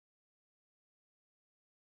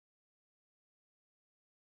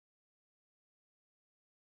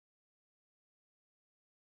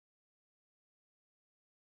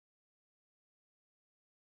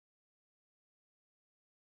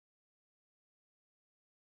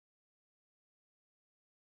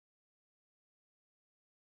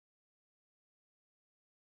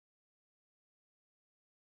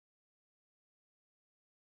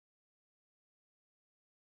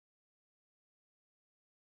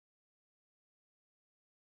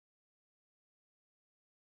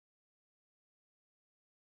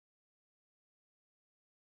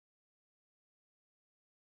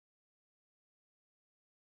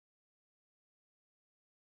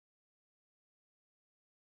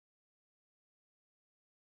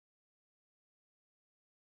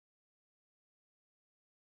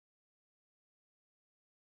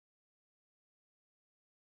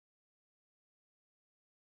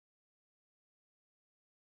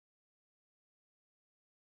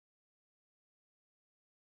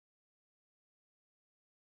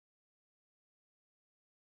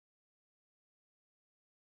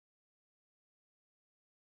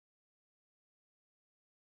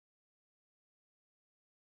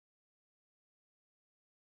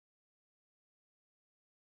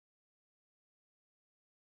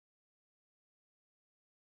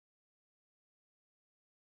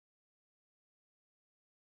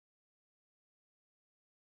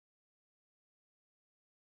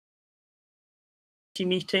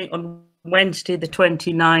meeting on Wednesday, the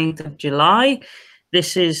 29th of July.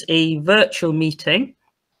 This is a virtual meeting,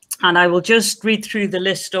 and I will just read through the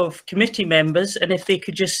list of committee members, and if they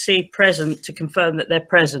could just say present to confirm that they're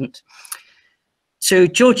present. So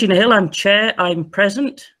Georgina Hill, I'm chair, I'm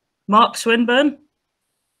present. Mark Swinburne,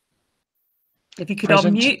 if you could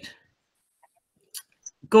Present. unmute.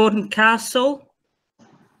 Gordon Castle,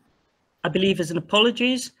 I believe is an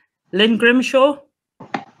apologies. Lynn Grimshaw.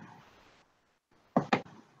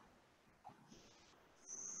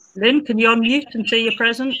 Lynn, can you unmute and say you're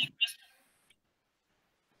present?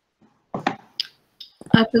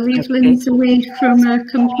 I believe Lynn's away from her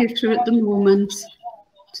computer at the moment.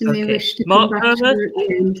 She may wish to come back to her at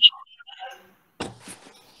the end.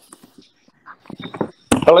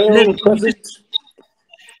 Hello, Lynn, present.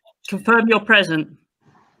 Confirm you're present.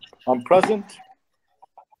 I'm present.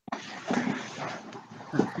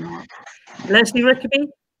 Leslie Rickaby.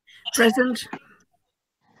 Present.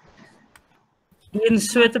 Ian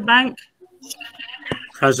Switherbank.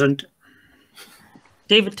 Present.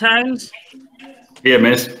 David Towns. Here,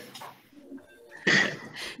 miss.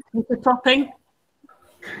 Peter Topping.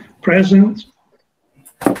 Present.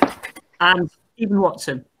 And Stephen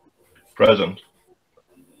Watson. Present.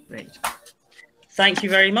 Great. Thank you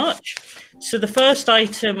very much. So the first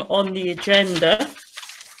item on the agenda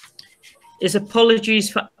is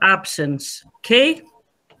apologies for absence. Kay?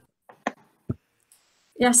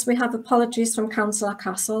 Yes, we have apologies from Councillor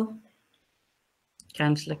Castle.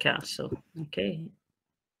 Councillor Castle. Okay.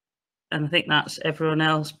 And I think that's everyone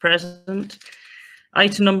else present.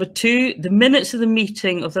 Item number 2, the minutes of the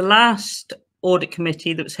meeting of the last audit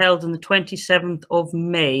committee that was held on the 27th of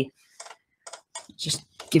May. Just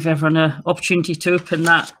give everyone an opportunity to open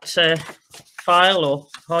that file or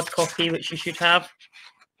hard copy, which you should have.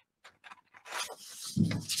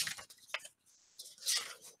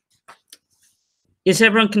 Is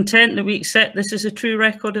everyone content that we accept this as a true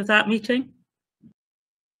record of that meeting?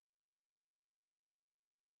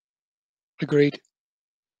 Agreed.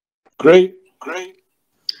 Great.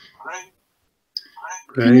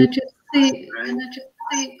 Can I just say,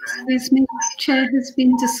 excuse me, chair has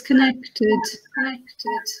been disconnected.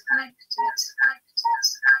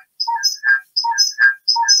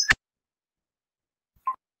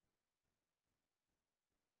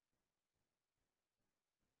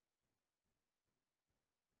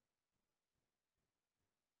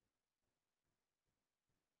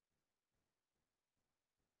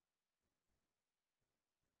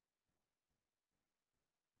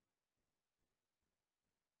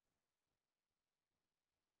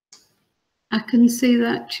 I can see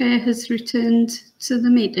that chair has returned to the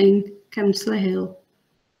meeting, Councillor Hill.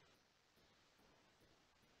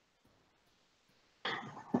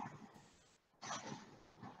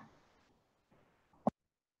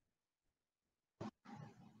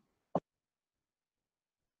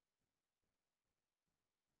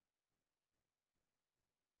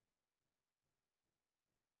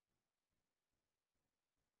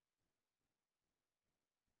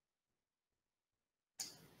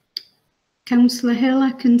 Councillor Hill,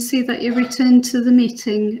 I can see that you returned to the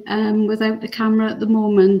meeting without the camera at the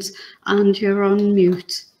moment, and you're on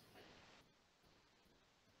mute.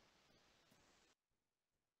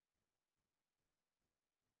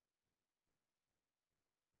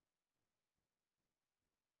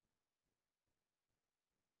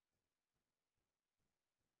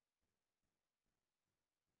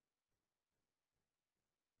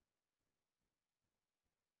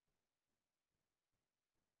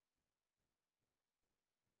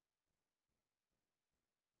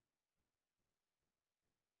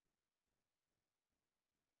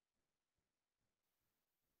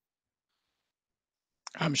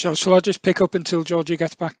 Shall I just pick up until Georgie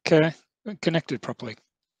gets back connected properly?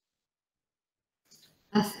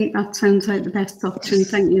 I think that sounds like the best option.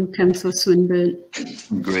 Thank you, Councillor Swinburne.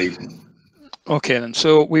 Agreed. Okay, then.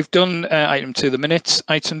 So we've done item 2, the minutes.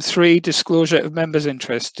 Item 3, disclosure of members'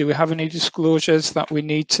 interest. Do we have any disclosures that we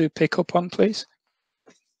need to pick up on, please?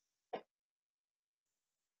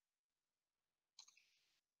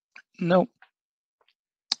 No.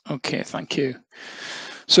 Okay, thank you.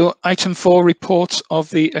 So item 4, reports of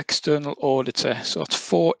the external auditor. So it's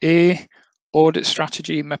 4A, audit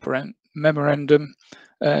strategy memorandum,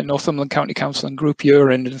 Northumberland County Council and Group year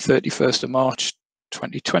ending 31st of March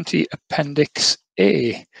 2020, Appendix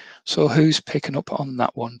A. So who's picking up on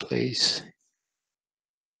that one, please?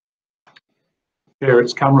 Here,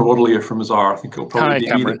 it's Cameron Waddle here from Azar. I think it'll probably be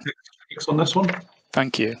Cameron. me that picks on this one.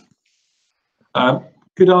 Thank you.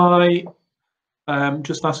 Could I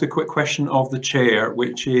just ask a quick question of the chair,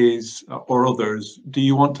 which is, or others, do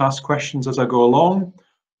you want to ask questions as I go along,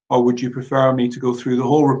 or would you prefer me to go through the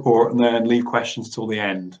whole report and then leave questions till the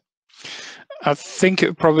end? I think it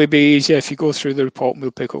would probably be easier if you go through the report and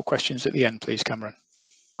we'll pick up questions at the end, please, Cameron.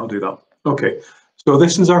 I'll do that. Okay, so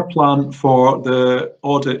this is our plan for the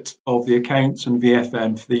audit of the accounts and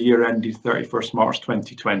VFM for the year ended 31st March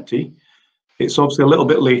 2020. It's obviously a little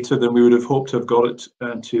bit later than we would have hoped to have got it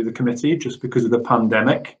to the committee just because of the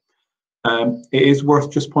pandemic. It is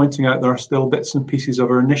worth just pointing out there are still bits and pieces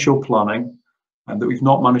of our initial planning that we've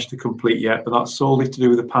not managed to complete yet, but that's solely to do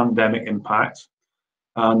with the pandemic impact.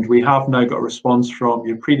 And we have now got a response from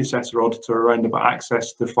your predecessor auditor around about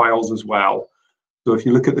access to files as well. So if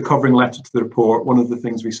you look at the covering letter to the report, one of the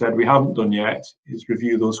things we said we haven't done yet is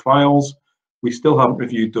review those files. We still haven't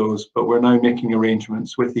reviewed those, but we're now making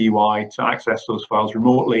arrangements with EY to access those files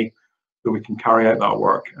remotely so we can carry out that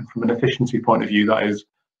work. And from an efficiency point of view, that is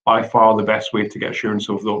by far the best way to get assurance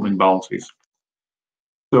of the opening balances.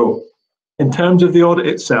 So in terms of the audit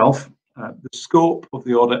itself, the scope of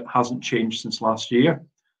the audit hasn't changed since last year.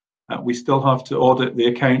 We still have to audit the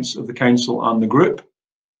accounts of the council and the group.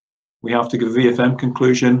 We have to give a VFM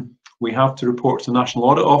conclusion. We have to report to the National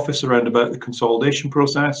Audit Office around about the consolidation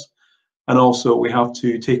process. And also we have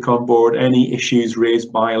to take on board any issues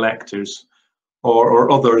raised by electors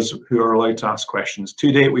or others who are allowed to ask questions.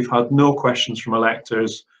 To date, we've had no questions from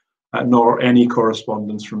electors, nor any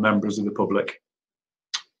correspondence from members of the public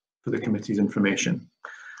for the committee's information.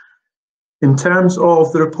 In terms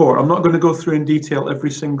of the report, I'm not going to go through in detail every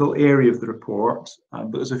single area of the report,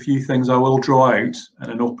 but there's a few things I will draw out and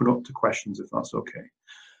then open up to questions if that's okay.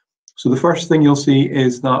 So the first thing you'll see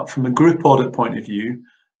is that from a group audit point of view,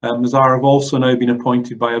 Mazar have also now been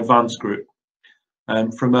appointed by Advanced Group.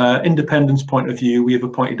 From an independence point of view, we have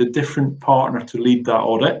appointed a different partner to lead that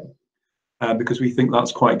audit because we think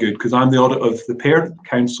that's quite good, because I'm the audit of the parent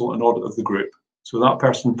council and audit of the group. So that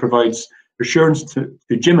person provides assurance to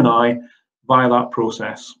Jim and I via that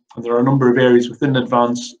process. And there are a number of areas within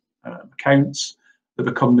Advanced accounts that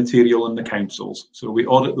become material in the councils. So we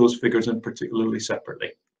audit those figures in particularly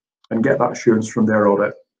separately and get that assurance from their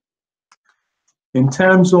audit. In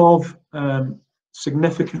terms of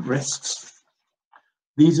significant risks,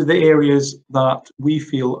 these are the areas that we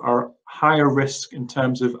feel are higher risk in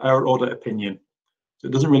terms of our audit opinion. So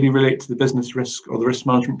it doesn't really relate to the business risk or the risk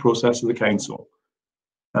management process of the council.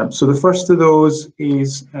 So the first of those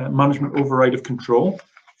is management override of control.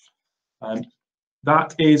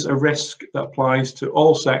 That is a risk that applies to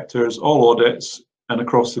all sectors, all audits, and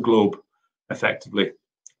across the globe, effectively.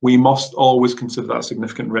 We must always consider that a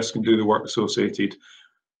significant risk and do the work associated.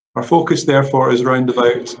 Our focus, therefore, is around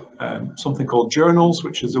about something called journals,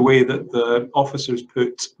 which is a way that the officers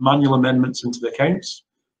put manual amendments into the accounts,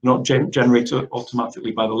 not generated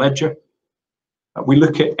automatically by the ledger. We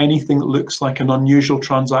look at anything that looks like an unusual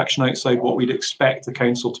transaction outside what we'd expect the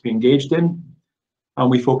council to be engaged in, and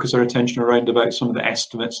we focus our attention around about some of the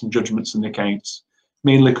estimates and judgments in the accounts,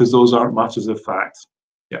 mainly because those aren't matters of fact.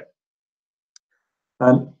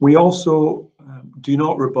 We also do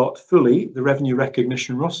not rebut fully the revenue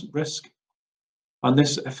recognition risk, and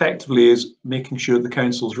this effectively is making sure the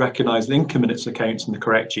councils recognise the income in its accounts in the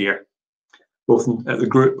correct year, both at the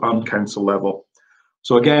group and council level.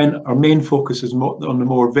 So again, our main focus is on the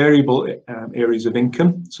more variable areas of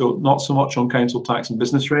income, so not so much on council tax and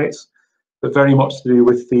business rates, but very much to do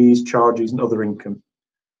with fees, charges and other income.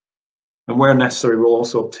 And where necessary, we'll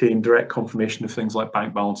also obtain direct confirmation of things like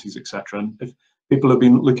bank balances, etc. And if people have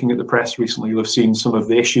been looking at the press recently, you'll have seen some of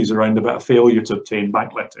the issues around about a failure to obtain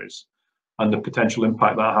bank letters and the potential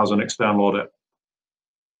impact that has on external audit.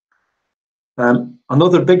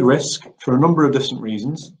 Another big risk, for a number of different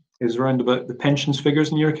reasons, is around about the pensions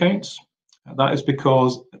figures in your accounts. That is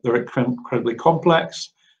because they're incredibly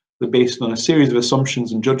complex. They're based on a series of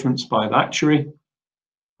assumptions and judgments by the actuary.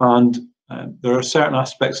 And there are certain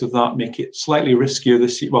aspects of that make it slightly riskier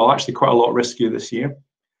this year. Well, actually quite a lot riskier this year.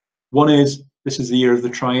 One is, this is the year of the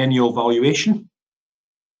triennial valuation.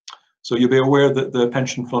 So you'll be aware that the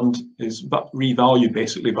pension fund is revalued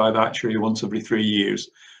basically by the actuary once every 3 years.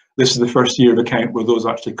 This is the first year of account where those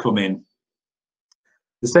actually come in.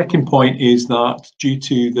 The second point is that due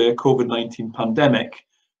to the COVID-19 pandemic,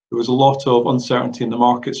 there was a lot of uncertainty in the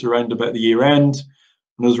markets around about the year end,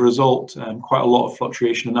 and as a result, quite a lot of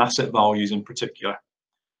fluctuation in asset values in particular.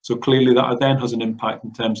 So clearly that then has an impact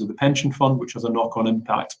in terms of the pension fund, which has a knock-on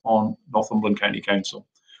impact on Northumberland County Council.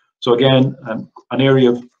 So again, an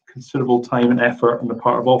area of considerable time and effort on the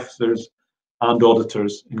part of officers and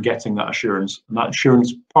auditors in getting that assurance. And that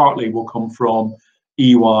assurance partly will come from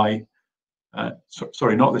EY.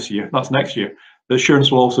 Sorry, not this year, that's next year. The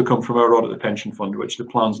assurance will also come from our audit of the pension fund, which the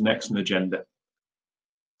plan's next on the agenda.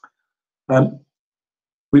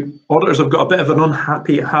 Auditors have got a bit of an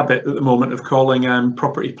unhappy habit at the moment of calling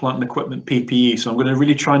property, plant and equipment PPE, so I'm going to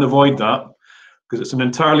really try and avoid that because it's an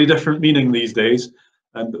entirely different meaning these days.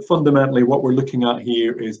 But fundamentally what we're looking at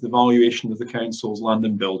here is the valuation of the council's land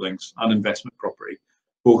and buildings and investment property,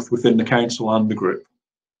 both within the council and the group.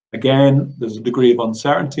 Again, there's a degree of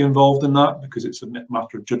uncertainty involved in that because it's a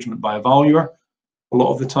matter of judgment by a valuer a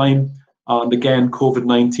lot of the time. And again,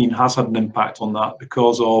 COVID-19 has had an impact on that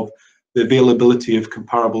because of the availability of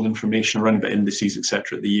comparable information around about indices,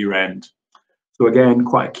 etc. at the year end. So again,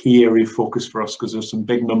 quite a key area of focus for us because there's some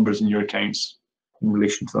big numbers in your accounts in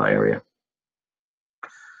relation to that area.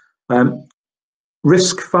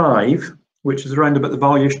 Risk 5, which is around about the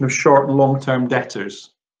valuation of short and long-term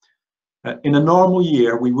debtors. In a normal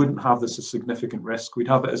year, we wouldn't have this as significant risk. We'd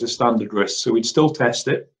have it as a standard risk, so we'd still test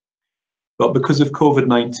it. But because of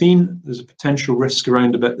COVID-19, there's a potential risk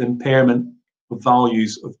around about the impairment of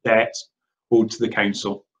values of debt owed to the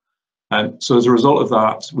council. So as a result of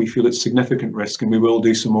that, we feel it's significant risk and we will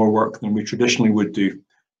do some more work than we traditionally would do.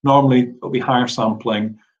 Normally, it'll be higher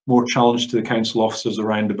sampling, more challenge to the council officers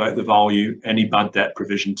around about the value, any bad debt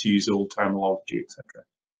provision, to use old terminology, etc.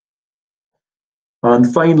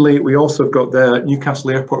 And finally, we also have got the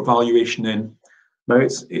Newcastle Airport valuation in. Now,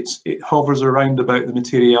 it hovers around about the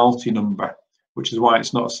materiality number, which is why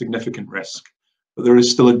it's not a significant risk. But there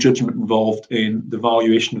is still a judgment involved in the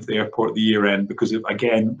valuation of the airport at the year end because of,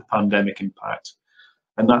 again, the pandemic impact.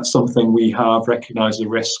 And that's something we have recognised a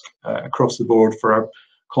risk across the board for our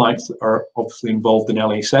clients that are obviously involved in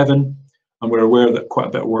LA7. And we're aware that quite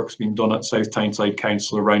a bit of work's been done at South Tyneside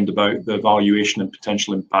Council around about the valuation and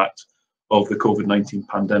potential impact of the COVID-19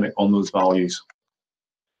 pandemic on those values.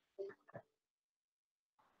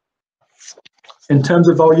 In terms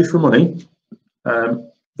of value for money,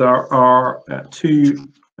 there are two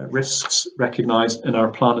risks recognised in our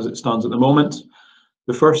plan as it stands at the moment.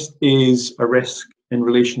 The first is a risk in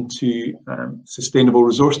relation to sustainable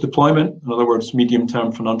resource deployment, in other words,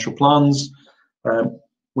 medium-term financial plans.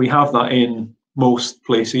 We have that in most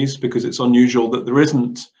places because it's unusual that there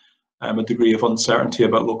isn't a degree of uncertainty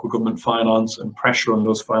about local government finance and pressure on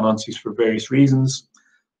those finances for various reasons.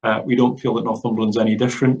 We don't feel that Northumberland's any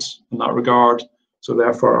different in that regard. So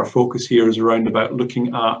therefore our focus here is around about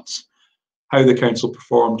looking at how the council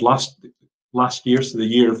performed last year, so the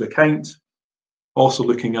year of the account, also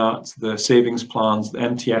looking at the savings plans, the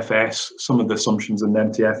MTFS, some of the assumptions in the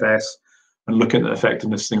MTFS, and looking at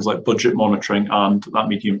effectiveness, things like budget monitoring and that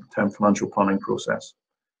medium-term financial planning process.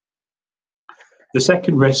 The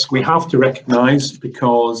second risk we have to recognise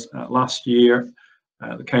because last year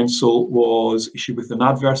the council was issued with an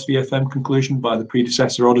adverse VFM conclusion by the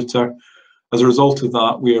predecessor auditor. As a result of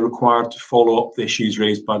that, we are required to follow up the issues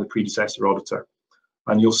raised by the predecessor auditor.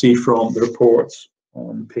 And you'll see from the reports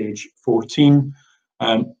on page 14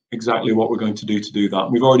 exactly what we're going to do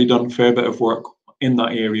that. We've already done a fair bit of work in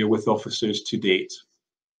that area with officers to date.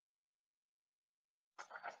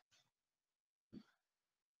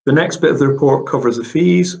 The next bit of the report covers the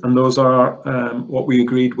fees, and those are what we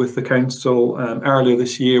agreed with the council earlier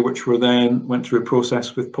this year, which went through a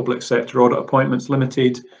process with Public Sector Audit Appointments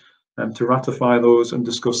Limited to ratify those and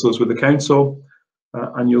discuss those with the council.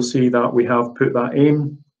 And you'll see that we have put that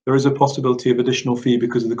in. There is a possibility of additional fee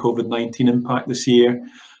because of the COVID-19 impact this year,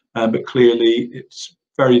 but clearly it's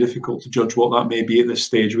very difficult to judge what that may be at this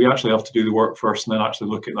stage. We actually have to do the work first and then actually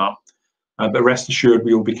look at that. But rest assured,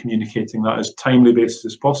 we will be communicating that as timely basis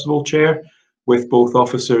as possible, Chair, with both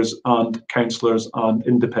officers and councillors and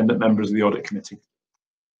independent members of the Audit Committee.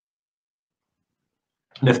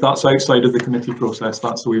 And if that's outside of the committee process,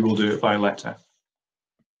 that's the way we'll do it by letter.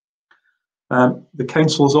 The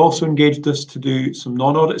council has also engaged us to do some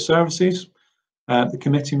non-audit services. The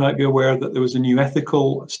committee might be aware that there was a new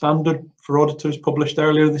ethical standard for auditors published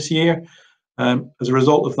earlier this year. As a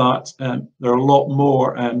result of that, there are a lot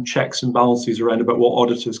more checks and balances around about what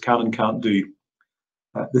auditors can and can't do.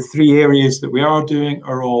 The three areas that we are doing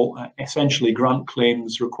are all essentially grant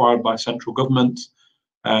claims required by central government.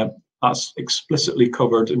 That's explicitly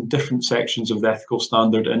covered in different sections of the ethical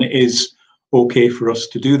standard, and it is okay for us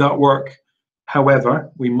to do that work.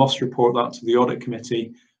 However, we must report that to the Audit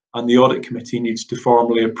Committee, and the Audit Committee needs to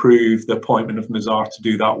formally approve the appointment of Mazar to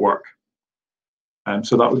do that work.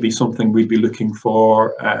 So that would be something we'd be looking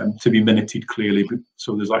for to be minuted clearly,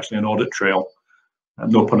 so there's actually an audit trail,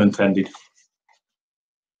 no pun intended.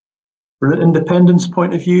 From an independence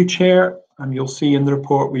point of view, Chair, you'll see in the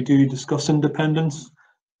report we do discuss independence.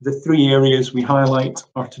 The three areas we highlight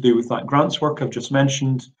are to do with that grants work I've just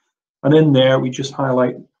mentioned, and in there we just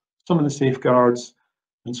highlight some of the safeguards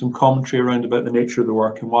and some commentary around about the nature of the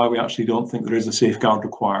work and why we actually don't think there is a safeguard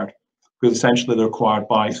required. because essentially they're required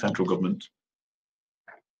by central government.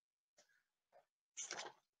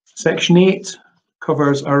 Section 8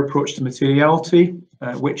 covers our approach to materiality,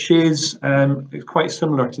 which is quite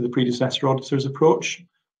similar to the predecessor auditor's approach.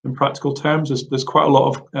 In practical terms, there's quite a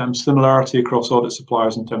lot of similarity across audit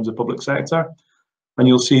suppliers in terms of public sector. And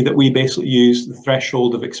you'll see that we basically use the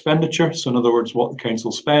threshold of expenditure. So in other words, what the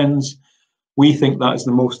council spends. We think that is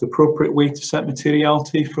the most appropriate way to set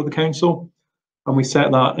materiality for the council. And we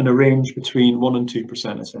set that in a range between 1% and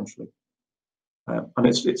 2%, essentially. And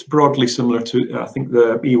it's broadly similar to, I think,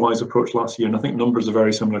 the EY's approach last year, and I think numbers are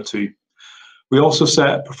very similar too. We also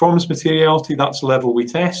set performance materiality. That's the level we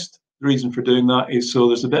test. The reason for doing that is so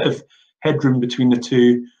there's a bit of headroom between the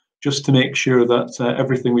two, just to make sure that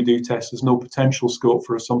everything we do test, there's no potential scope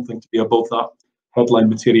for something to be above that headline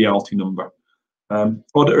materiality number.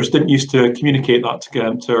 Auditors didn't used to communicate that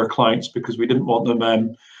to our clients because we didn't want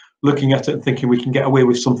them looking at it and thinking we can get away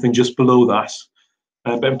with something just below that.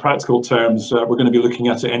 But in practical terms, we're going to be looking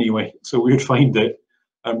at it anyway, so we would find it,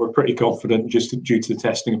 and we're pretty confident just due to the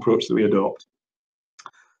testing approach that we adopt.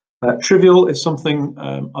 Trivial is something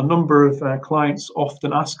a number of clients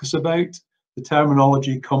often ask us about. The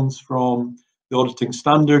terminology comes from the auditing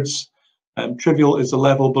standards. Trivial is a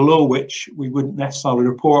level below which we wouldn't necessarily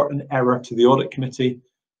report an error to the audit committee.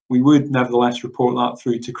 We would nevertheless report that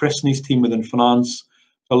through to Chris and his team within finance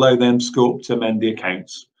to allow them scope to amend the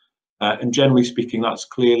accounts. And generally speaking, that's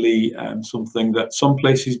clearly something that some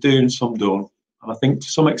places do and some don't. And I think to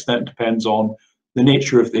some extent it depends on the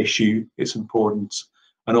nature of the issue, its importance,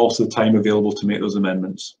 and also the time available to make those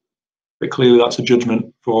amendments. But clearly that's a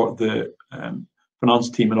judgment for the finance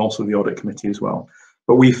team and also the audit committee as well.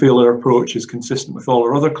 But we feel our approach is consistent with all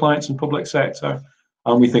our other clients in public sector,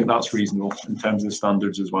 and we think that's reasonable in terms of the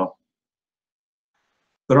standards as well.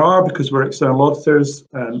 There are, because we're external auditors,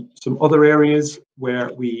 some other areas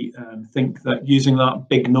where we think that using that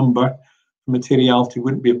big number for materiality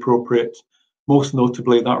wouldn't be appropriate. Most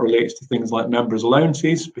notably, that relates to things like members'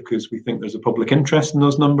 allowances, because we think there's a public interest in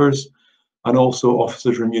those numbers, and also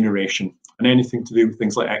officers' remuneration, and anything to do with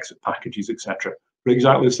things like exit packages, etc. For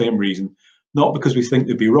exactly the same reason. Not because we think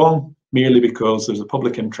they'd be wrong, merely because there's a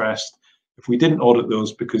public interest. If we didn't audit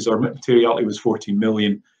those because our materiality was 14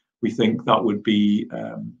 million, we think that would be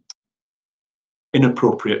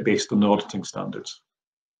inappropriate based on the auditing standards.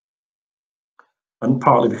 And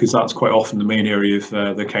partly because that's quite often the main area of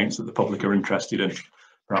the accounts that the public are interested in,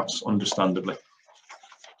 perhaps understandably.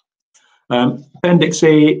 Appendix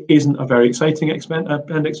A isn't a very exciting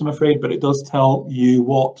appendix, I'm afraid, but it does tell you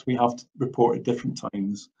what we have to report at different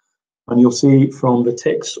times. And you'll see from the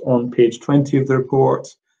ticks on page 20 of the report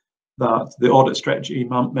that the audit strategy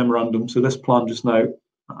memorandum, so this plan just now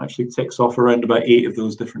actually ticks off around about 8 of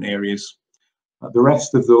those different areas. The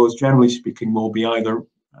rest of those, generally speaking, will be either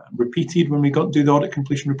repeated when we do the audit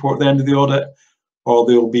completion report at the end of the audit, or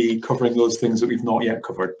they'll be covering those things that we've not yet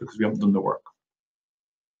covered because we haven't done the work.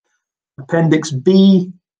 Appendix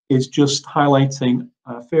B is just highlighting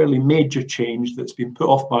a fairly major change that's been put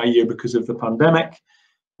off by a year because of the pandemic,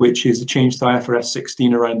 which is the change to IFRS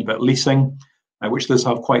 16 around about leasing, which does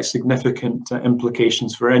have quite significant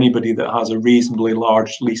implications for anybody that has a reasonably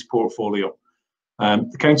large lease portfolio.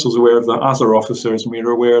 The council's aware of that, as are officers, and we're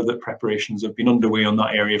aware that preparations have been underway on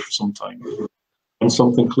that area for some time, and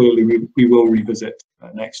something clearly we will revisit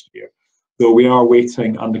next year. Though we are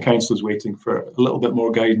waiting, and the council is waiting for a little bit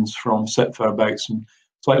more guidance from SIPFA about some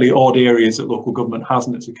slightly odd areas that local government has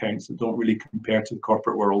in its accounts that don't really compare to the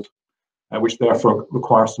corporate world, which therefore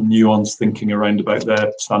require some nuanced thinking around about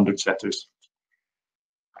the standard setters.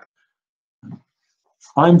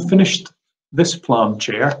 I'm finished this plan,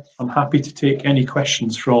 Chair. I'm happy to take any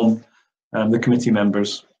questions from the committee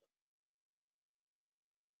members.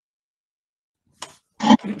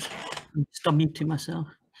 I'm just unmuting myself.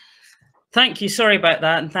 Thank you. Sorry about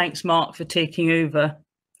that, and thanks, Mark, for taking over.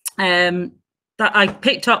 That I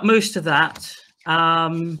picked up most of that,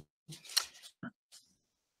 and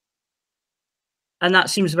that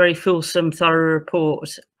seems a very fulsome, thorough report.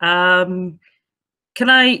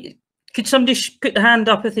 Could somebody put the hand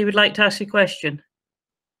up if they would like to ask a question?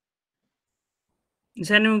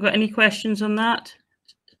 Has anyone got any questions on that?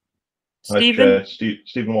 Stephen? Hi,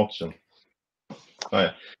 Stephen Watson.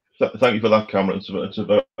 Hi. Thank you for that, Cameron.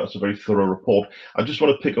 That's a very thorough report. I just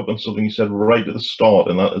want to pick up on something you said right at the start,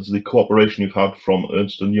 and that is the cooperation you've had from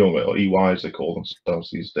Ernst & Young, or EY as they call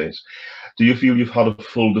themselves these days. Do you feel you've had a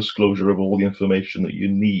full disclosure of all the information that you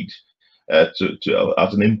need as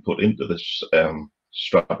an input into this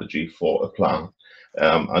strategy for a plan?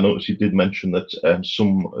 I noticed you did mention that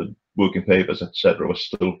some working papers, etc.,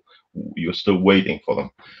 you were still waiting for them.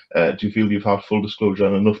 Do you feel you've had full disclosure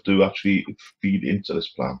and enough to actually feed into this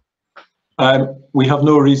plan? We have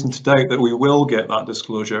no reason to doubt that we will get that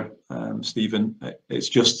disclosure, Stephen. It's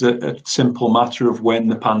just a simple matter of when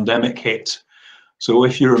the pandemic hit. So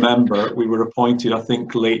if you remember, we were appointed, I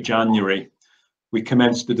think, late January. We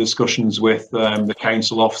commenced the discussions with the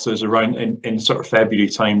council officers around in sort of February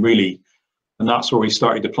time, really. And that's where we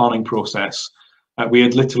started the planning process. We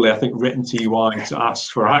had literally, I think, written to UI to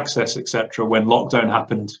ask for access, etc., when lockdown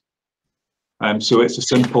happened. So it's a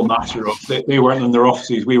simple matter of they weren't in their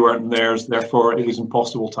offices, we weren't in theirs, therefore it was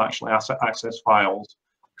impossible to actually access files.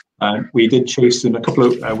 We did chase them a couple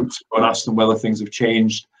of weeks ago and asked them whether things have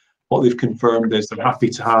changed. What they've confirmed is they're happy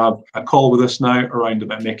to have a call with us now around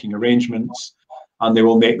about making arrangements, and they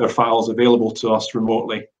will make their files available to us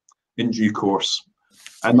remotely in due course.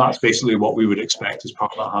 And that's basically what we would expect as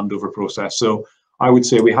part of that handover process. So I would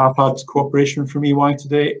say we have had cooperation from EY to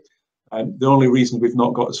date. The only reason we've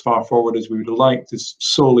not got as far forward as we would have liked is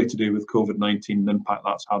solely to do with COVID-19 and the impact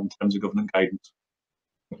that's had in terms of government guidance.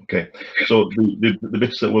 Okay, so the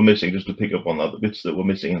bits that we're missing, just to pick up on that, the bits that we're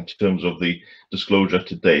missing in terms of the disclosure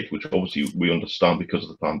to date, which obviously we understand because of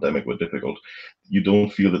the pandemic were difficult, you don't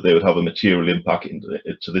feel that they would have a material impact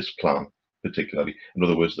to this plan particularly? In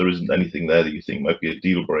other words, there isn't anything there that you think might be a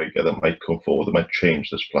deal breaker that might come forward that might change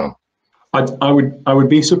this plan? I would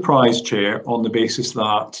be surprised, Chair, on the basis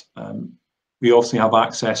that we obviously have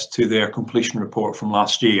access to their completion report from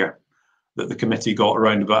last year that the committee got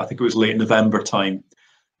around about, I think it was late November time.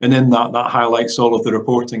 And in that highlights all of the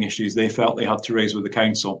reporting issues they felt they had to raise with the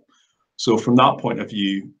council. So from that point of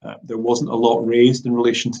view, there wasn't a lot raised in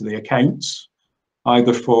relation to the accounts,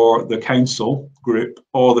 either for the council group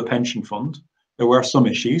or the pension fund. There were some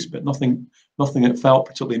issues, but nothing that felt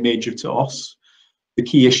particularly major to us. The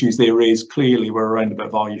key issues they raised clearly were around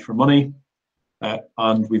about value for money,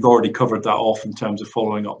 and we've already covered that off in terms of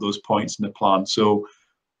following up those points in the plan. So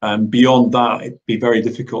beyond that, it'd be very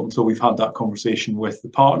difficult until we've had that conversation with the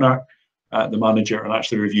partner, the manager, and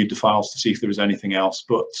actually reviewed the files to see if there was anything else.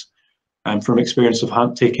 But from experience of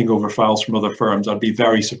taking over files from other firms, I'd be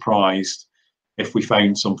very surprised if we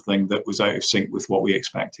found something that was out of sync with what we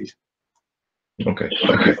expected. Okay.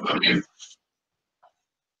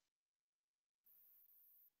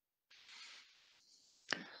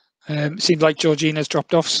 Seems like Georgina's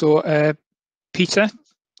dropped off, so Peter,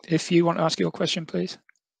 if you want to ask your question, please.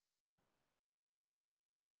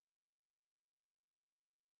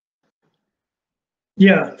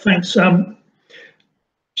 Yeah, thanks.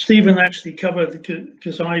 Stephen actually covered,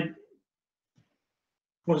 because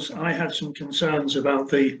I had some concerns about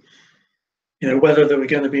whether there were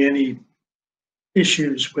going to be any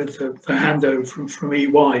issues with the handover from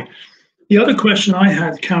EY. The other question I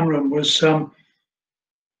had, Cameron, was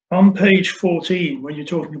on page 14, when you're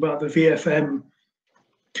talking about the VFM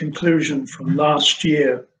conclusion from last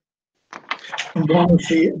year, and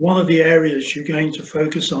one of the areas you're going to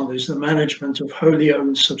focus on is the management of wholly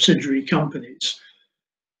owned subsidiary companies.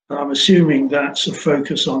 And I'm assuming that's a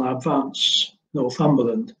focus on Advance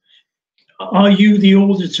Northumberland. Are you the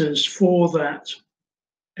auditors for that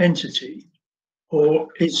entity, or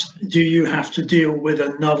do you have to deal with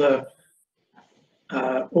another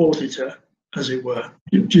auditor, as it were?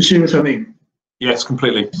 Do you see what I mean? Yes,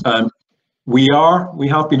 completely. We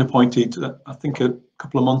have been appointed, I think, a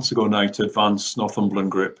couple of months ago now to Advance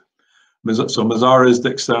Northumberland Group. So Mazara is the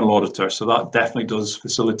external auditor, so that definitely does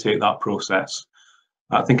facilitate that process.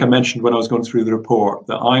 I think I mentioned when I was going through the report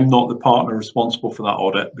that I'm not the partner responsible for that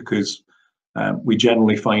audit, because we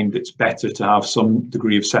generally find it's better to have some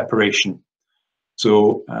degree of separation.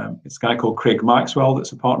 So it's a guy called Craig Maxwell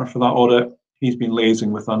that's a partner for that audit. He's been liaising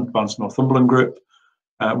with Advance Northumberland Group.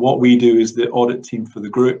 What we do is the audit team for the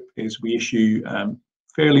group is we issue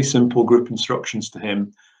fairly simple group instructions to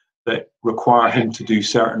him that require him to do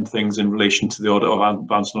certain things in relation to the audit of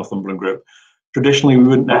Advance Northumberland Group. Traditionally, we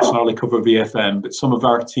wouldn't necessarily cover VFM, but some of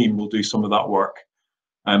our team will do some of that work.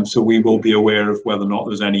 So we will be aware of whether or not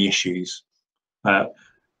there's any issues.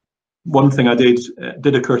 One thing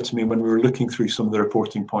did occur to me when we were looking through some of the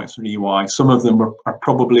reporting points from EY, some of them are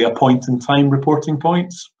probably a point in time reporting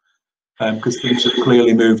points, because things have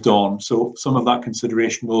clearly moved on. So some of that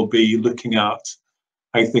consideration will be looking at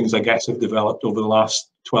how things, I guess, have developed over the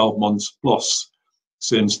last 12 months plus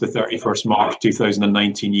since the 31st March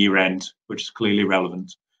 2019 year end, which is clearly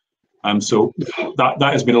relevant. So that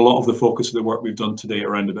has been a lot of the focus of the work we've done today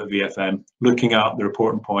around about VFM, looking at the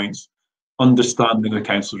reporting points, understanding the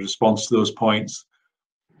council's response to those points,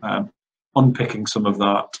 unpicking some of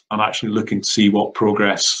that, and actually looking to see what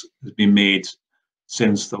progress has been made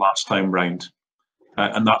since the last time round.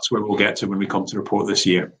 And that's where we'll get to when we come to report this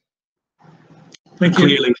year. But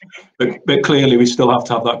clearly, we still have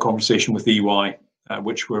to have that conversation with EY,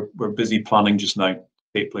 which we're busy planning just now to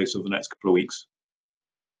take place over the next couple of weeks.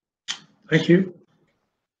 Thank you.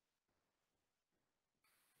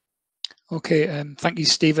 Okay, thank you,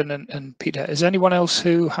 Stephen and Peter. Is there anyone else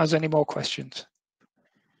who has any more questions?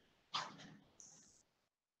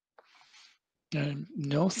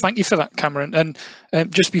 No, thank you for that, Cameron. And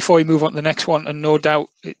just before we move on to the next one, and no doubt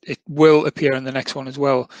it will appear in the next one as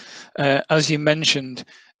well, as you mentioned,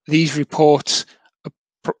 these reports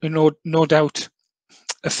are no doubt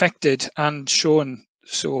affected and shown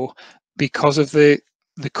so because of the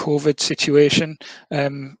COVID situation,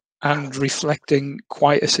 and reflecting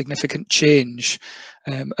quite a significant change,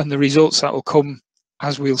 and the results that will come,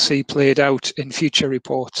 as we'll see played out in future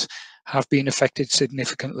reports, have been affected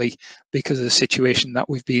significantly because of the situation that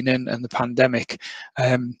we've been in and the pandemic.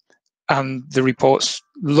 And the reports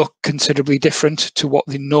look considerably different to what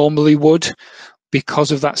they normally would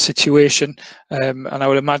because of that situation. And I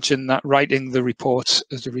would imagine that writing the reports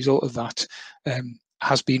as a result of that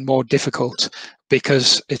has been more difficult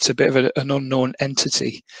because it's a bit of an unknown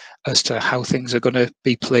entity as to how things are going to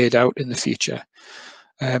be played out in the future.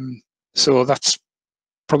 So that's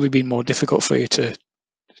probably been more difficult for you to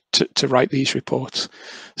write these reports.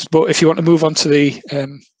 But if you want to move on to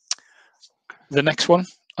the next one,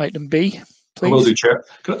 item B, please. I will do, Chair.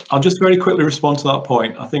 I'll just very quickly respond to that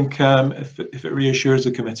point. I think if it reassures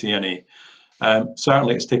the committee any,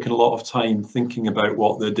 certainly it's taken a lot of time thinking about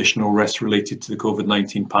what the additional risks related to the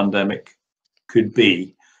COVID-19 pandemic could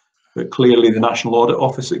be. But clearly the National Audit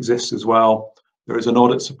Office exists as well. There is an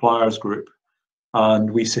audit suppliers group, and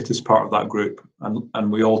we sit as part of that group,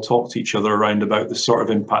 and we all talk to each other around about the sort of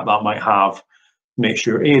impact that might have to make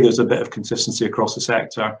sure A, there's a bit of consistency across the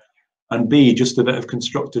sector, and B, just a bit of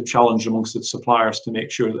constructive challenge amongst the suppliers to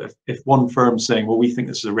make sure that if one firm's saying, well, we think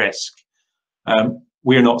this is a risk,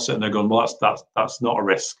 we're not sitting there going, well, that's not a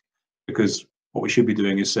risk, because what we should be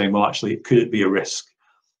doing is saying, well, actually, could it be a risk?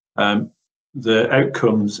 The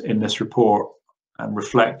outcomes in this report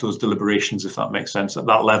reflect those deliberations, if that makes sense, at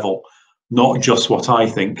that level, not just what I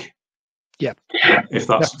think. Yeah. If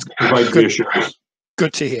that's provides reassurance.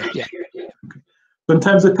 Good to hear. Yeah. Okay. So in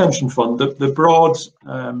terms of pension fund, the broad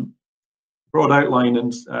outline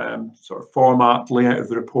and sort of format layout of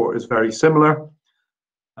the report is very similar.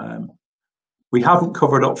 We haven't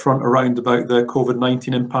covered up front around about the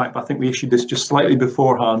COVID-19 impact. I think we issued this just slightly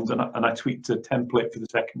beforehand, and I tweaked a template for the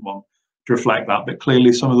second one to reflect that. But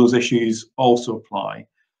clearly, some of those issues also apply.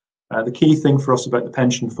 The key thing for us about the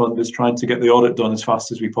pension fund is trying to get the audit done as fast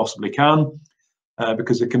as we possibly can,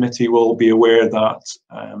 because the committee will be aware that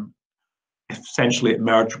essentially it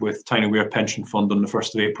merged with Tyneware Pension Fund on the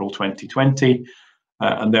 1st of April 2020,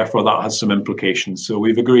 and therefore that has some implications. So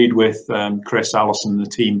we've agreed with Chris, Alison and the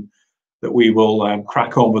team that we will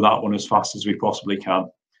crack on with that one as fast as we possibly can.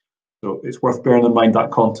 So it's worth bearing in mind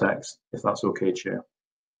that context, if that's okay, Chair.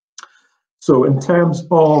 So in terms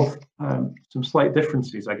of some slight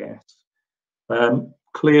differences, I guess.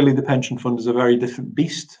 Clearly, the pension fund is a very different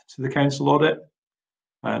beast to the council audit.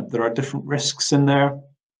 There are different risks in there.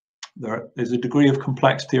 There is a degree of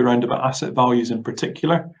complexity around about asset values in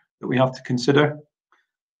particular that we have to consider.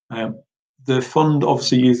 The fund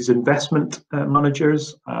obviously uses investment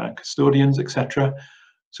managers, custodians, etc.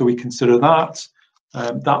 So we consider that.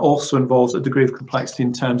 That also involves a degree of complexity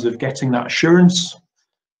in terms of getting that assurance.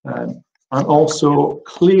 And also,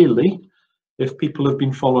 clearly, if people have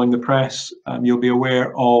been following the press, you'll be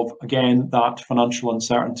aware of, again, that financial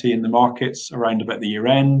uncertainty in the markets around about the year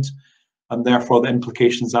end, and therefore the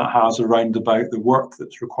implications that has around about the work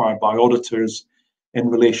that's required by auditors in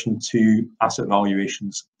relation to asset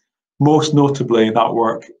valuations. Most notably, that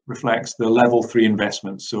work reflects the level 3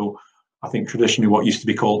 investments. So I think traditionally what used to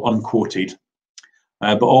be called unquoted,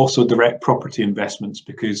 but also direct property investments,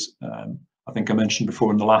 because I think I mentioned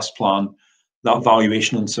before in the last plan, that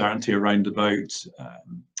valuation uncertainty around about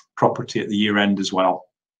property at the year end as well.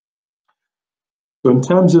 So in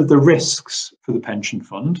terms of the risks for the pension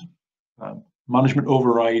fund, management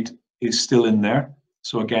override is still in there.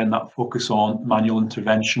 So again, that focus on manual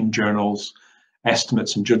intervention, journals,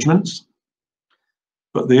 estimates and judgments.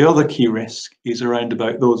 But the other key risk is around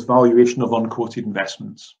about those valuation of unquoted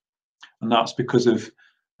investments. And that's because of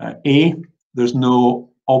A, there's no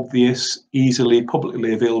obvious, easily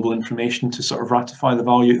publicly available information to sort of ratify the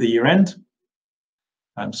value at the year end.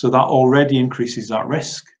 So that already increases that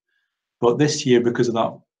risk. But this year, because of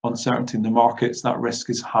that uncertainty in the markets, that risk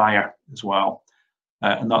is higher as well.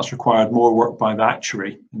 And that's required more work by the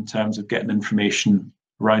actuary in terms of getting information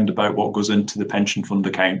around about what goes into the pension fund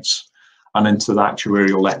accounts and into the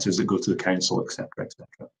actuarial letters that go to the council, etc., etc.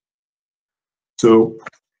 So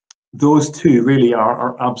those two really are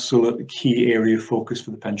our absolute key area of focus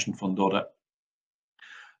for the pension fund audit.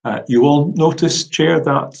 You will notice, Chair,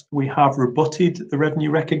 that we have rebutted the revenue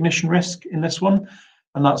recognition risk in this one,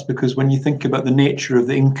 and that's because when you think about the nature of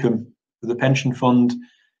the income for the pension fund,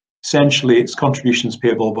 essentially it's contributions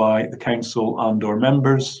payable by the council and or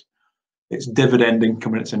members, it's dividend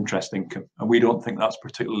income and it's interest income, and we don't think that's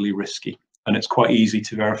particularly risky, and it's quite easy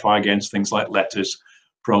to verify against things like letters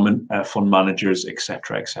from fund managers,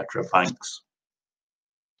 etc., banks.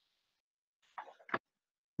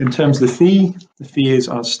 In terms of the fee is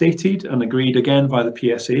as stated and agreed again by the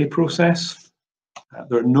PSA process.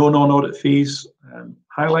 There are no non-audit fees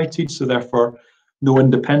highlighted, so therefore no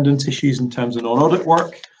independent issues in terms of non-audit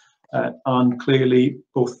work. And clearly,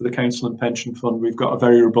 both for the council and pension fund, we've got a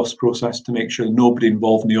very robust process to make sure nobody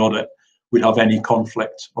involved in the audit would have any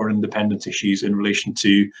conflict or independent issues in relation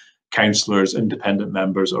to councillors, independent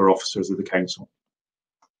members or officers of the council.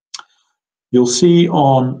 You'll see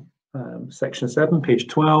on section 7, page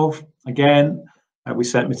 12, again, we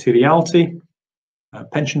set materiality.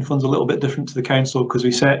 Pension fund's a little bit different to the council because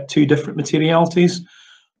we set two different materialities.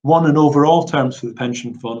 One in overall terms for the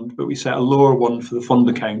pension fund, but we set a lower one for the fund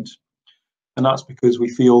account. And that's because we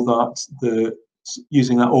feel that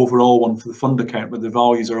using that overall one for the fund account, where the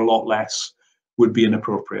values are a lot less, would be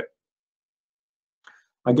inappropriate.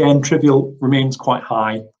 Again, trivial remains quite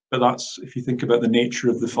high, but that's if you think about the nature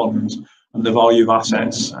of the fund and the value of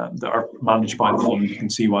assets that are managed by the fund, you can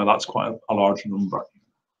see why that's quite a large number.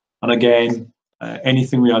 And again,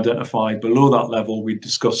 anything we identify below that level, we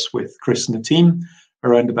discuss with Chris and the team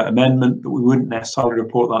around about amendment, but we wouldn't necessarily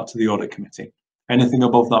report that to the audit committee. Anything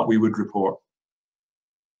above that, we would report.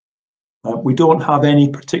 We don't have any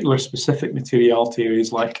particular specific materiality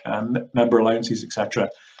areas like member allowances, etc.,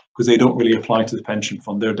 because they don't really apply to the pension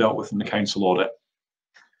fund. They're dealt with in the council audit.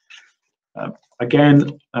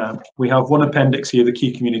 Again, we have one appendix here, the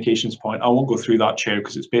key communications point. I won't go through that, Chair,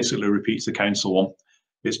 because it basically repeats the council one.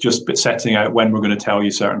 It's just setting out when we're going to tell you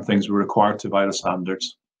certain things we're required to by the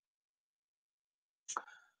standards.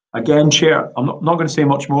 Again, Chair, I'm not going to say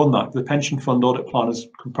much more than that. The pension fund audit plan is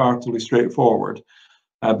comparatively straightforward,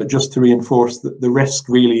 but just to reinforce that the risk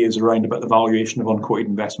really is around about the valuation of unquoted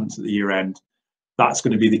investments at the year end. That's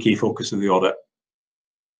going to be the key focus of the audit.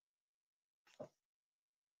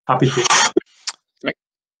 Happy to.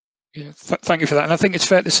 Yeah, thank you for that. And I think it's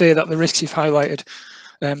fair to say that the risks you've highlighted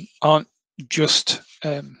aren't just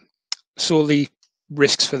solely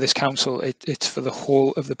risks for this council. It's for the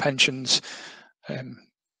whole of the pensions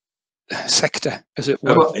sector, as it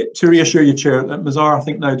were. Well, to reassure you, Chair, that Mazar, I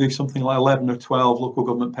think now do something like 11 or 12 local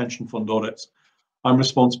government pension fund audits. I'm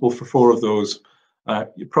responsible for 4 of those.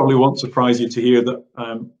 It probably won't surprise you to hear that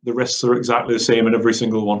the risks are exactly the same in every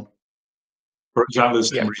single one. For exactly the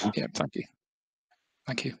same reason. Yeah, thank you.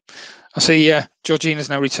 Thank you. I see Georgina's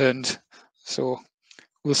now returned, so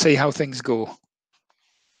we'll see how things go.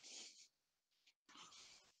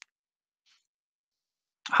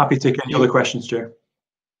 Happy to take any other questions, Chair.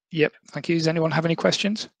 Yep, thank you. Does anyone have any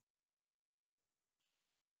questions?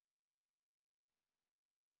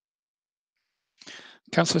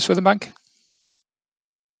 Councillor Swithenbank?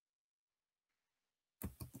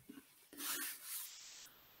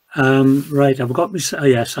 Right, I've got this. Oh,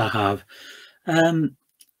 yes, I have.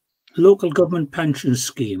 Local government pension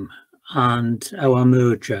scheme and our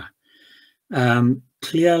merger.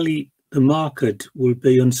 Clearly, the market will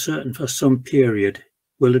be uncertain for some period.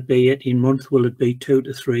 Will it be 18 months? Will it be 2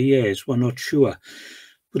 to 3 years? We're not sure.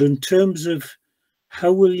 But in terms of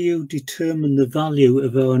how will you determine the value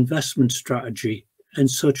of our investment strategy in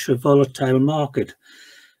such a volatile market?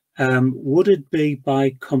 Would it be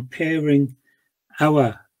by comparing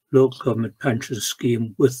our local government pension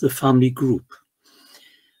scheme with the family group?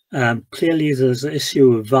 Clearly there's an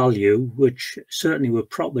issue of value, which certainly with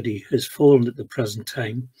property has fallen at the present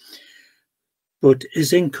time. But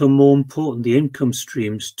is income more important, the income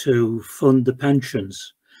streams, to fund the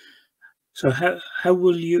pensions? So how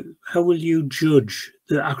will you judge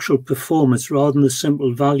the actual performance rather than the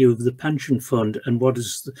simple value of the pension fund and what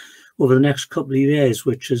is over the next couple of years,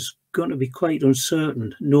 which is going to be quite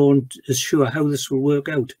uncertain? No one is sure how this will work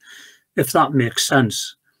out. If that makes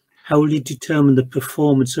sense, how will you determine the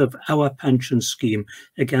performance of our pension scheme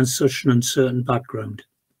against such an uncertain background?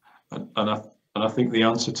 And I think the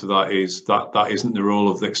answer to that is that isn't the role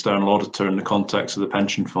of the external auditor in the context of the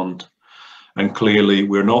pension fund. And clearly,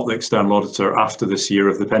 we're not the external auditor after this year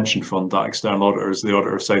of the pension fund. That external auditor is the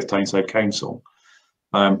auditor of South Tyneside Council.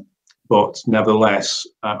 But but nevertheless,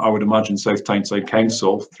 I would imagine South Tyneside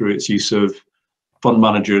Council, through its use of fund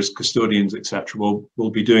managers, custodians, etc., will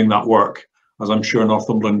be doing that work, as I'm sure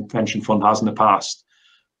Northumberland Pension Fund has in the past,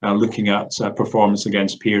 looking at performance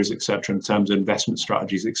against peers, etc., in terms of investment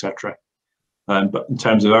strategies, etc. But in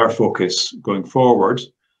terms of our focus going forward,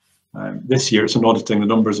 this year it's on auditing the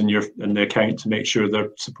numbers in the account to make sure they're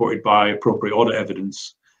supported by appropriate audit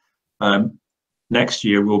evidence. Next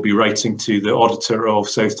year we'll be writing to the auditor of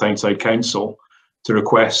South Tyneside Council to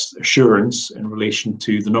request assurance in relation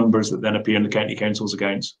to the numbers that then appear in the County Council's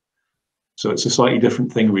accounts. So it's a slightly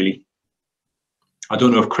different thing, really. I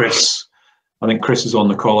don't know if Chris, I think Chris is on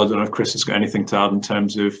the call. I don't know if Chris has got anything to add in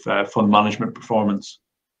terms of fund management performance.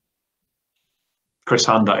 Chris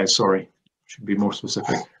Hand, that is, sorry. Should be more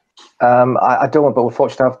specific. I don't, but we're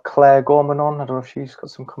fortunate to have Claire Gorman on. I don't know if she's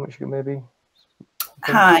got some comments you maybe.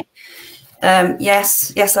 Hi.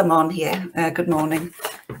 Yes, I'm on here. Good morning.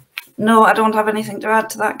 No, I don't have anything to add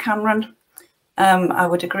to that, Cameron. I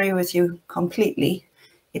would agree with you completely.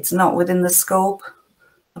 It's not within the scope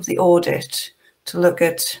of the audit to look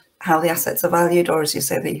at how the assets are valued, or as you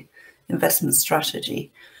say, the investment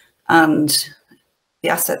strategy. And the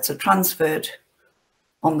assets are transferred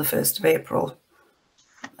on the 1st of April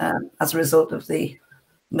as a result of the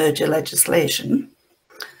merger legislation.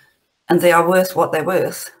 And they are worth what they're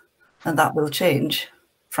worth, and that will change,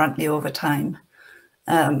 frankly, over time.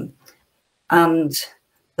 And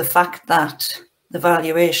the fact that the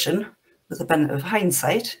valuation, with the benefit of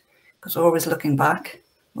hindsight, because we're always looking back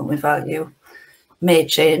when we value, may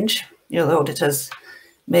change. You know, the auditors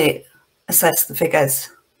may assess the figures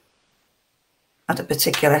at a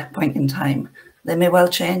particular point in time. They may well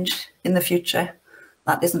change in the future.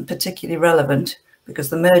 That isn't particularly relevant because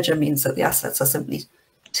the merger means that the assets are simply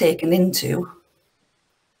taken into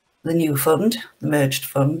the new fund, the merged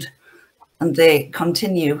fund, and they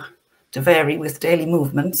continue to vary with daily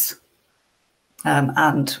movements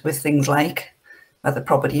and with things like whether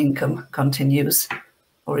property income continues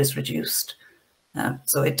or is reduced.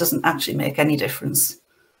 So it doesn't actually make any difference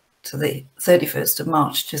to the 31st of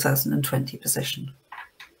March 2020 position.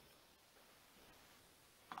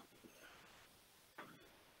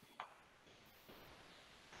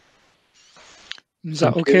 Is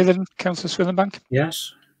that okay then, Councillor Swithenbank?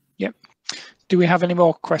 Yes. Yep. Do we have any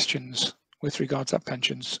more questions with regards to that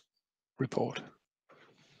pensions report?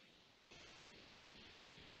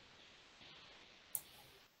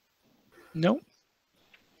 No.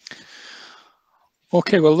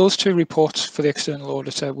 Okay, well, those two reports for the external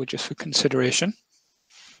auditor were just for consideration.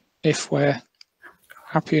 If we're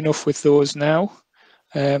happy enough with those now,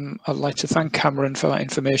 I'd like to thank Cameron for that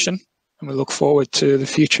information, and we look forward to the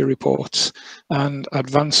future reports and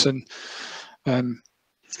advancing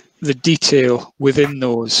the detail within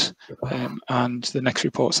those and the next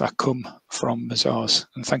reports that come from Mazars.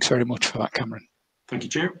 And thanks very much for that, Cameron. Thank you,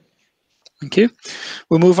 Chair. Thank you.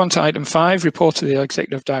 We'll move on to item 5, report to the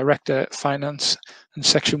Executive Director, Finance and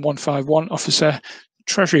Section 151 Officer,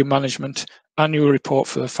 Treasury Management, Annual Report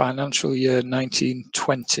for the financial year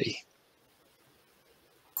 1920.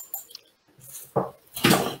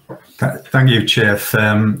 Thank you, Chair. If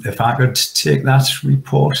I could take that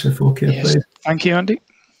report, if okay, yes, please. Thank you, Andy.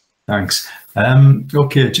 Thanks.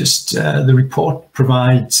 Okay, just the report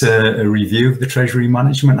provides a review of the Treasury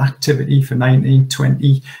Management activity for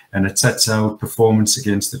 1920, and it sets out performance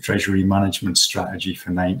against the Treasury Management strategy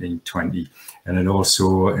for 1920, and it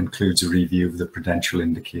also includes a review of the prudential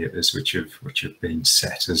indicators which have been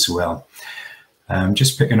set as well.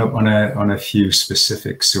 Just picking up on a few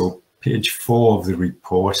specifics. So page 4 of the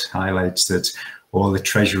report highlights that all the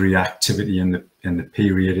Treasury activity in the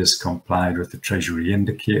period has complied with the Treasury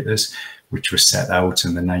indicators, which were set out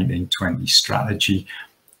in the 1920 strategy,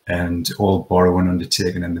 and all borrowing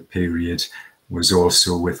undertaken in the period was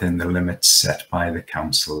also within the limits set by the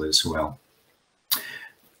Council as well.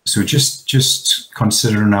 So just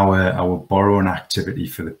considering our borrowing activity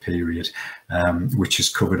for the period, which is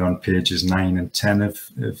covered on pages 9 and 10 of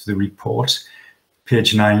the report.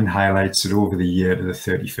 Page 9 highlights that over the year to the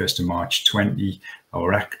 31st of March 20,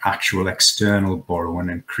 our actual external borrowing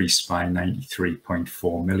increased by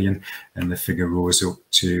 93.4 million, and the figure rose up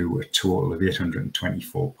to a total of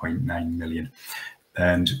 824.9 million.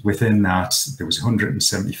 And within that, there was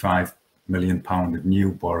 £175 million of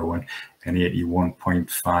new borrowing and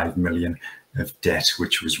 81.5 million of debt,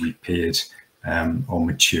 which was repaid or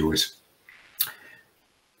matured.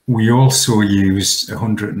 We also used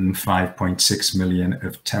 105.6 million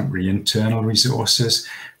of temporary internal resources,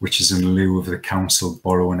 which is in lieu of the council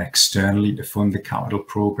borrowing externally to fund the capital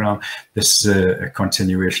programme. This is a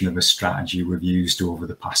continuation of a strategy we've used over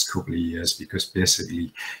the past couple of years, because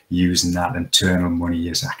basically using that internal money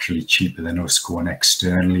is actually cheaper than us going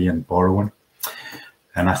externally and borrowing.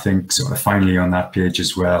 And I think sort of finally on that page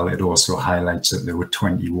as well, it also highlights that there were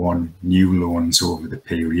 21 new loans over the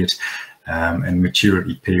period. And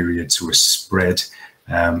maturity periods were spread,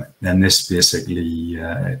 and this basically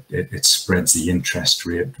it spreads the interest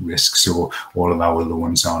rate risk, so all of our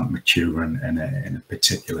loans aren't maturing in a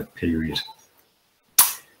particular period.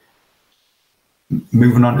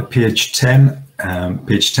 Moving on to page 10.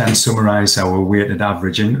 Page 10 summarise our weighted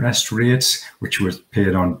average interest rates, which was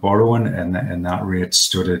paid on borrowing, and that rate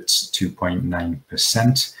stood at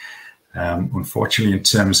 2.9%. Unfortunately, in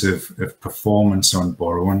terms of performance on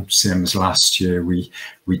borrowing, same as last year, we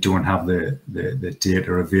don't have the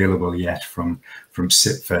data available yet from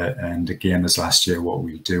SIPFA. And again, as last year, what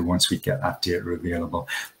we'll do once we get that data available,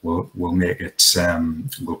 we'll make it,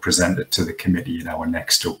 we'll present it to the committee in our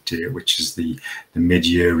next update, which is the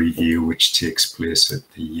mid-year review, which takes place at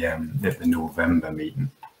the November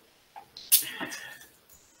meeting.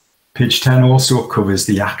 Page 10 also covers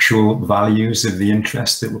the actual values of the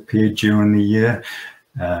interest that were paid during the year.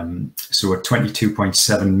 So at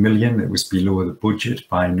 22.7 million, it was below the budget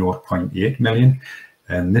by 0.8 million.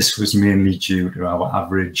 And this was mainly due to our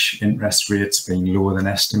average interest rates being lower than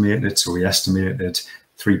estimated. So we estimated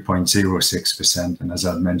 3.06%. And as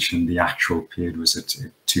I mentioned, the actual paid was at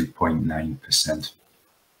 2.9%.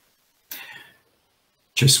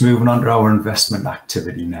 Just moving on to our investment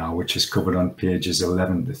activity now, which is covered on pages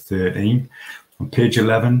 11 to 13. On page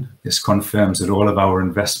 11, this confirms that all of our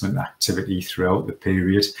investment activity throughout the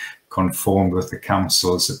period conformed with the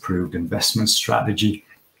council's approved investment strategy,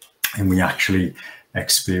 and we actually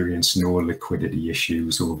experienced no liquidity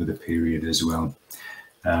issues over the period as well.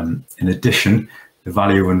 In addition, the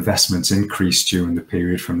value of investments increased during the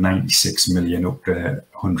period from 96 million up to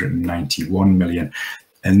 191 million.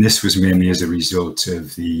 And this was mainly as a result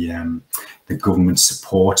of the government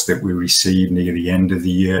support that we received near the end of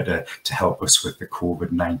the year to help us with the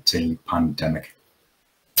COVID-19 pandemic.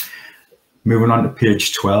 Moving on to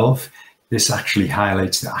page 12, this actually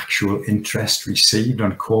highlights the actual interest received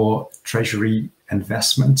on core treasury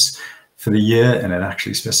investments for the year, and it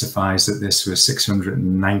actually specifies that this was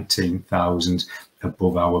 619,000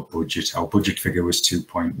 above our budget. Our budget figure was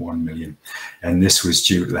 2.1 million, and this was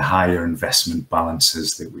due to the higher investment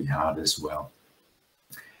balances that we had as well.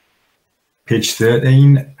 Page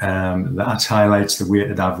 13, that highlights the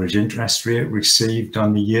weighted average interest rate received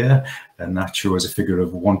on the year, and that shows a figure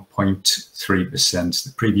of 1.3%.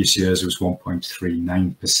 The previous year's was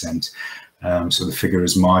 1.39%. So the figure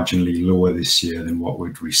is marginally lower this year than what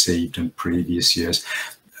we'd received in previous years.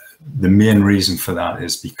 The main reason for that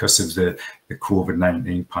is because of the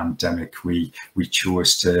COVID-19 pandemic. We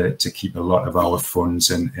chose to keep a lot of our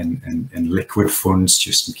funds in liquid funds,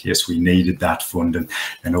 just in case we needed that fund, and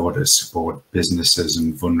in order to support businesses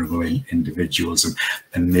and vulnerable individuals,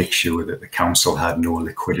 and make sure that the council had no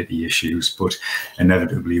liquidity issues. But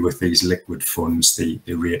inevitably, with these liquid funds, the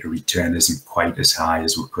rate of return isn't quite as high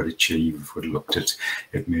as we could achieve if we'd looked at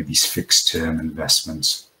maybe fixed term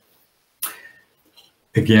investments.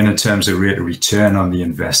 Again, in terms of rate of return on the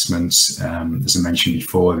investments, as I mentioned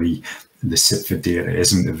before, the SIPFA data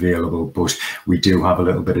isn't available, but we do have a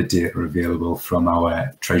little bit of data available from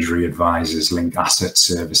our Treasury Advisors Link Asset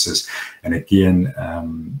Services. And again,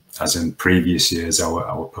 as in previous years,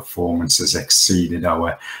 our performance has exceeded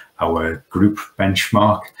our group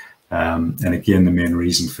benchmark. And again, the main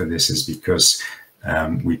reason for this is because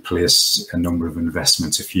we placed a number of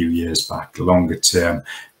investments a few years back, longer term,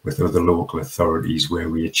 with other local authorities where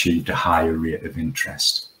we achieved a higher rate of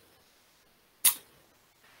interest.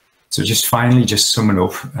 So just finally, just summing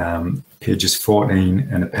up, pages 14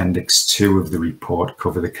 and appendix 2 of the report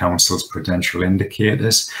cover the council's prudential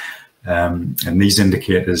indicators. And these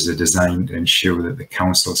indicators are designed to ensure that the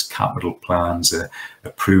council's capital plans are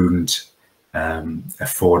prudent,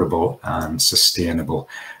 affordable and sustainable.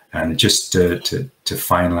 And just to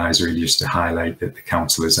finalise, really just to highlight that the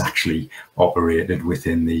council has actually operated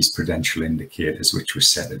within these prudential indicators, which were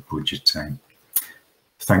set at budget time.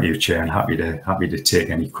 Thank you, Chair, and happy to take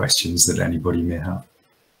any questions that anybody may have.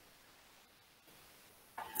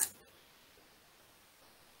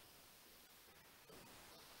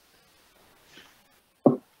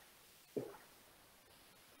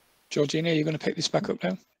 Georgina, are you going to pick this back up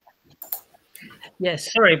now?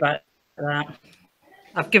 Yes, sorry about that.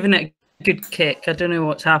 I've given it a good kick. I don't know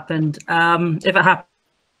what's happened. If it happens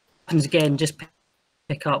again, just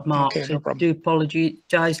pick up Mark. Okay, no so problem. do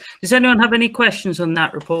apologise. Does anyone have any questions on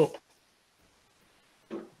that report?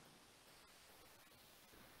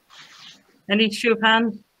 Any show of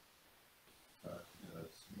hands?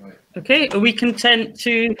 Okay, are we content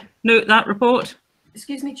to note that report?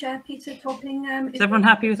 Excuse me, Chair, Peter Topping. Is everyone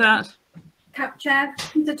happy with that? Cap Chair,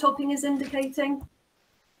 Peter Topping is indicating.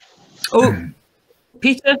 Oh,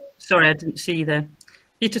 Peter, sorry, I didn't see you there.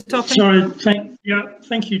 Peter Topping. Sorry,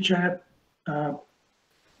 thank you, Chair.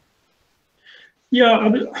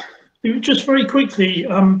 Just very quickly,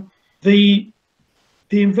 the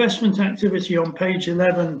investment activity on page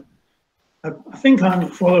 11, I think I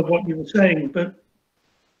followed what you were saying, but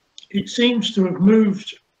it seems to have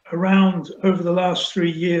moved around over the last 3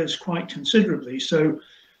 years quite considerably. So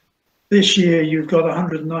this year you've got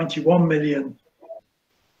 191 million.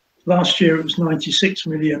 Last year it was 96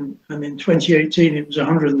 million, and in 2018 it was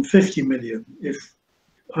 150 million, if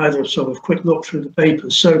I had a sort of quick look through the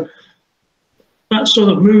papers. So that's sort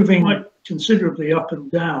of moving quite considerably up and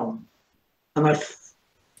down. And I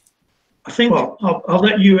think, well, I'll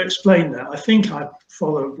let you explain that. I think I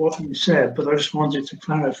followed what you said, but I just wanted to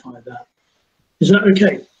clarify that. Is that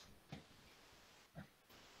okay?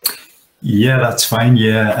 Yeah, that's fine.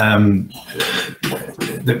 Yeah,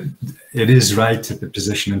 it is right that the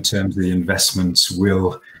position in terms of the investments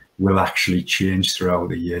will actually change throughout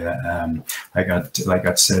the year. Like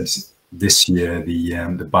I'd said, this year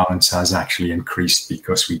the balance has actually increased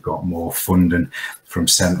because we got more funding from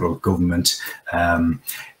central government.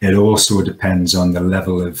 It also depends on the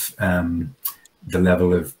level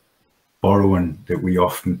of borrowing that we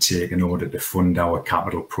often take in order to fund our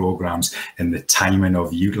capital programs and the timing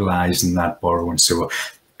of utilising that borrowing. So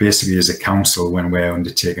basically, as a council, when we're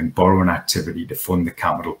undertaking borrowing activity to fund the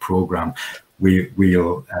capital programme,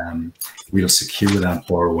 we'll secure that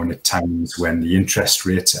borrowing at times when the interest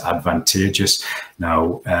rates are advantageous.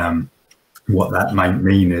 Now, what that might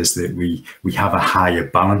mean is that we have a higher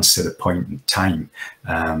balance at a point in time,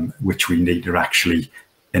 which we need to actually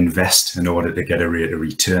invest in order to get a rate of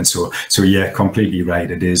return. So yeah, completely right.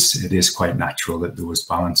 It is quite natural that those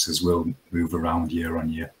balances will move around year on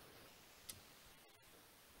year.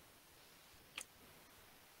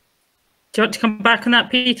 Do you want to come back on that,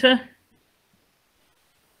 Peter?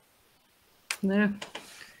 No.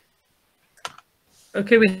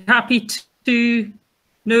 Okay, we're happy to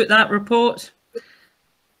note that report.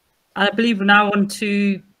 I believe we're now on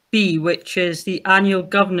to B, which is the annual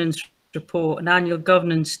governance report and annual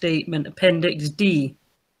governance statement, Appendix D.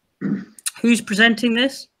 Who's presenting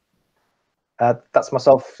this? That's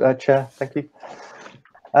myself, Chair. Thank you.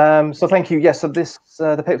 So thank you. Yes, so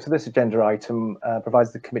the paper for this agenda item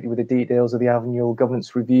provides the committee with the details of the annual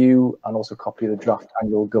governance review and also a copy of the draft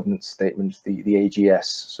annual governance statement, the AGS.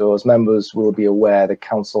 So as members will be aware, the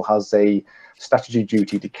council has a statutory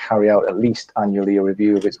duty to carry out at least annually a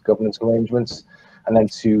review of its governance arrangements, and then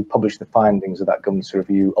to publish the findings of that governance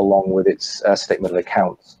review along with its statement of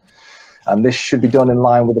accounts. And this should be done in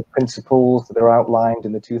line with the principles that are outlined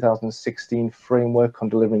in the 2016 Framework on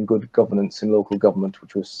Delivering Good Governance in Local Government,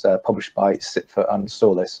 which was published by SITFA and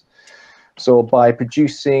SOLIS. So by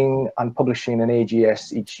producing and publishing an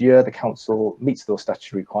AGS each year, the council meets those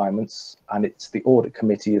statutory requirements, and it's the audit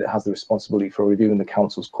committee that has the responsibility for reviewing the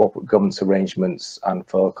council's corporate governance arrangements and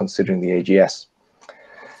for considering the AGS.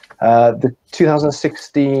 The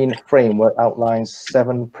 2016 framework outlines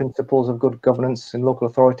 7 principles of good governance in local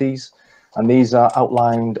authorities, and these are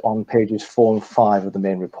outlined on pages 4 and 5 of the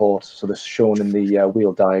main report. So they're shown in the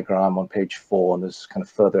wheel diagram on page 4, and there's kind of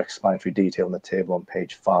further explanatory detail in the table on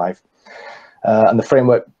page 5. And the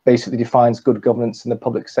framework basically defines good governance in the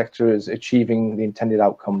public sector as achieving the intended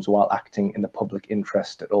outcomes while acting in the public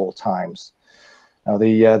interest at all times. Now,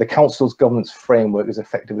 the council's governance framework is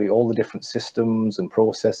effectively all the different systems and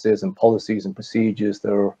processes and policies and procedures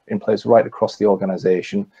that are in place right across the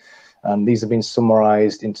organisation. And these have been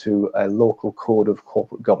summarised into a local code of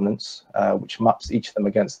corporate governance, which maps each of them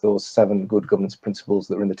against those 7 good governance principles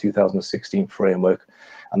that are in the 2016 framework.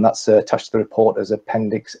 And that's attached to the report as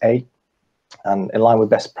Appendix A. And in line with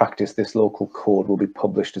best practice, this local code will be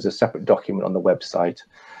published as a separate document on the website.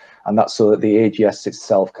 And that's so that the AGS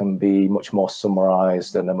itself can be much more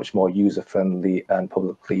summarised and a much more user-friendly and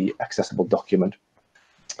publicly accessible document.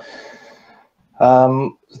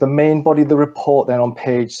 The main body of the report then on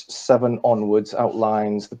page 7 onwards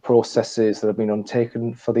outlines the processes that have been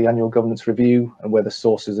undertaken for the annual governance review and where the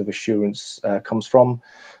sources of assurance comes from.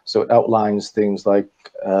 So it outlines things like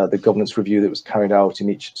the governance review that was carried out in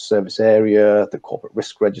each service area, the corporate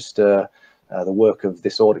risk register, the work of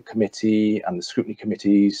this audit committee and the scrutiny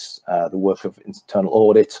committees, the work of internal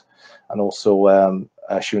audit, and also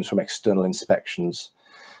assurance from external inspections.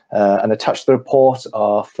 And attached to the report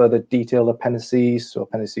are further detailed appendices, so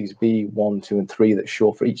appendices B, 1, 2 and 3 that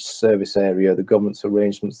show for each service area the governance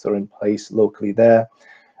arrangements that are in place locally there.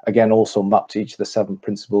 Again, also mapped to each of the 7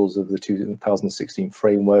 principles of the 2016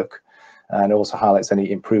 framework, and it also highlights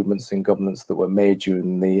any improvements in governance that were made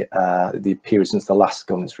during the period since the last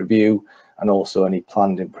governance review, and also any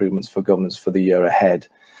planned improvements for governance for the year ahead.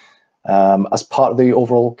 As part of the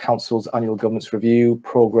overall Council's annual governance review,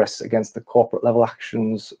 progress against the corporate level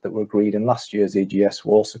actions that were agreed in last year's AGS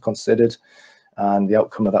were also considered, and the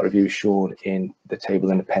outcome of that review is shown in the table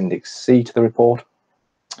in Appendix C to the report.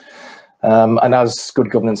 And as good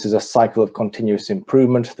governance is a cycle of continuous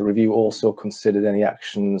improvement, the review also considered any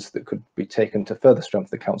actions that could be taken to further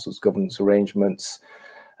strengthen the Council's governance arrangements,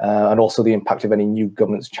 and also the impact of any new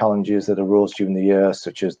governance challenges that arose during the year,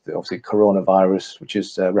 such as obviously coronavirus, which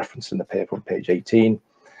is referenced in the paper on page 18.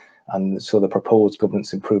 And so the proposed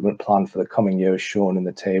governance improvement plan for the coming year is shown in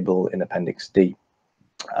the table in Appendix D.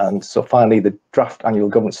 And so finally, the draft annual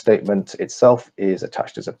governance statement itself is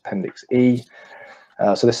attached as Appendix E.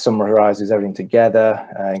 So this summarises everything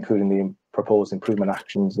together, including the proposed improvement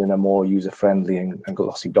actions in a more user-friendly and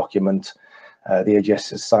glossy document. The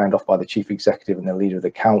AGS is signed off by the Chief Executive and the Leader of the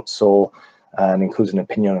Council, and includes an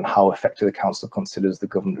opinion on how effective the Council considers the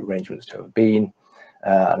government arrangements to have been.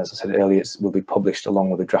 And as I said earlier, it will be published along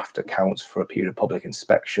with the draft accounts for a period of public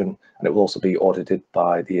inspection, and it will also be audited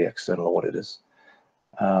by the external auditors.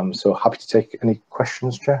 So happy to take any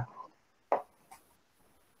questions, Chair.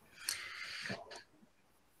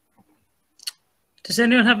 Does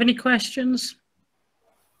anyone have any questions?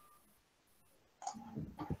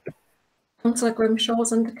 Councillor Grimshaw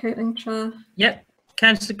is indicating, Chair. Yep,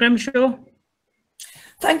 Councillor Grimshaw.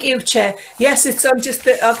 Thank you, Chair. Yes, it's on just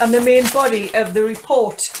on the main body of the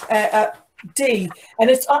report, D, and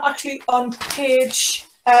it's actually on page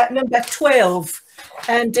number 12,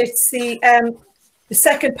 and it's the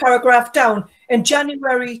second paragraph down. In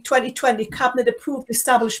January 2020, Cabinet approved the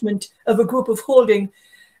establishment of a group of holding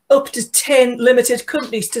up to 10 limited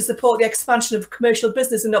companies to support the expansion of commercial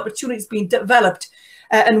business and opportunities being developed.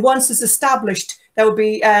 And once it's established, there will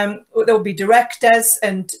be directors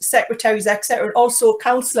and secretaries, etc. And also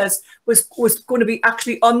councillors was going to be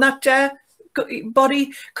actually on that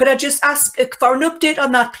body. Could I just ask for an update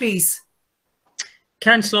on that, please?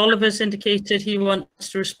 Councillor Oliver's indicated he wants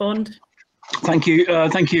to respond. Thank you,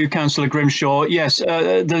 Councillor Grimshaw. Yes,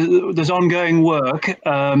 there's ongoing work,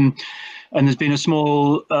 and there's been a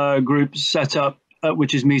small group set up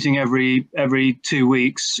which is meeting every 2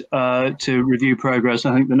 weeks to review progress.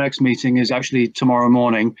 I think the next meeting is actually tomorrow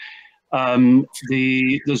morning.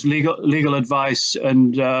 There's legal advice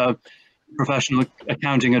and professional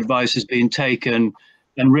accounting advice has been taken,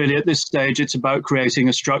 and really at this stage it's about creating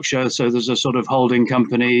a structure. So there's a sort of holding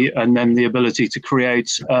company, and then the ability to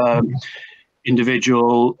create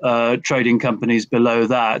individual trading companies below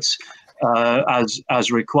that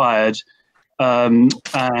as required. And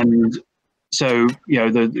so, you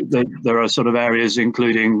know, there are sort of areas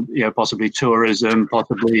including, you know, possibly tourism,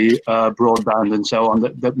 possibly broadband and so on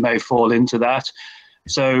that may fall into that.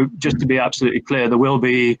 So just to be absolutely clear, there will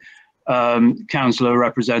be councillor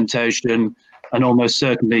representation and almost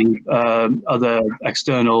certainly other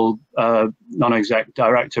external non-exec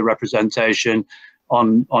director representation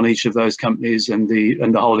on each of those companies and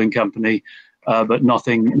the holding company. But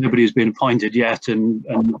nobody's been appointed yet, and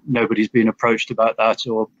nobody's been approached about that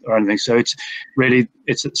or anything. So it's at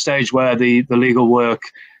the stage where the legal work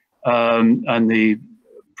and the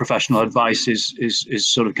professional advice is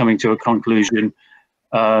sort of coming to a conclusion.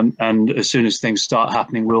 And as soon as things start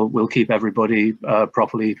happening, we'll keep everybody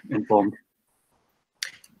properly informed.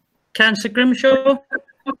 Councillor Grimshaw.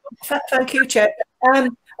 Thank you, Chair.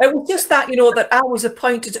 It was just that, you know, that I was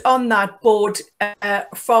appointed on that board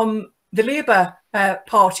from the Labour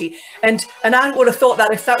Party, and I would have thought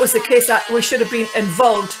that if that was the case, that we should have been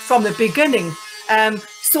involved from the beginning,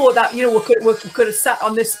 so that, you know, we could have sat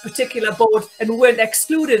on this particular board and we weren't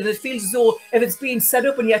excluded. And it feels as though if it's being set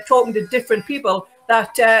up and you're talking to different people,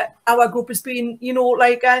 that our group has been, you know,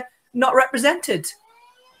 like not represented.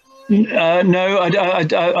 No,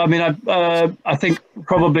 I mean, I think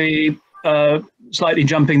probably slightly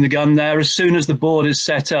jumping the gun there. As soon as the board is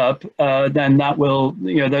set up, then that will,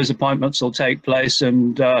 you know, those appointments will take place.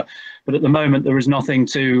 And but at the moment there is nothing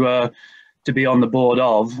to be on the board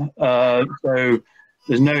of. So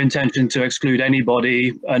there's no intention to exclude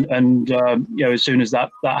anybody. And you know, as soon as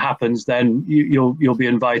that happens, then you'll be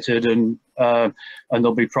invited, and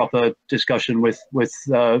there'll be proper discussion with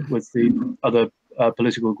the other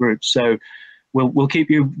political groups. So we'll keep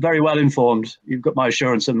you very well informed. You've got my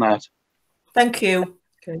assurance on that. Thank you.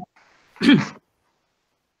 Okay.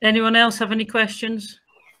 Anyone else have any questions?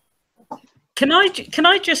 Can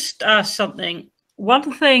I just ask something?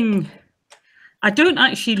 One thing, I don't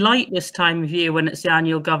actually like this time of year when it's the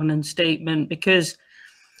annual governance statement, because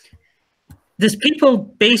there's people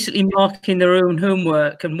basically marking their own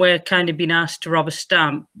homework, and we're kind of being asked to rub a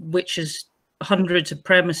stamp, which is hundreds of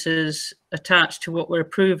premises attached to what we're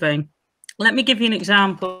approving. Let me give you an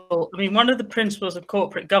example. I mean, one of the principles of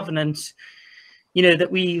corporate governance, you know,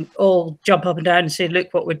 that we all jump up and down and say,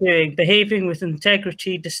 look what we're doing, behaving with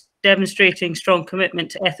integrity, demonstrating strong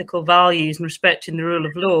commitment to ethical values and respecting the rule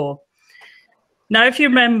of law. Now, if you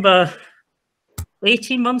remember,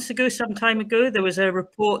 18 months ago, some time ago, there was a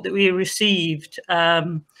report that we received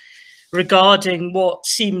regarding what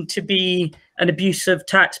seemed to be an abuse of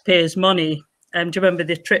taxpayers' money. Do you remember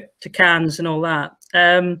the trip to Cannes and all that?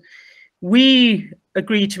 We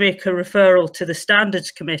agreed to make a referral to the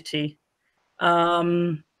Standards Committee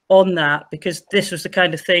on that, because this was the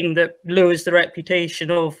kind of thing that lowers the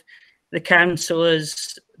reputation of the council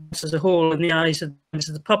as a whole in the eyes of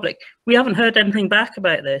the public. We haven't heard anything back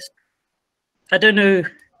about this. I don't know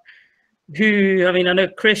who, I mean, I know,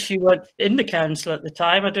 Chris, you weren't in the council at the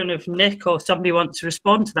time. I don't know if Nick or somebody wants to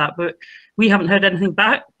respond to that, but we haven't heard anything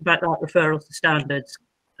back about that referral to standards.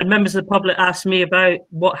 And members of the public asked me about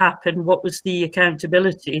what happened, what was the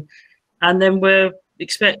accountability, and then we're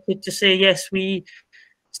expected to say, yes, we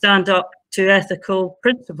stand up to ethical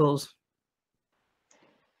principles.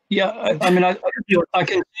 Yeah, I mean, I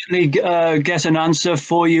can certainly get an answer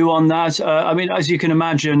for you on that. I mean, as you can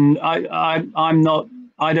imagine, I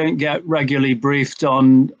don't get regularly briefed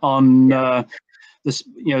on this,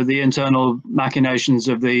 you know, the internal machinations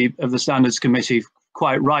of the Standards Committee,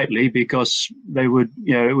 quite rightly, because they would,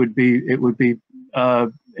 you know, it would be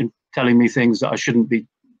telling me things that I shouldn't be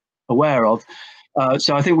aware of.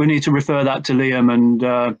 So I think we need to refer that to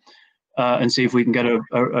Liam and see if we can get a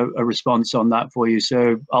response on that for you.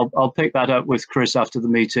 So I'll pick that up with Chris after the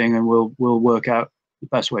meeting, and we'll work out the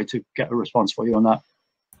best way to get a response for you on that.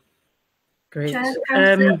 Great.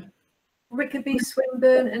 Chair, Rickaby,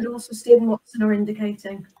 Swinburne, and also Stephen Watson are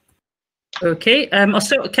indicating. Okay, I'll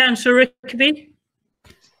start with Councillor Rickaby.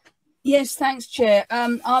 Yes, thanks, Chair.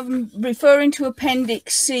 I'm referring to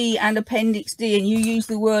Appendix C and Appendix D, and you use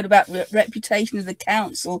the word about reputation of the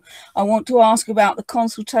council. I want to ask about the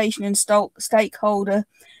consultation and stakeholder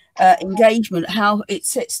engagement, how it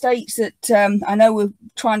states that, I know we're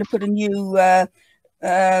trying to put a new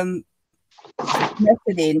method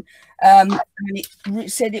in, and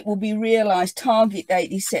it said it will be realised, target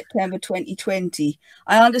date is September 2020.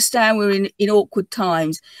 I understand we're in awkward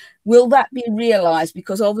times. Will that be realised?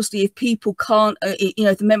 Because obviously if people can't, you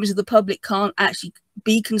know, if the members of the public can't actually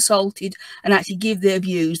be consulted and actually give their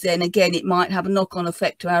views, then again, it might have a knock-on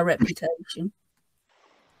effect to our reputation.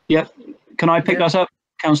 Yeah, can I pick that up,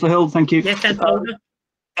 Councillor Hill? Thank you. Yeah,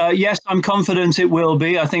 yes, I'm confident it will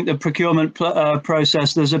be. I think the procurement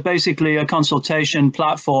process, there's basically a consultation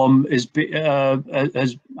platform is being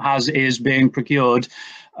procured,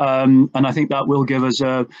 and I think that will give us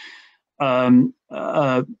a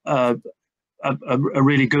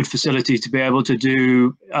really good facility to be able to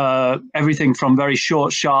do everything from very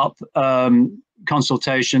short, sharp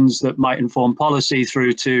consultations that might inform policy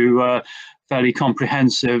through to fairly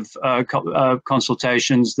comprehensive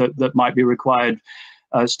consultations that might be required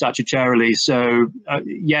statutorily. So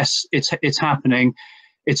yes, it's happening.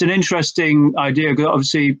 It's an interesting idea.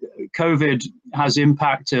 Obviously, COVID has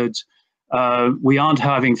impacted. We aren't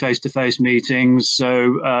having face-to-face meetings,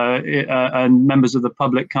 so and members of the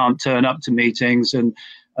public can't turn up to meetings, and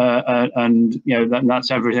you know,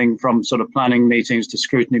 that's everything from sort of planning meetings to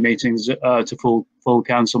scrutiny meetings to full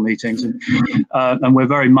council meetings, and we're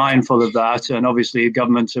very mindful of that. And obviously,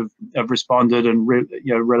 government have responded and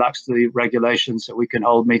you know, relaxed the regulations so we can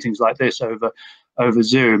hold meetings like this over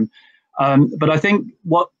Zoom. But I think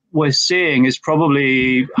what we're seeing is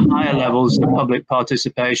probably higher levels of public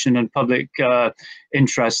participation and public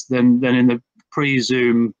interest than in the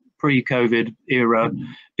pre-Zoom, pre-COVID era.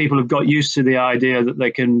 People have got used to the idea that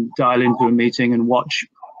they can dial into a meeting and watch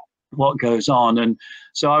what goes on. And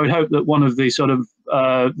so I would hope that one of the sort of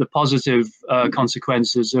the positive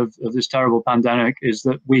consequences of this terrible pandemic is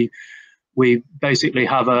that we basically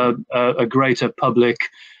have a greater public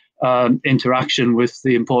interaction with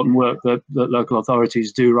the important work that local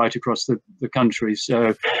authorities do right across the country.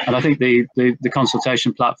 So, and I think the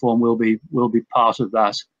consultation platform will be part of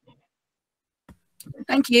that.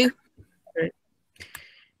 Thank you. Great.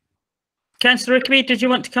 Councillor Rickaby, did you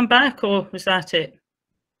want to come back, or was that it?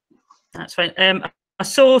 That's fine. I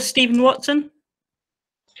saw Stephen Watson.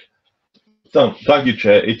 Thank you,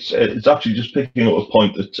 Chair. It's actually just picking up a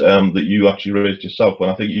point that that you actually raised yourself when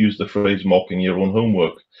I think you used the phrase "mocking your own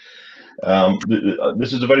homework."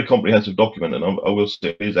 This is a very comprehensive document, and I will say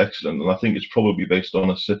it is excellent. And I think it's probably based on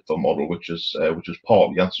a SIFA model, which is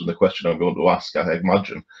partly answering the question I'm going to ask, I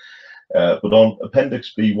imagine. But on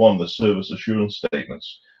Appendix B1, the service assurance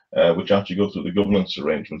statements, which actually go through the governance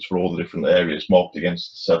arrangements for all the different areas marked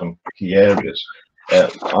against the 7 key areas.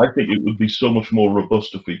 I think it would be so much more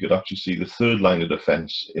robust if we could actually see the third line of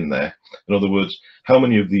defence in there. In other words, how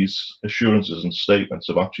many of these assurances and statements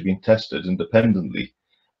have actually been tested independently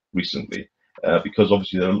recently? Because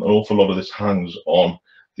obviously an awful lot of this hangs on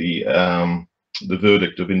the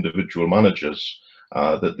verdict of individual managers,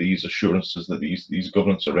 that these assurances, that these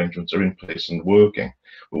governance arrangements are in place and working.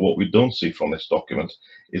 But what we don't see from this document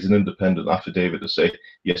is an independent affidavit to say,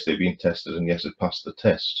 yes, they've been tested and yes, it passed the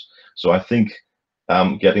test. So I think,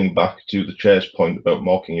 getting back to the Chair's point about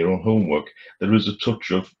marking your own homework, there is a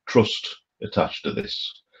touch of trust attached to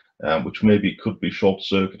this, which maybe could be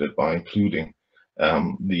short-circuited by including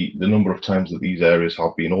the number of times that these areas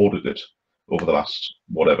have been audited over the last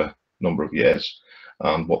whatever number of years,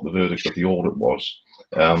 and what the verdict of the audit was.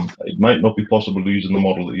 It might not be possible using the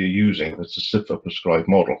model that you're using. It's a SIFA prescribed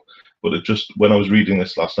model, but it just, when I was reading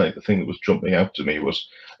this last night, the thing that was jumping out to me was,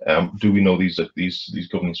 do we know these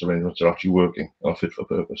governance arrangements are actually working and are fit for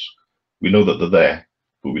purpose? We know that they're there,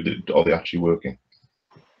 but are they actually working?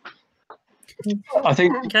 I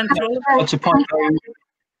think that's a point.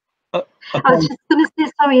 I was just going to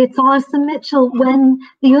say, sorry, it's Alison Mitchell. When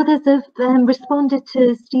the others have responded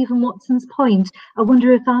to Stephen Watson's point, I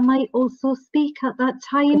wonder if I might also speak at that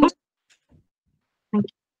time. Thank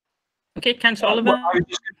you. Okay, Councillor Oliver. I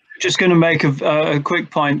was just going to make a quick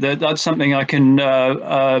point that's something I can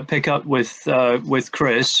pick up with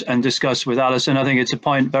Chris and discuss with Alison. I think it's a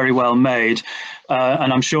point very well made,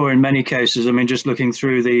 and I'm sure in many cases, I mean, just looking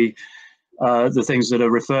through the things that are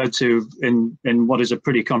referred to in what is a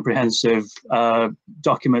pretty comprehensive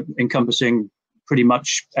document encompassing pretty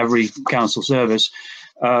much every council service,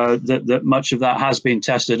 that much of that has been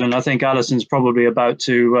tested. And I think Alison's probably about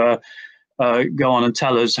to go on and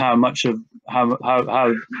tell us how much of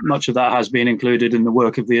that has been included in the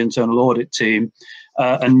work of the internal audit team.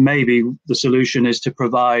 And maybe the solution is to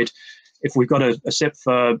provide, if we've got a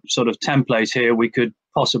SIPFA sort of template here, we could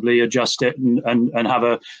possibly adjust it and have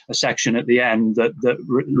a section at the end that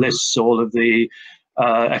lists all of the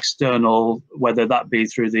external, whether that be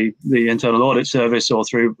through the internal audit service or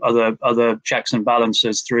through other checks and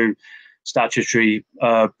balances through statutory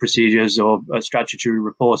procedures or statutory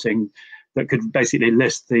reporting, that could basically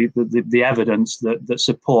list the evidence that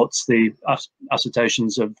supports the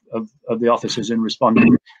assertions of the officers in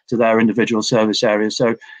responding to their individual service areas.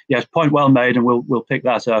 So yes, point well made, and we'll pick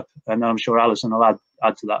that up, and I'm sure Alison will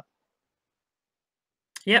add to that.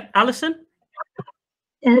 Yep, Alison.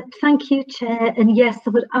 Thank you, Chair. And yes,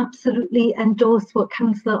 I would absolutely endorse what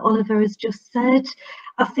Councillor Oliver has just said.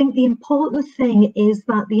 I think the important thing is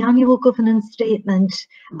that the annual governance statement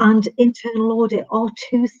and internal audit are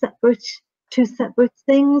two separate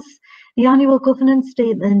things. The annual governance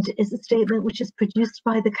statement is a statement which is produced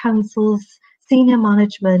by the council's senior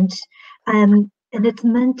management, and it's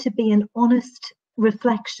meant to be an honest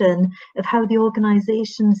reflection of how the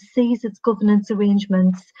organisation sees its governance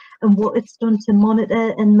arrangements and what it's done to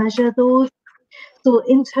monitor and measure those. So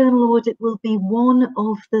internal audit will be one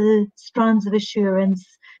of the strands of assurance.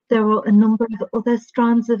 There are a number of other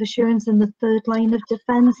strands of assurance in the third line of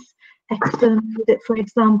defence. External audit, for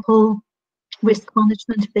example, risk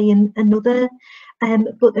management being another.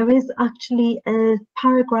 But there is actually a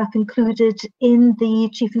paragraph included in the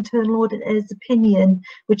Chief Internal Auditor's opinion,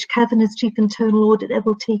 which Kevin as Chief Internal Auditor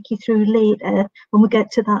will take you through later when we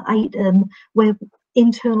get to that item, where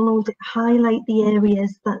internal audit highlight the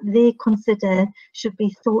areas that they consider should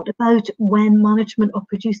be thought about when management are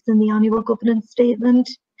producing the annual governance statement.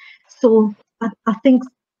 So I think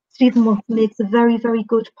Stephen Watson makes a very, very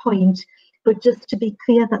good point, but just to be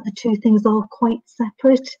clear that the two things are quite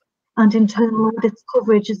separate, and internal audit's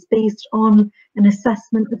coverage is based on an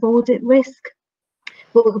assessment of audit risk.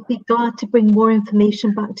 But we'll be glad to bring more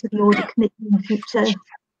information back to the audit committee in the future.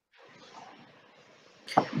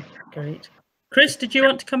 Great. Chris, did you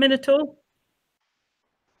want to come in at all?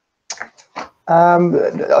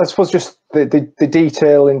 I suppose just the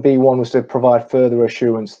detail in B1 was to provide further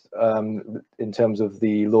assurance in terms of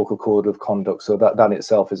the local code of conduct. So that in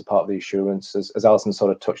itself is part of the assurance. As Alison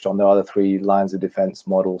sort of touched on, there are the 3 lines of defence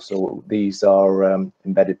model. So these are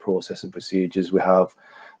embedded process and procedures. We have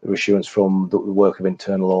the assurance from the work of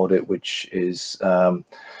internal audit, which is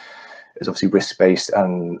is obviously risk-based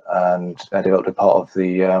and developed a part of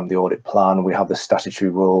the audit plan. We have the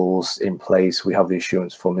statutory rules in place. We have the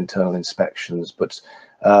assurance from internal inspections. But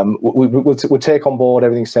we'll take on board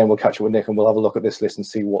everything saying. We'll catch up with Nick and we'll have a look at this list and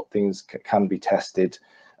see what things can be tested.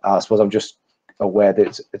 I suppose I'm just aware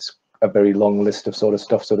that it's a very long list of sort of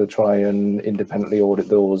stuff, so to try and independently audit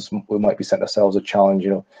those, we might be setting ourselves a challenge. You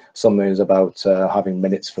know, something is about having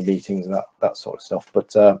minutes for meetings and that sort of stuff.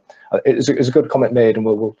 But it's a good comment made, and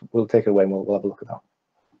we'll take it away and we'll have a look at that.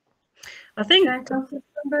 I think.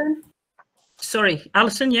 Sorry,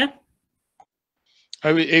 Alison. Yeah.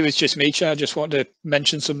 It was just me, Chair. I just wanted to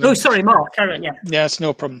mention something. Oh, sorry, Mark. Carry on, yeah. Yeah, it's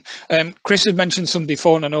no problem. Chris had mentioned some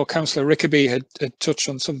before, and I know Councillor Rickaby had touched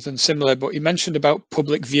on something similar, but he mentioned about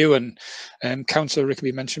public view, and Councillor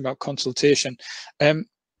Rickaby mentioned about consultation.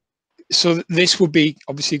 So this would be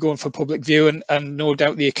obviously going for public view, and no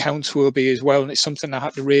doubt the accounts will be as well. And it's something I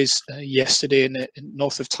had to raise yesterday in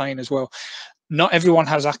north of Tyne as well. Not everyone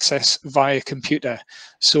has access via computer,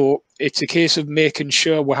 so it's a case of making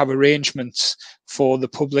sure we have arrangements for the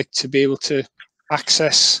public to be able to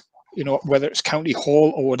access, you know, whether it's County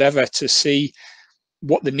Hall or whatever, to see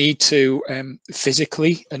what they need to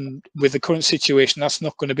physically. And with the current situation, that's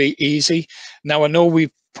not going to be easy. Now, I know we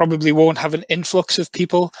probably won't have an influx of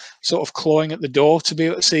people sort of clawing at the door to be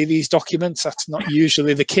able to see these documents. That's not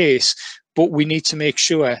usually the case, but we need to make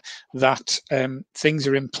sure that things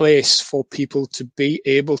are in place for people to be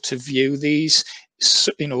able to view these,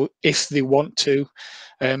 you know, if they want to.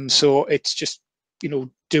 So it's just, you know,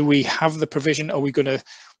 do we have the provision? Are we going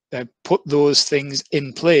to put those things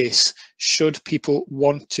in place should people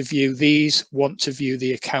want to view these, want to view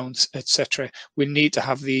the accounts, etc.? We need to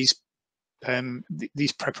have these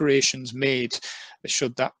preparations made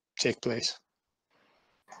should that take place.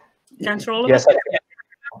 Councillor Oliver? Yes.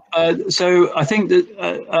 So I think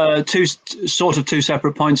that two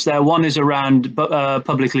separate points there. One is around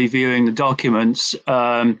publicly viewing the documents,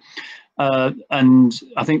 and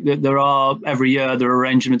I think that every year there are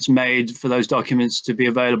arrangements made for those documents to be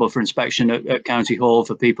available for inspection at County Hall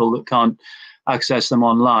for people that can't access them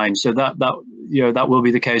online. So that will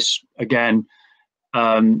be the case again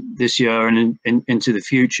this year and into the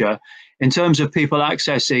future. In terms of people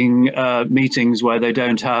accessing meetings where they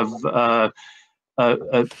don't have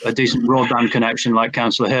a decent broadband connection like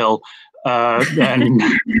Councillor Hill, then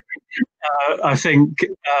I think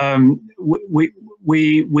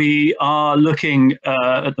we are looking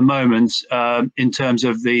at the moment in terms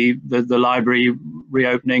of the library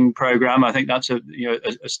reopening programme. I think that's a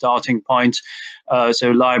starting point.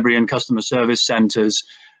 So library and customer service centres,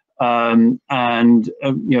 and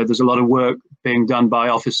there's a lot of work being done by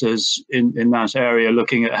officers in that area,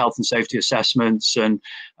 looking at health and safety assessments and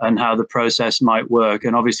how the process might work.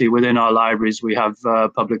 And obviously within our libraries we have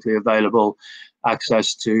publicly available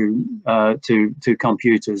access to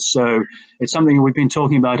computers. So it's something we've been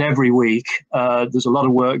talking about every week. There's a lot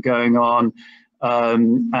of work going on,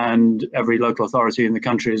 and every local authority in the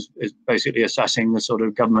country is basically assessing the sort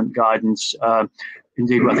of government guidance.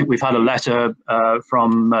 Indeed, I think we've had a letter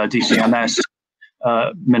from DCMS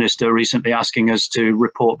Minister recently asking us to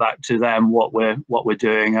report back to them what we're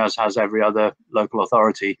doing, as has every other local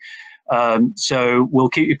authority. So we'll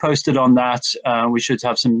keep you posted on that. We should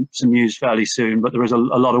have some news fairly soon, but there is a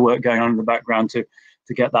lot of work going on in the background to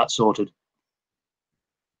get that sorted.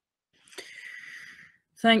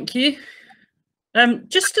 Thank you.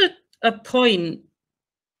 Just a point.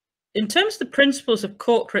 In terms of the principles of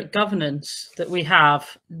corporate governance that we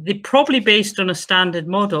have, they're probably based on a standard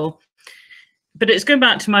model. But it's going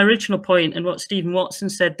back to my original point and what Stephen Watson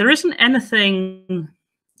said. There isn't anything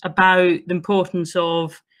about the importance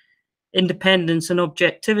of independence and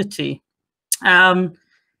objectivity. I'm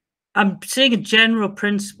seeing a general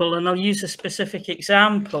principle, and I'll use a specific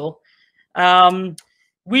example. The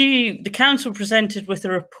council presented with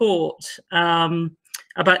a report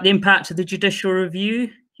about the impact of the judicial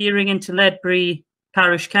review hearing into Ledbury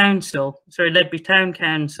Town Council,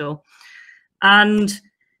 and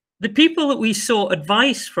the people that we sought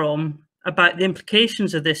advice from about the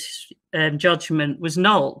implications of this judgment was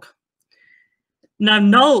NULC. Now,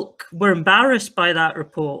 NULC were embarrassed by that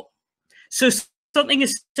report. So something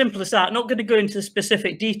as simple as that, I'm not going to go into the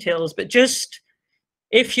specific details, but just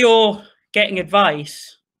if you're getting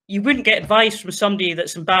advice, you wouldn't get advice from somebody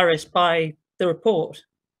that's embarrassed by the report.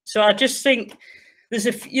 So I just think there's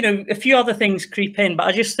a few other things creep in, but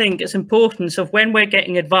I just think it's importance of when we're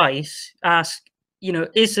getting advice, ask,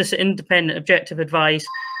 is this independent, objective advice?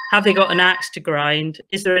 Have they got an axe to grind?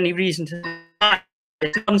 Is there any reason to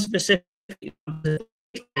unspecific?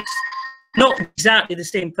 Not exactly the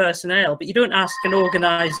same personnel, but you don't ask an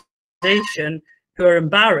organisation who are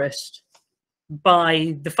embarrassed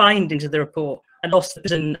by the findings of the report, and also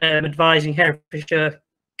advising Herefordshire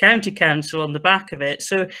County Council on the back of it.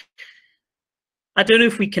 So I don't know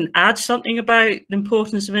if we can add something about the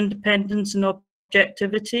importance of independence and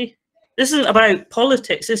objectivity. This isn't about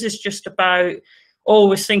politics. This is just about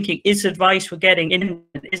always thinking, is advice we're getting in,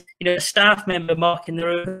 is, you know, a staff member marking their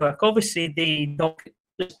own work? Obviously, the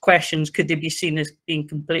questions, could they be seen as being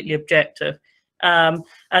completely objective? And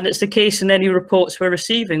it's the case in any reports we're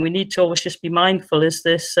receiving. We need to always just be mindful, is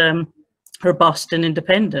this robust and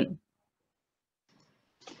independent?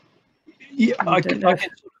 Yeah, I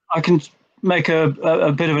can make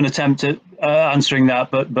a bit of an attempt at answering that,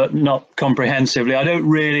 but not comprehensively. I don't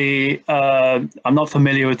really. I'm not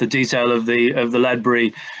familiar with the detail of the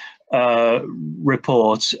Ledbury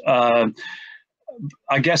report.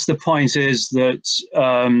 I guess the point is that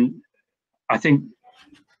I think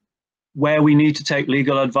where we need to take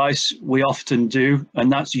legal advice, we often do,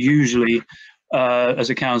 and that's usually as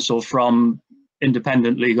a council from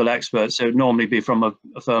independent legal experts. So it'd normally be from a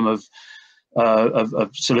firm of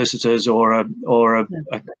solicitors or a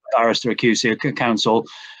barrister, a QC, a counsel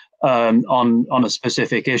on a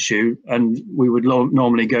specific issue, and we would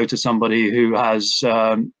normally go to somebody who has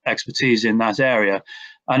expertise in that area.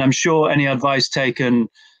 And I'm sure any advice taken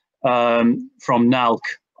from NALC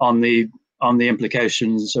on the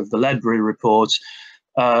implications of the Ledbury report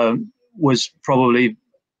was probably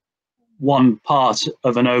one part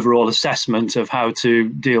of an overall assessment of how to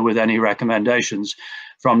deal with any recommendations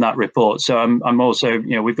from that report. So I'm also,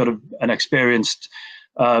 you know, we've got an experienced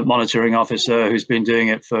monitoring officer who's been doing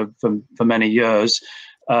it for many years,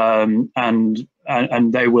 and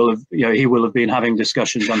they will have, you know, he will have been having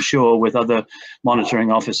discussions, I'm sure, with other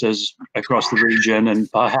monitoring officers across the region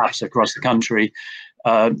and perhaps across the country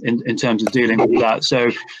in terms of dealing with that.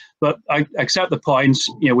 So, but I accept the point.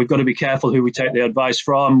 You know, we've got to be careful who we take the advice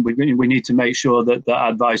from. We need to make sure that the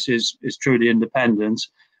advice is truly independent.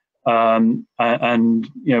 And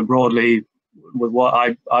you know, broadly, with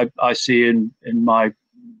what I see in my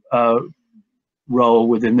role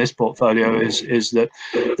within this portfolio is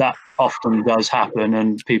that often does happen,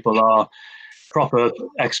 and people are proper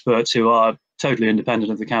experts who are totally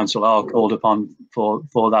independent of the council are called upon for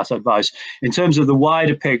that advice. In terms of the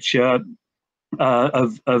wider picture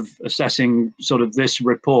of assessing sort of this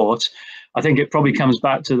report, I think it probably comes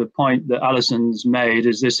back to the point that Alison's made,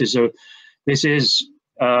 is this is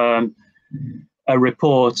a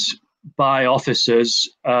report by officers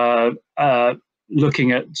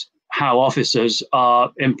looking at how officers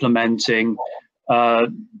are implementing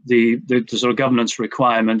the sort of governance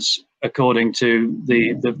requirements according to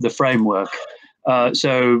the framework.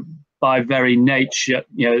 So by very nature,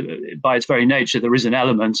 you know, by its very nature, there is an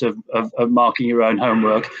element of marking your own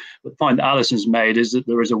homework. The point that Alison's made is that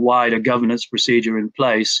there is a wider governance procedure in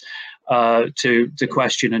place to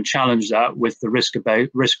question and challenge that with the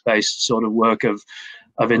risk-based sort of work of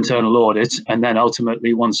internal audit, and then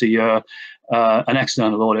ultimately once a year an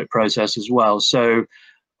external audit process as well. So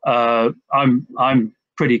I'm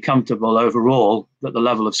pretty comfortable overall that the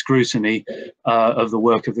level of scrutiny of the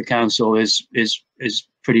work of the council is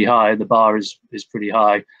pretty high. The bar is pretty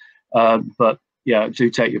high, but yeah, do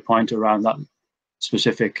take your point around that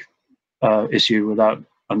specific issue without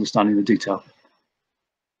understanding the detail.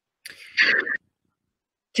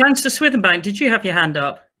 Councillor Swithenbank, did you have your hand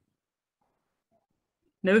up?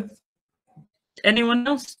 No? Anyone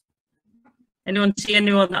else? Anyone see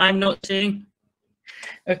anyone that I'm not seeing?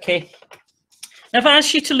 Okay. Now, I've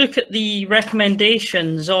asked you to look at the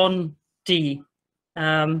recommendations on D.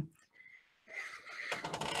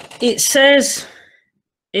 It says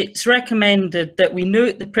it's recommended that we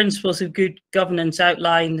note the principles of good governance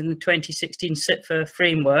outlined in the 2016 SITFA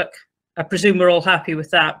framework. I presume we're all happy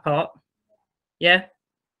with that part. Yeah?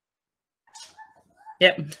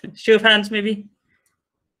 Yep. Show of hands, maybe.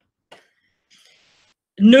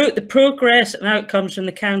 Note the progress and outcomes from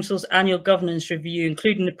the Council's annual governance review,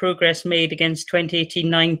 including the progress made against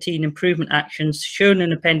 2018-19 improvement actions shown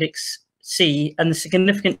in Appendix C and the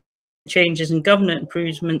significant changes in governance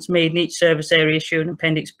improvements made in each service area shown in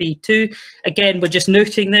Appendix B2. Again, we're just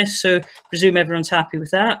noting this, so presume everyone's happy with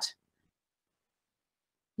that.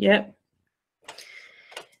 Yep.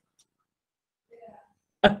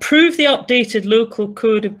 Approve the updated local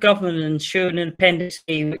code of governance shown in Appendix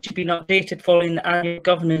A, which has been updated following the annual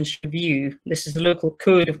governance review. This is the local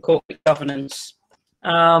code of corporate governance.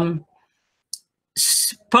 Apart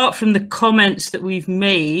from the comments that we've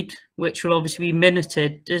made, which will obviously be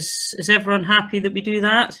minuted, is everyone happy that we do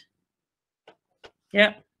that?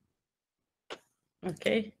 Yeah.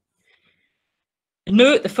 Okay.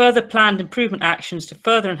 Note the further planned improvement actions to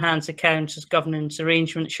further enhance accounts as governance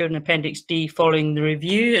arrangements shown in Appendix D following the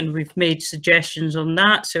review, and we've made suggestions on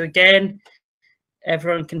that. So again,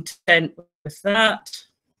 everyone content with that?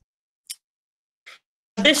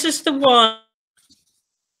 This is the one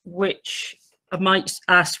which I might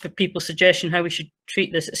ask for people's suggestion how we should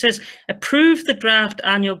treat this. It says, approve the draft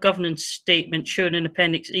annual governance statement shown in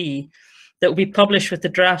Appendix E that will be published with the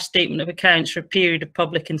draft statement of accounts for a period of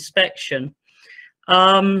public inspection.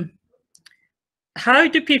 How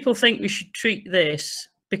do people think we should treat this?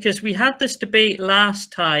 Because we had this debate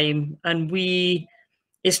last time and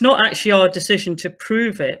it's not actually our decision to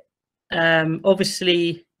approve it.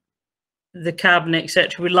 Obviously, the Cabinet,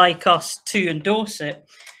 etc., would like us to endorse it,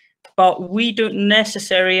 but we don't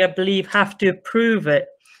necessarily, I believe, have to approve it.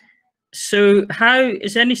 So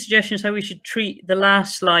is there any suggestions how we should treat the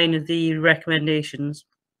last line of the recommendations?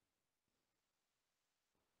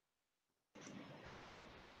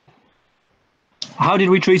 How did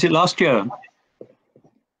we treat it last year?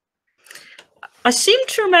 I seem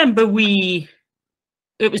to remember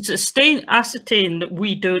it was ascertained that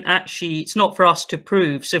we don't actually, it's not for us to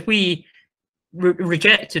approve. So if we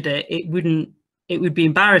rejected it, it would be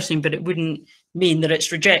embarrassing, but it wouldn't mean that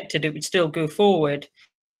it's rejected. It would still go forward.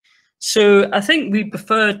 So I think we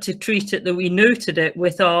preferred to treat it that we noted it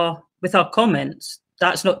with our comments.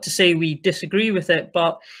 That's not to say we disagree with it,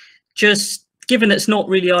 but just given it's not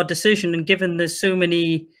really our decision and given there's so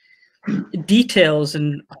many details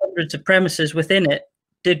and hundreds of premises within it,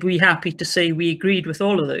 did we happy to say we agreed with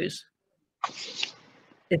all of those?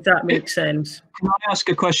 If that makes sense. Can I ask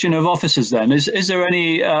a question of officers then? Is there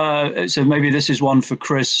any, so maybe this is one for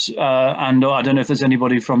Chris, and I don't know if there's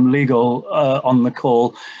anybody from legal on the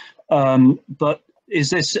call, but is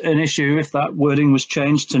this an issue if that wording was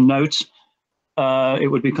changed to note? It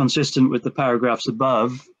would be consistent with the paragraphs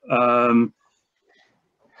above,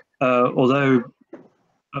 although,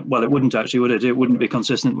 well, it wouldn't actually, would it? It wouldn't be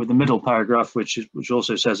consistent with the middle paragraph, which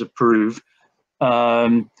also says approve.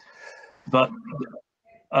 But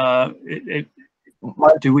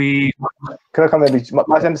do we? Can I come in?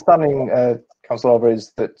 My understanding, Councillor Oliver,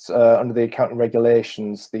 is that under the accounting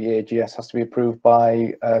regulations, the AGS has to be approved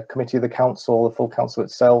by a committee of the council, the full council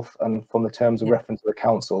itself, and from the terms of reference of the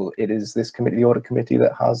council, it is this committee, the audit committee,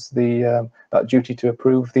 that has the that duty to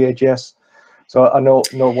approve the AGS. So I know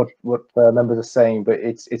what members are saying, but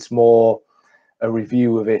it's more a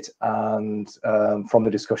review of it, and from the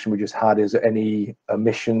discussion we just had, is there any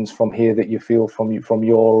omissions from here that you feel from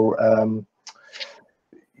your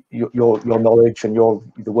knowledge and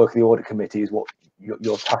the work of the audit committee is what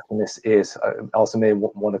your task in this is. Alison may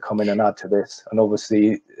want to come in and add to this, and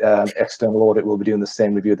obviously external audit will be doing the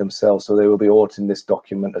same review themselves, so they will be auditing this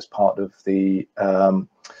document as part of the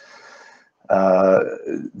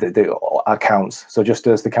accounts. So just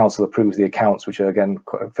as the council approves the accounts, which are again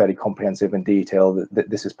fairly comprehensive and detailed,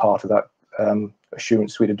 this is part of that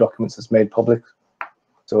assurance suite of documents that's made public.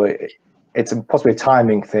 So it's possibly a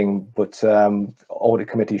timing thing, but audit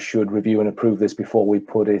committee should review and approve this before we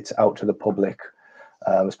put it out to the public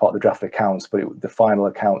as part of the draft accounts. But the final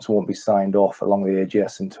accounts won't be signed off along the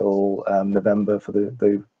AGS until November for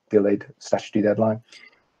the delayed statutory deadline.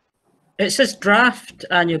 It says draft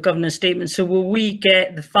annual governance statement, so will we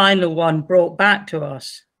get the final one brought back to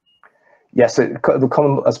us? Yes, it will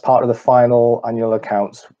come as part of the final annual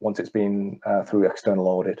accounts once it's been through external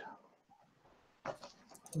audit.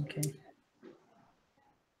 Okay.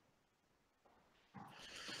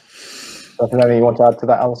 Anything you want to add to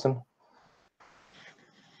that, Alison?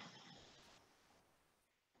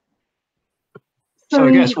 So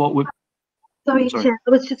I guess what would... Sorry, Chair,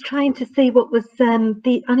 I was just trying to see what was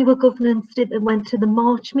the annual governance statement went to the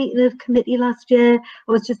March meeting of committee last year.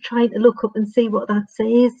 I was just trying to look up and see what that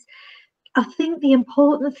says. I think the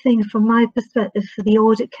important thing from my perspective for the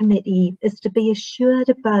audit committee is to be assured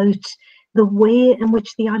about the way in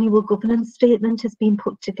which the annual governance statement has been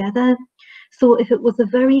put together. So if it was a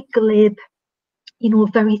very glib,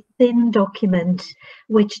 very thin document,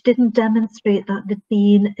 which didn't demonstrate that there'd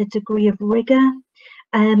been a degree of rigour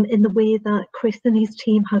in the way that Chris and his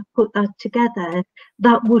team had put that together,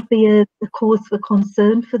 that would be a cause for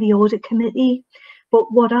concern for the audit committee.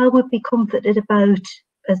 But what I would be comforted about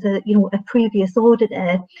as a previous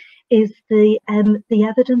auditor is the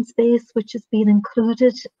evidence base which has been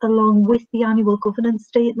included along with the annual governance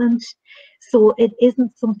statement. So it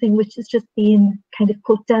isn't something which has just been kind of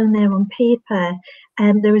put down there on paper.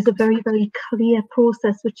 There is a very, very clear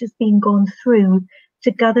process which has been gone through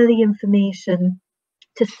to gather the information,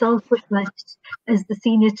 to self-reflect as the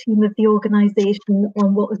senior team of the organisation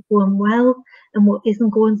on what is going well and what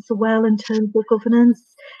isn't going so well in terms of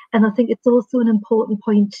governance. And I think it's also an important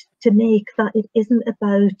point to make that it isn't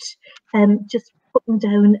about just putting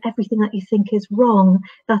down everything that you think is wrong.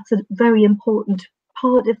 That's a very important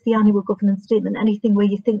part of the annual governance statement, anything where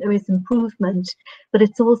you think there is improvement, but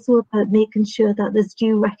it's also about making sure that there's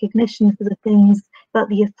due recognition for the things that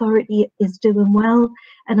the authority is doing well.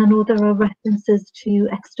 And I know there are references to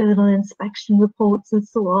external inspection reports and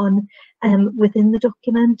so on within the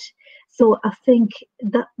document. So I think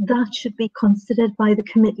that that should be considered by the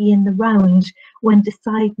committee in the round when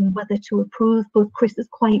deciding whether to approve. But Chris is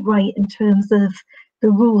quite right in terms of the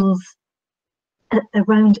rules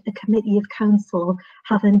around a committee of council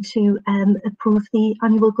having to approve the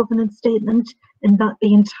annual governance statement and that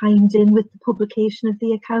being timed in with the publication of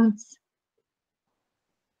the accounts.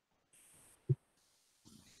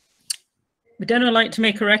 Would anyone like to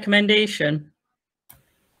make a recommendation?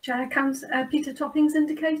 Chair, Peter Topping's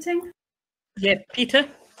indicating. Yeah, Peter.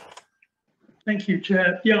 Thank you,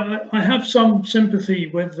 Chair. Yeah, I have some sympathy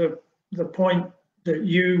with the point that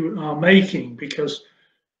you are making, because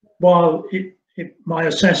while my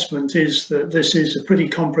assessment is that this is a pretty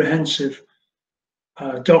comprehensive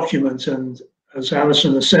document, and as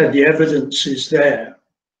Alison has said, the evidence is there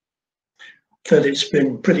that it's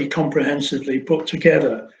been pretty comprehensively put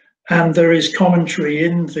together, and there is commentary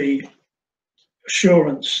in the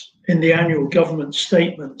assurance in the annual government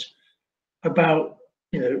statement about,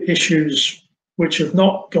 you know, issues which have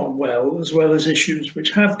not gone well as issues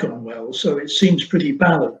which have gone well. So it seems pretty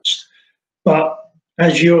balanced. But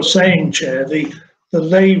as you're saying, Chair, the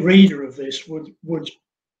lay reader of this would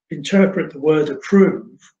interpret the word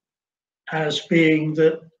approve as being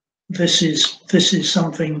that this is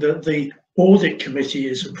something that the audit committee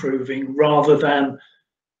is approving, rather than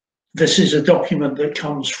this is a document that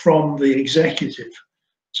comes from the executive.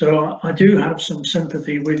 So I do have some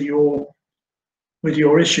sympathy with your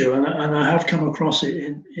issue, and I have come across it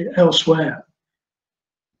in elsewhere.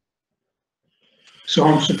 So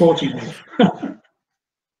I'm supporting you.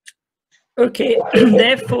 Okay,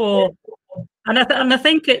 therefore, and I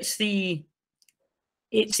think it's the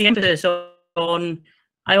emphasis on.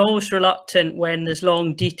 I'm always reluctant when there's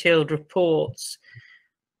long, detailed reports,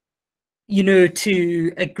 you know,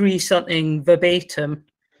 to agree something verbatim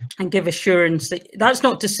and give assurance. That's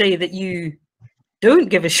not to say that you don't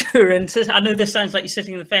give assurances. I know this sounds like you're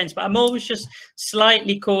sitting on the fence, but I'm always just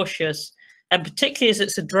slightly cautious, and particularly as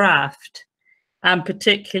it's a draft, and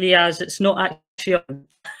particularly as it's not actually on.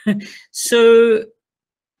 So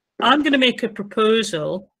I'm going to make a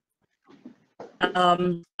proposal,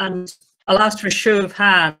 and I'll ask for a show of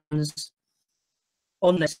hands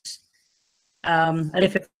on this. And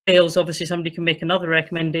if it fails, obviously somebody can make another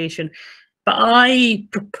recommendation. But I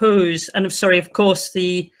propose, and I'm sorry, of course,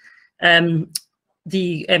 the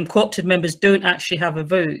co-opted members don't actually have a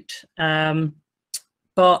vote.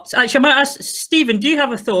 But actually, I might ask Stephen, do you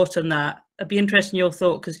have a thought on that? I'd be interested in your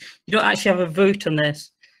thought, because you don't actually have a vote on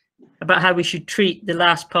this, about how we should treat the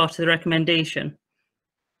last part of the recommendation.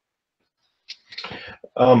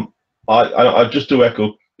 I just to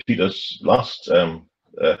echo Peter's last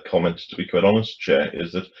comment, to be quite honest, Chair,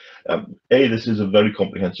 is that A, this is a very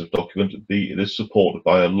comprehensive document. B, it is supported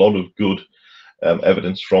by a lot of good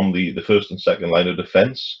evidence from the first and second line of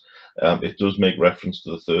defence. It does make reference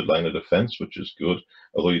to the third line of defence, which is good,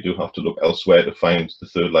 although you do have to look elsewhere to find the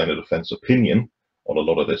third line of defence opinion on a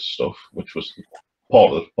lot of this stuff, which was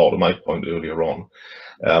part of my point earlier on.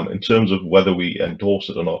 In terms of whether we endorse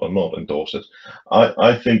it or not endorse it,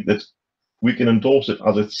 I think that we can endorse it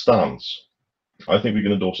as it stands. I think we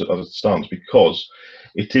can endorse it as it stands, because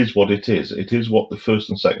it is what it is. It is what the first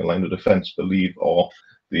and second line of defence believe are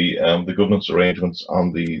the governance arrangements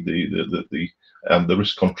and the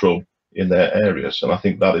risk control in their areas, and I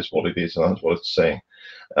think that is what it is, and that's what it's saying.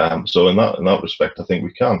 So in that respect, I think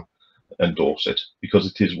we can endorse it, because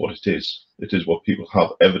it is what it is. It is what people have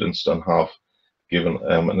evidenced and have given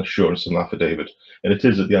an assurance and affidavit, and it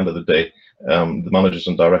is, at the end of the day, the managers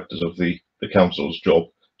and directors of the council's job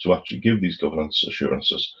to actually give these governance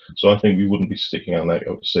assurances. So I think we wouldn't be sticking our neck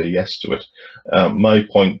out to say yes to it. My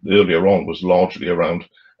point earlier on was largely around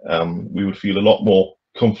we would feel a lot more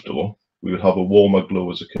comfortable, we would have a warmer glow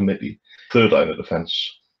as a committee, third line of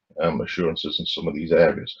defence assurances in some of these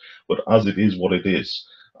areas. But as it is what it is,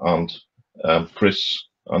 and Chris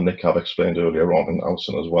and Nick have explained earlier on, and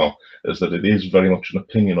Alison as well, is that it is very much an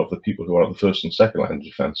opinion of the people who are at the first and second line of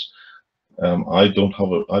defence. I don't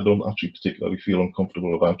actually particularly feel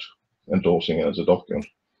uncomfortable about endorsing it as a document.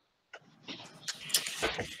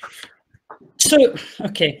 So,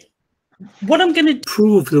 okay, what I'm going to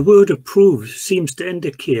approve, the word approve seems to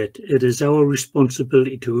indicate it is our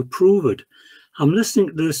responsibility to approve it. I'm listening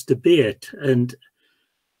to this debate and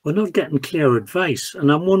we're not getting clear advice.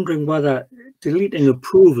 And I'm wondering whether deleting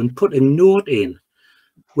approve and putting note in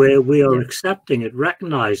where we are accepting it,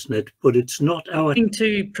 recognising it, but it's not our...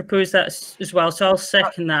 to propose that as well, so I'll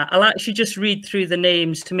second that. I'll actually just read through the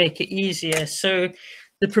names to make it easier. So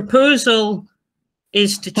the proposal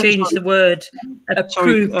is to change the word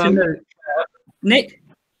approve to note. Nick?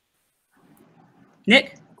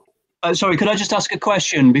 Sorry, could I just ask a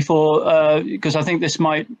question before, because I think this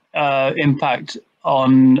might impact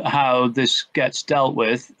on how this gets dealt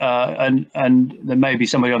with, and there may be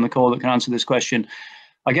somebody on the call that can answer this question.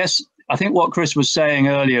 I think what Chris was saying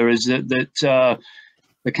earlier is that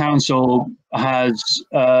the council has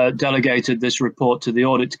delegated this report to the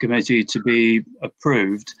audit committee to be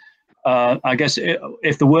approved. I guess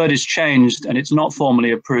if the word is changed and it's not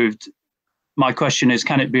formally approved, my question is,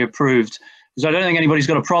 can it be approved? Because I don't think anybody's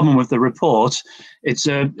got a problem with the report. It's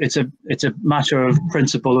a matter of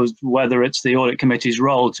principle as to whether it's the audit committee's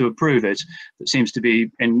role to approve it that seems to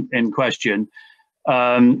be in question.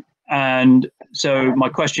 And so my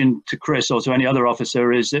question to Chris or to any other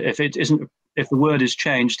officer is that if the word is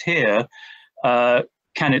changed here,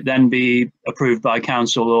 can it then be approved by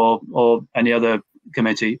council or any other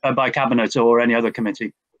committee, by cabinet or any other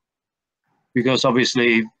committee? Because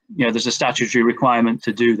obviously, there's a statutory requirement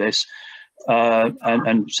to do this,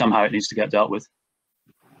 and somehow it needs to get dealt with.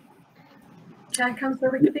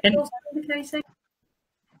 Councillor Rickaby also indicating.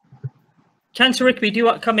 Councillor Rickaby, do you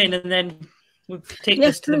want to come in and then we'll take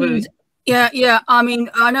this to the vote? Yeah. I mean,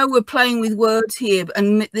 I know we're playing with words here,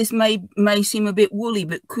 and this may seem a bit woolly,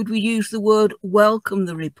 but could we use the word welcome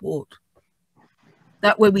the report?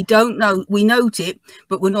 That way we note it,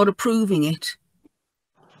 but we're not approving it.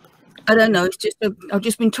 I don't know. It's just I've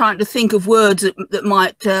just been trying to think of words that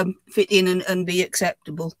might fit in and be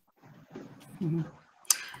acceptable. Stephen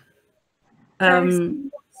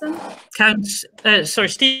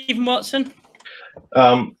Watson.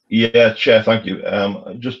 Yeah, Chair, thank you.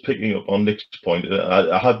 Just picking up on Nick's point,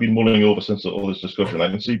 I have been mulling over since all this discussion. I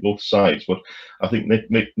can see both sides, but I think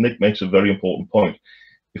Nick makes a very important point.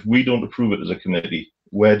 If we don't approve it as a committee,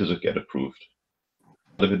 where does it get approved?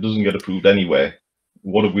 If it doesn't get approved anywhere,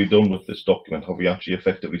 what have we done with this document? Have we actually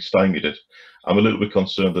effectively stymied it? I'm a little bit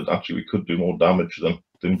concerned that actually we could do more damage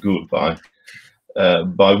than good by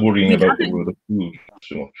worrying about the word approved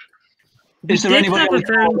so much. Is there anybody on the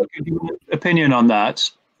call that can give an opinion on that?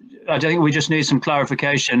 I think we just need some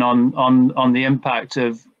clarification on the impact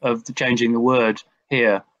of changing the word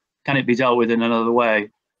here. Can it be dealt with in another way?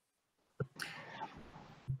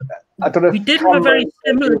 I don't know. We did have a very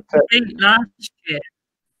similar debate last year,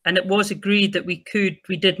 and it was agreed that we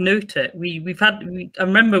did note it. I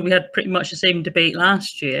remember we had pretty much the same debate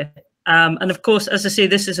last year. And of course, as I say,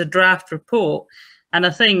 this is a draft report, and I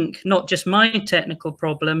think not just my technical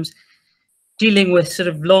problems, dealing with sort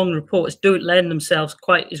of long reports don't lend themselves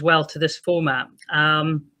quite as well to this format.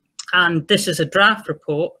 And this is a draft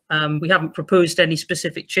report. We haven't proposed any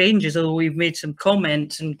specific changes, although we've made some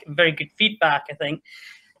comments and very good feedback, I think,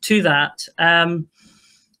 to that. And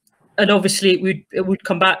obviously it would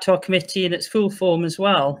come back to our committee in its full form as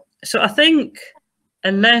well. So I think,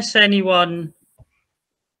 unless anyone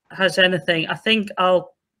has anything, I think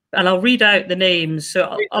I'll read out the names.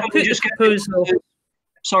 So I'll put the proposal.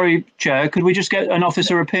 Sorry, Chair, could we just get an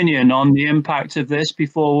officer opinion on the impact of this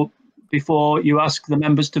before you ask the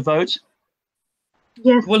members to vote?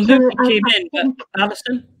 Yes. Well, Luke came in, but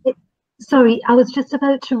Alison? Sorry, I was just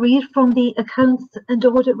about to read from the Accounts and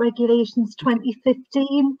Audit Regulations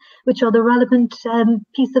 2015, which are the relevant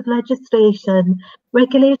piece of legislation.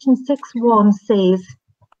 Regulation 6.1 says,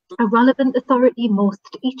 a relevant authority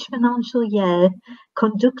must, each financial year,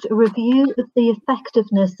 conduct a review of the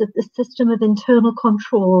effectiveness of the system of internal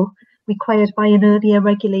control required by an earlier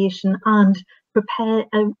regulation and prepare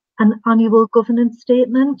an annual governance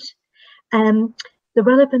statement. The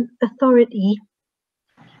relevant authority,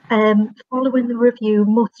 following the review,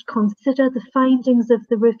 must consider the findings of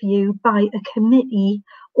the review by a committee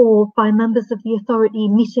or by members of the authority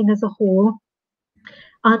meeting as a whole,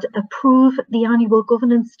 and approve the annual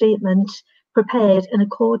governance statement prepared in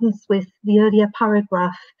accordance with the earlier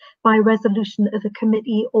paragraph by resolution of a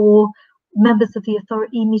committee or members of the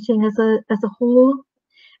authority meeting as a whole.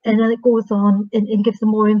 And then it goes on and gives them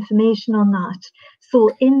more information on that.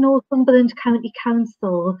 So in Northumberland County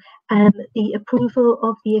Council, the approval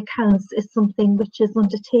of the accounts is something which is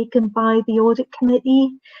undertaken by the audit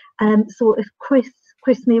committee. So if Chris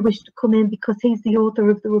may wish to come in because he's the author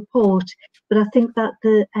of the report, but I think that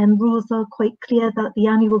the rules are quite clear that the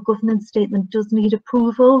annual governance statement does need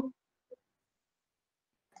approval.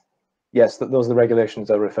 Yes, those are the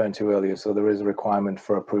regulations I was referring to earlier. So there is a requirement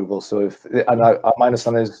for approval. So if, and my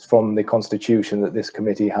understanding is from the Constitution that this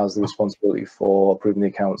committee has the responsibility for approving the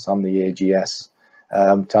accounts and the AGS.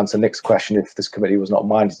 To answer Nick's question, if this committee was not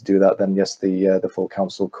minded to do that, then yes, the full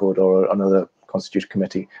council could, or another Constitution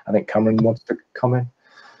committee. I think Cameron wants to comment.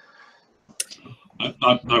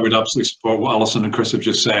 I would absolutely support what Alison and Chris have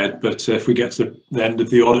just said, but if we get to the end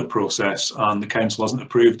of the audit process and the council hasn't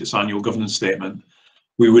approved its annual governance statement,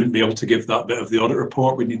 we wouldn't be able to give that bit of the audit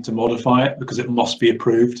report. We need to modify it because it must be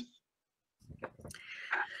approved.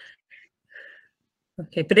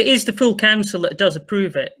 Okay, but it is the full council that does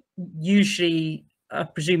approve it. Usually, I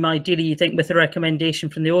presume ideally you think with a recommendation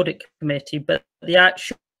from the audit committee, but the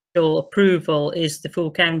actual approval is the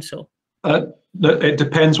full council. It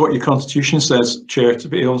depends what your constitution says, Chair. To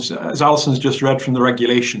be honest, as Alison's just read from the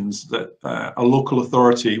regulations, that a local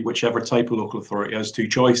authority, whichever type of local authority, has two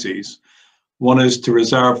choices. One is to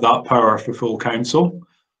reserve that power for full council,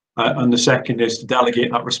 and the second is to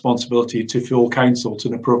delegate that responsibility to full council to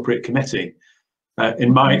an appropriate committee.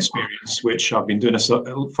 In my experience, which I've been doing this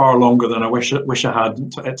far longer than I wish I had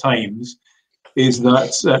at times, is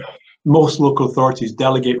that most local authorities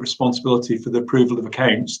delegate responsibility for the approval of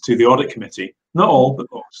accounts to the audit committee. Not all, but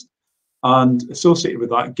most. And associated with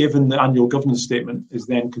that, given the annual governance statement is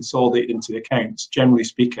then consolidated into the accounts, generally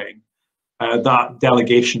speaking, that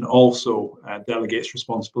delegation also delegates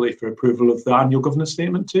responsibility for approval of the annual governance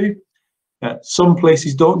statement too. Some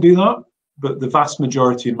places don't do that, but the vast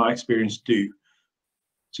majority, in my experience, do.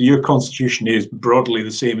 So your constitution is broadly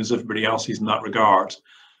the same as everybody else's in that regard.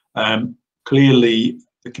 Clearly,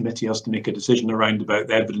 the committee has to make a decision around about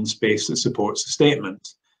the evidence base that supports the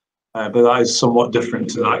statement, but that is somewhat different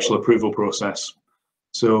to the actual approval process.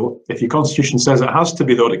 So if your constitution says it has to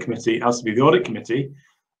be the audit committee, it has to be the audit committee.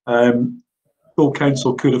 Full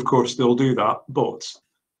council could, of course, still do that, but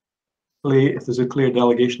if there's a clear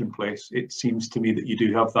delegation in place, it seems to me that you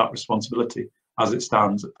do have that responsibility as it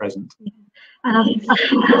stands at present. I think that's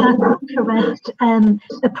correct.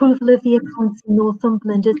 Approval of the accounts in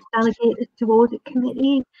Northumberland is delegated to audit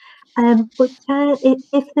committee. But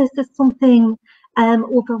if this is something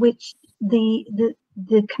over which the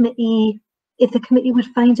committee, if the committee would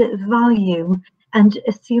find it of value, and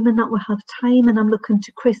assuming that we'll have time, and I'm looking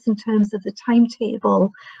to Chris in terms of the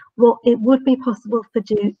timetable, what it would be possible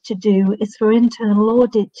to do is for internal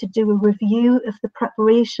audit to do a review of the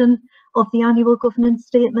preparation of the annual governance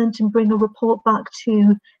statement and bring a report back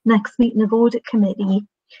to next meeting of audit committee,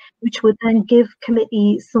 which would then give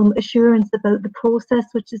committee some assurance about the process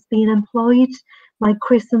which is being employed by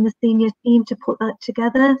Chris and the senior team to put that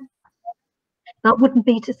together. That wouldn't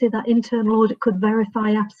be to say that internal audit could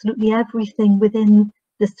verify absolutely everything within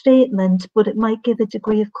the statement, but it might give a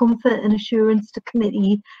degree of comfort and assurance to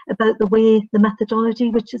committee about the way, the methodology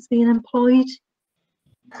which is being employed.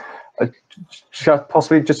 Should I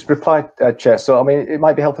possibly just reply, Chair? So, I mean, it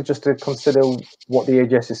might be helpful just to consider what the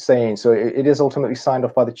AGS is saying. So it is ultimately signed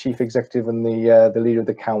off by the Chief Executive and the leader of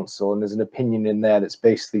the council, and there's an opinion in there that's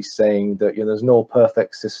basically saying that, you know, there's no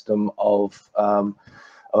perfect system of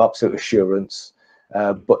absolute assurance,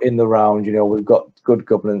 but in the round, you know, we've got good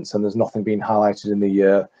governance and there's nothing being highlighted in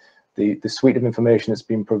the suite of information that's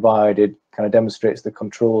been provided kind of demonstrates the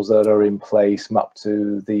controls that are in place mapped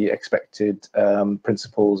to the expected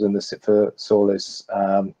principles in the Sit for Solis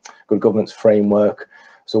good governance framework.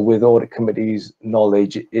 So with audit committee's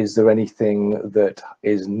knowledge, is there anything that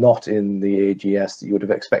is not in the AGS that you would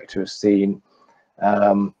have expected to have seen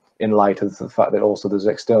in light of the fact that also there's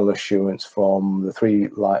external assurance from the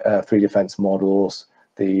three defence models?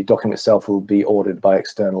 The document itself will be audited by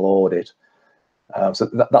external audit. So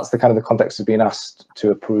that's the kind of the context of being asked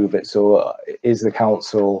to approve it. So is the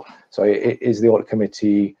council, is the audit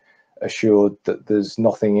committee assured that there's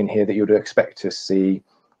nothing in here that you would expect to see,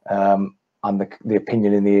 and the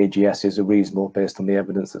opinion in the AGS is reasonable based on the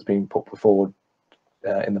evidence that's being put forward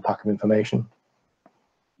in the pack of information?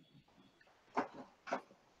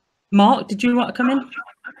 Mark, did you want to come in?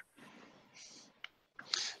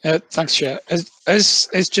 Thanks, Chair.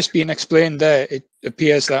 As just been explained there, it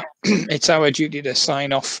appears that it's our duty to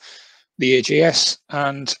sign off the AGS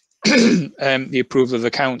and the approval of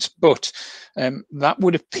accounts, but that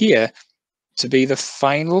would appear to be the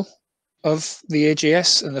final of the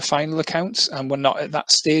AGS and the final accounts, and we're not at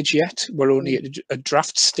that stage yet. We're only at a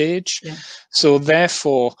draft stage. Yeah. So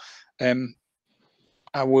therefore,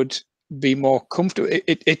 I would be more comfortable.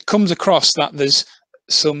 It comes across that there's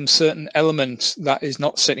some certain element that is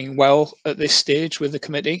not sitting well at this stage with the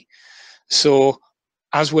committee. So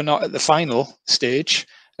as we're not at the final stage,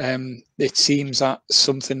 it seems that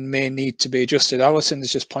something may need to be adjusted. Alison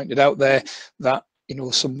has just pointed out there that, you know,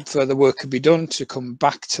 some further work could be done to come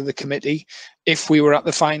back to the committee. If we were at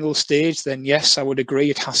the final stage, then yes, I would agree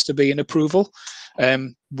it has to be an approval.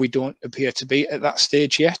 We don't appear to be at that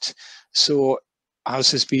stage yet. So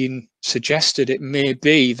as has been suggested, it may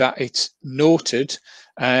be that it's noted,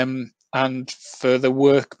 and further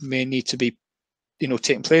work may need to be, you know,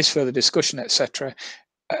 taking place, further discussion, etc.,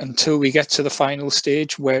 until we get to the final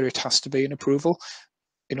stage where it has to be an approval.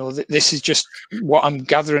 You know, this is just what I'm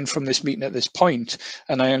gathering from this meeting at this point,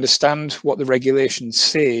 and I understand what the regulations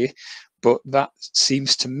say, but that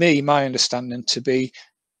seems to me, my understanding, to be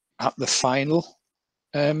at the final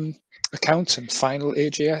account and final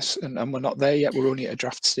AGS, and we're not there yet. We're only at a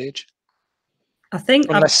draft stage. I think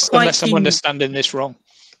unless I'm understanding this wrong.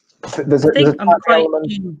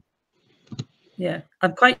 Yeah,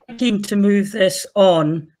 I'm quite keen to move this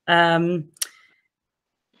on.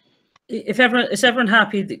 If is everyone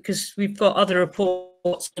happy, because we've got other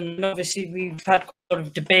reports and obviously we've had quite a lot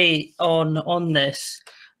of debate on this.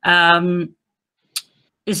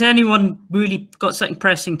 Is anyone really got something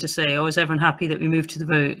pressing to say, or is everyone happy that we move to the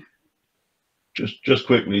vote? Just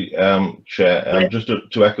quickly, Chair, just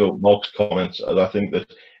to echo Mark's comments, I think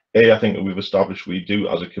that I think that we've established we do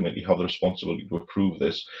as a committee have the responsibility to approve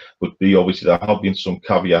this, but B, obviously there have been some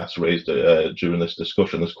caveats raised during this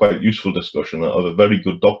discussion. There's quite a useful discussion of a very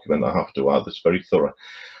good document, I have to add, that's very thorough.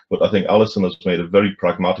 But I think Alison has made a very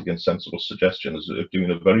pragmatic and sensible suggestion of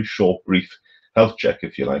doing a very short, brief health check,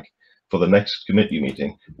 if you like, for the next committee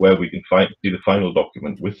meeting, where we can see the final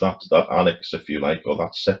document with that annex, if you like, or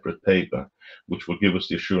that separate paper, which will give us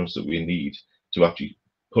the assurance that we need to actually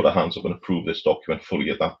put our hands up and approve this document fully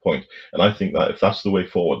at that point. And I think that if that's the way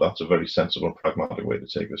forward, that's a very sensible and pragmatic way to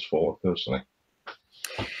take this forward, personally.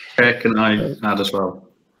 Can I add as well?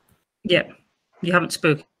 Yeah, you haven't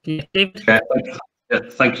spoken yet, David. Yeah,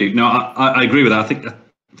 thank you. No, I agree with that. I think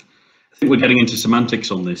we're getting into semantics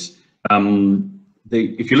on this.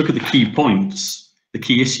 If you look at the key points, the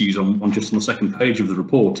key issues on just on the second page of the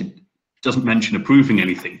report, it doesn't mention approving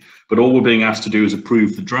anything, but all we're being asked to do is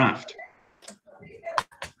approve the draft.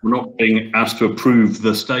 We're not being asked to approve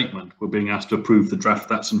the statement. We're being asked to approve the draft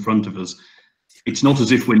that's in front of us. It's not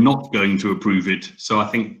as if we're not going to approve it. So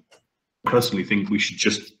I personally think we should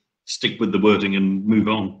just stick with the wording and move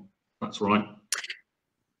on. That's right.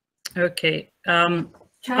 Okay. Chair,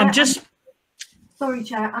 sorry,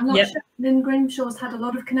 Chair. I'm not sure. Lynn Grimshaw's had a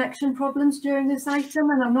lot of connection problems during this item,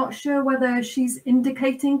 and I'm not sure whether she's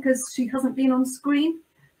indicating because she hasn't been on screen.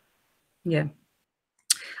 Yeah.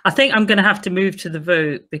 I think I'm going to have to move to the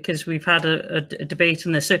vote because we've had a debate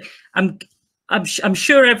on this. So I'm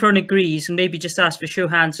sure everyone agrees, and maybe just ask for show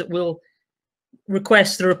of hands that we'll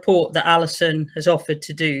request the report that Alison has offered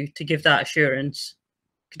to do to give that assurance.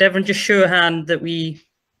 Could everyone just show a hand that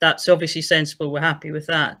that's obviously sensible, we're happy with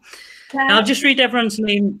that. Now, I'll just read everyone's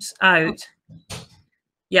names out.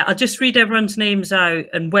 Yeah, I'll just read everyone's names out,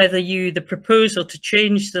 and whether the proposal to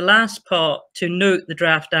change the last part to note the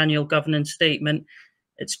draft annual governance statement.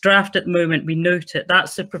 It's draft at the moment, we note it.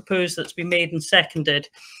 That's the proposal that's been made and seconded.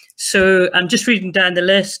 So I'm just reading down the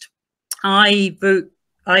list. I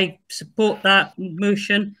support that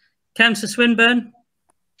motion. Councillor Swinburne?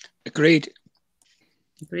 Agreed.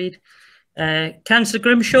 Agreed. Councillor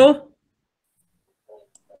Grimshaw?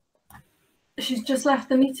 She's just left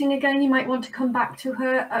the meeting again. You might want to come back to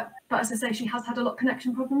her, but as I say, she has had a lot of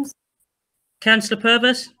connection problems. Councillor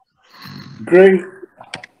Purvis? Agree.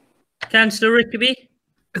 Councillor Rickaby?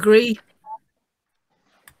 Agree.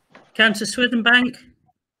 Councillor Swithenbank?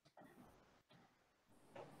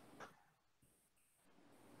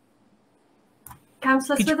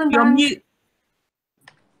 Councillor Could you Swithenbank? unmute?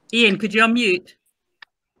 Ian, could you unmute?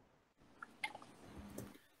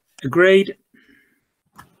 Agreed.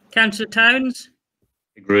 Councillor Towns?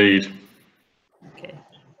 Agreed. Okay.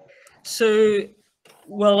 So,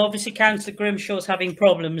 well, obviously Councillor Grimshaw's having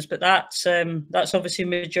problems, but that's obviously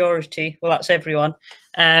majority. Well, that's everyone.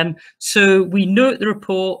 So we note the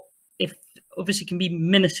report. If obviously can be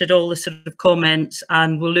minuted all the sort of comments,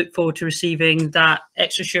 and we'll look forward to receiving that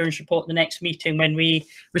extra assurance report at the next meeting when we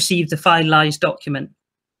receive the finalised document.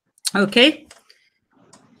 Okay.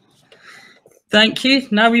 Thank you.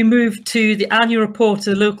 Now we move to the annual report of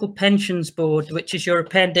the Local Pensions Board, which is your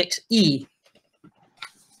Appendix E.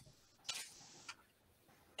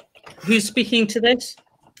 Who's speaking to this?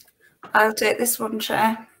 I'll take this one,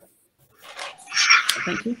 Chair.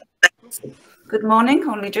 Thank you. Good morning,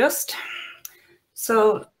 only just.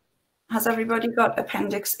 So has everybody got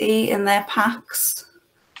Appendix E in their packs?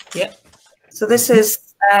 Yep. So this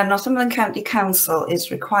is Northumberland County Council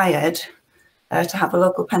is required to have a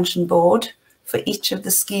local pension board for each of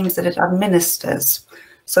the schemes that it administers.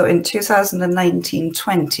 So in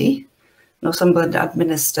 2019-20, Northumberland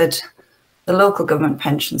administered the local government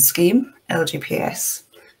pension scheme, LGPS,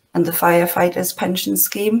 and the firefighters pension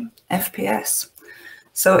scheme, FPS.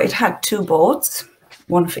 So it had two boards,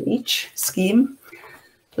 one for each scheme.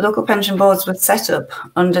 The local pension boards were set up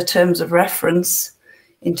under terms of reference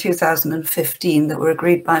in 2015 that were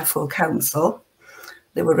agreed by full council.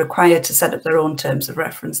 They were required to set up their own terms of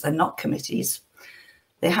reference. They're not committees.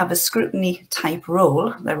 They have a scrutiny type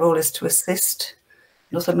role. Their role is to assist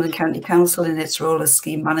Northumberland County Council in its role as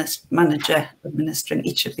scheme manager administering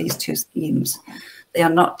each of these two schemes. They are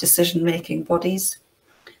not decision-making bodies.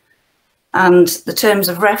 And the terms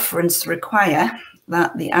of reference require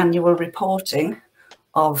that the annual reporting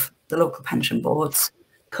of the local pension boards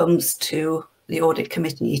comes to the audit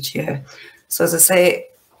committee each year. So as I say,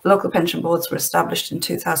 local pension boards were established in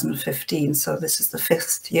 2015, so this is the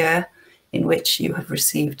 5th year in which you have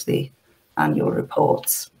received the annual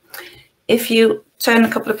reports. If you turn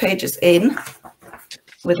a couple of pages in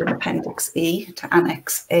with an Appendix E to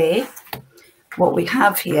Annex A, what we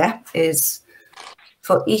have here is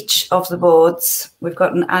for each of the boards, we've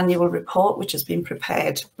got an annual report which has been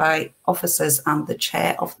prepared by officers and the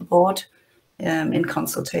chair of the board in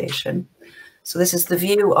consultation. So this is the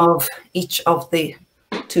view of each of the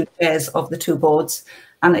two chairs of the two boards.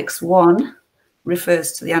 Annex 1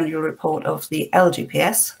 refers to the annual report of the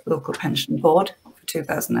LGPS, Local Pension Board, for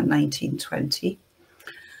 2019-20.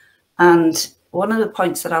 And one of the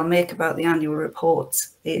points that I'll make about the annual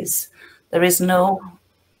reports is there is no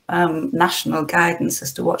national guidance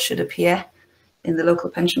as to what should appear in the Local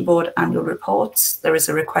Pension Board annual reports. There is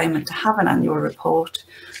a requirement to have an annual report,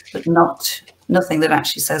 but nothing that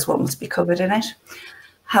actually says what must be covered in it.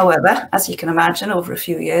 However, as you can imagine, over a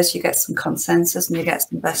few years, you get some consensus and you get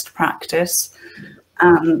some best practice.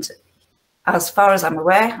 And as far as I'm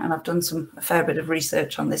aware, and I've done a fair bit of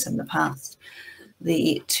research on this in the past,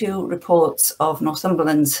 the two reports of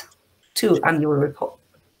Northumberland's two local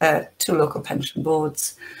pension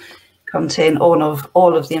boards contain all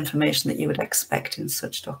of the information that you would expect in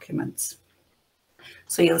such documents.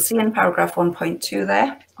 So you'll see in paragraph 1.2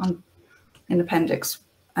 there, in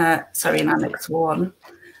Annex 1,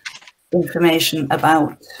 information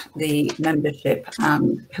about the membership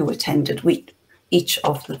and who attended each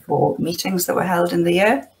of the 4 meetings that were held in the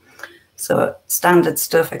year. So standard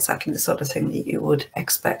stuff, exactly the sort of thing that you would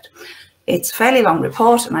expect. It's a fairly long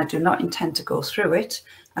report and I do not intend to go through it.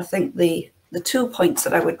 I think the 2 points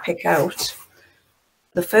that I would pick out,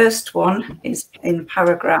 the first one is in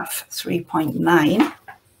paragraph 3.9,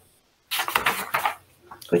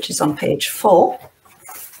 which is on page 4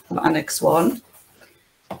 of Annex 1.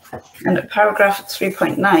 And at paragraph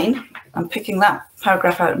 3.9, I'm picking that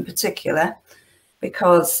paragraph out in particular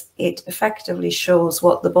because it effectively shows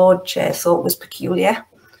what the board chair thought was peculiar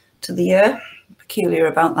to the year, peculiar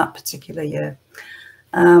about that particular year.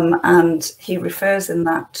 And he refers in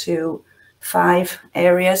that to 5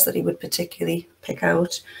 areas that he would particularly pick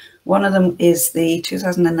out. One of them is the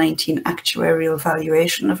 2019 actuarial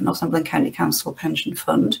valuation of Northumberland County Council Pension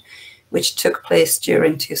Fund, which took place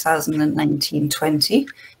during 2019-20,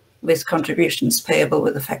 with contributions payable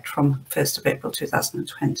with effect from 1st of April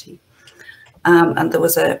 2020. And there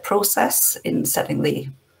was a process in setting the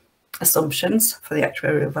assumptions for the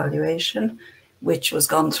actuarial valuation, which was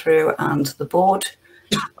gone through, and the board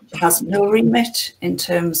has no remit in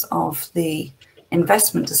terms of the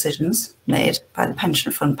investment decisions made by the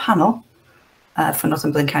pension fund panel for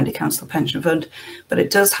Northumberland County Council Pension Fund, but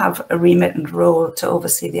it does have a remit and role to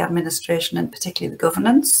oversee the administration and particularly the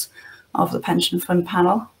governance of the pension fund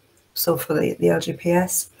panel, so for the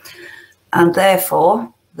LGPS. And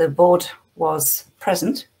therefore, the board was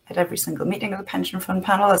present at every single meeting of the pension fund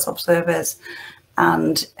panel as observers,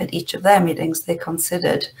 and at each of their meetings they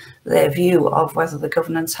considered their view of whether the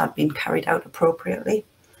governance had been carried out appropriately.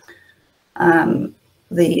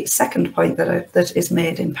 The second point that is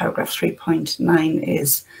made in paragraph 3.9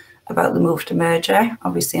 is about the move to merger.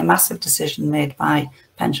 Obviously a massive decision made by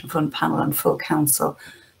pension fund panel and full council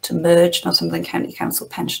to merge Northumberland County Council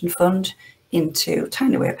Pension Fund into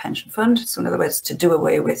Tyneway Pension Fund. So in other words, to do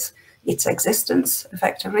away with its existence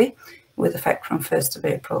effectively, with effect from 1st of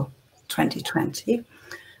April 2020.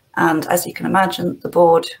 And as you can imagine, the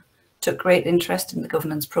board took great interest in the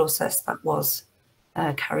governance process that was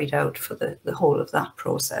carried out for the whole of that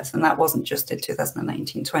process. And that wasn't just in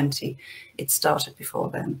 2019-20, it started before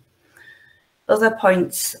then. Other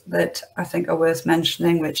points that I think are worth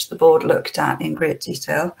mentioning, which the board looked at in great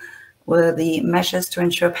detail, were the measures to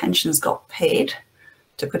ensure pensions got paid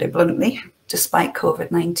to put it bluntly, despite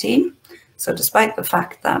COVID-19. So despite the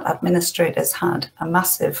fact that administrators had a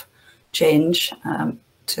massive change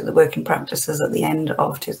to the working practices at the end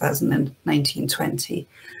of 2019-20,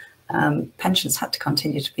 pensions had to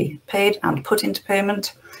continue to be paid and put into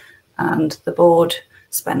payment. And the board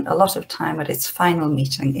spent a lot of time at its final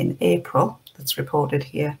meeting in April, that's reported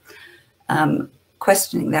here,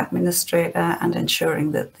 questioning the administrator and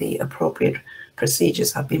ensuring that the appropriate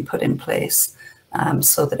procedures have been put in place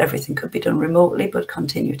so that everything could be done remotely but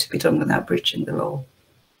continue to be done without breaching the law.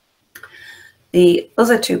 The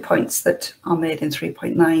other 2 points that are made in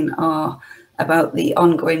 3.9 are about the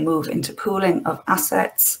ongoing move into pooling of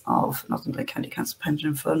assets of Northumberland County Council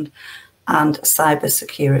Pension Fund and cyber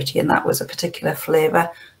security, and that was a particular flavour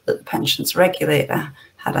that the pensions regulator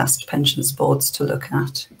had asked pensions boards to look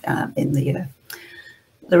at in the year.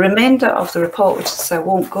 The remainder of the report, which I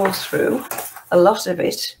won't go through, a lot of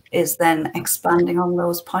it is then expanding on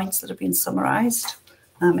those points that have been summarised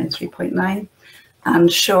in 3.9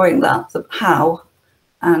 and showing that how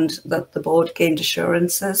and that the board gained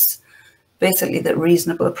assurances, basically that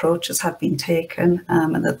reasonable approaches have been taken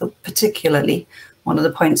and that particularly one of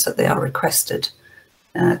the points that they are requested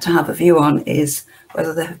to have a view on is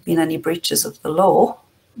whether there have been any breaches of the law,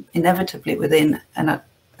 inevitably within an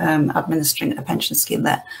administering a pension scheme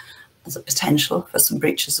there. There's a potential for some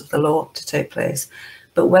breaches of the law to take place,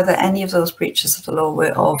 but whether any of those breaches of the law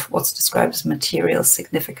were of what's described as material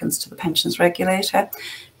significance to the pensions regulator,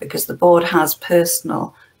 because the board has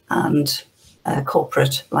personal and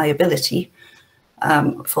corporate liability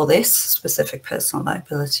for this specific personal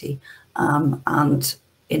liability, and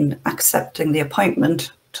in accepting the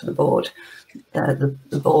appointment to the board,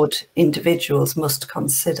 the board individuals must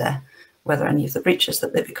consider whether any of the breaches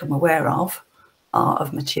that they become aware of are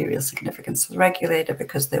of material significance to the regulator,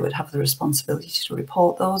 because they would have the responsibility to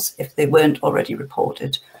report those if they weren't already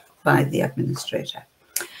reported by the administrator.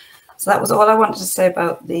 So that was all I wanted to say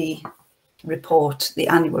about the report, the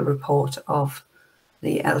annual report of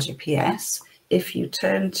the LGPS. If you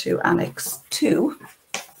turn to Annex 2,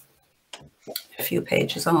 a few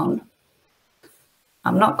pages on,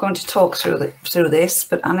 I'm not going to talk through this,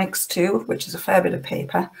 but Annex 2, which is a fair bit of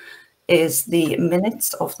paper, is the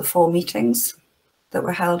minutes of the 4 meetings that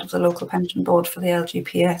were held of the local pension board for the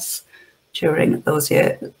LGPS during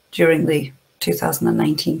the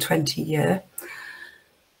 2019-20 year.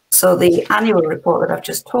 So the annual report that I've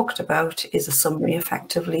just talked about is a summary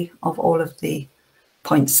effectively of all of the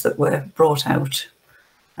points that were brought out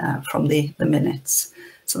from the minutes.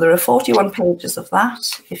 So there are 41 pages of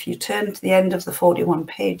that. If you turn to the end of the 41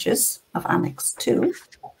 pages of Annex 2,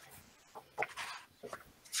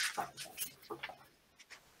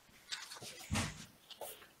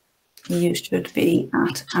 you should be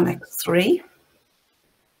at Annex 3.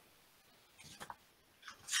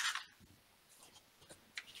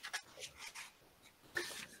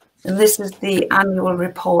 And this is the annual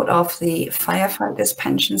report of the Firefighters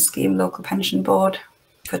Pension Scheme Local Pension Board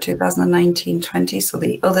for 2019-20. So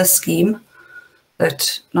the other scheme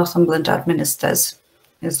that Northumberland administers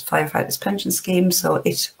is Firefighters Pension Scheme. So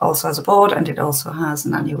it also has a board and it also has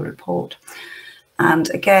an annual report. And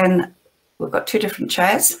again, we've got 2 different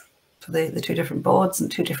chairs for the 2 different boards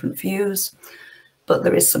and 2 different views, but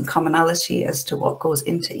there is some commonality as to what goes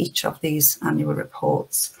into each of these annual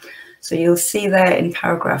reports. So you'll see there in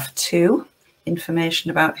paragraph 2, information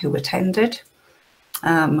about who attended,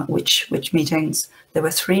 which meetings. There were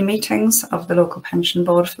 3 meetings of the local pension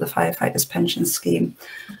board for the Firefighters Pension Scheme,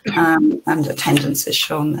 and attendance is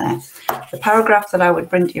shown there. The paragraph that I would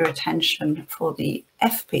bring to your attention for the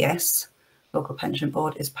FPS local pension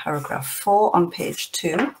board is paragraph 4 on page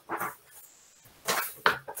 2.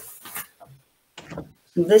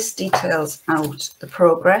 This details out the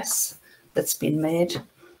progress that's been made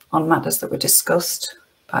on matters that were discussed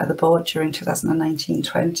by the board during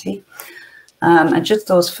 2019-20. And just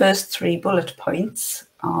those first 3 bullet points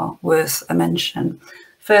are worth a mention.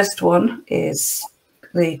 First one is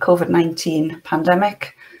the COVID-19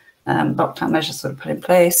 pandemic. Lockdown measures were put in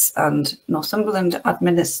place, and Northumberland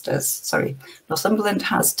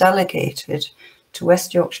has delegated to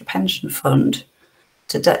West Yorkshire Pension Fund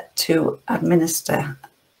to administer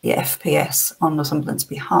the FPS on Northumberland's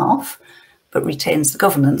behalf, but retains the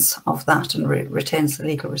governance of that and retains the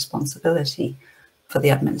legal responsibility for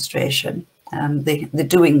the administration. The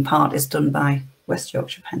doing part is done by West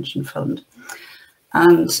Yorkshire Pension Fund.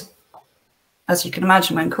 And as you can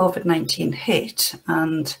imagine, when COVID-19 hit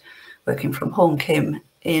and working from home came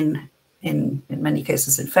in many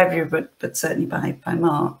cases in February, but certainly by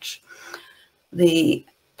March, the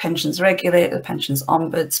pensions regulator, the pensions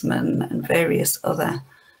ombudsman and various other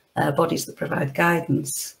bodies that provide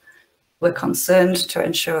guidance, were concerned to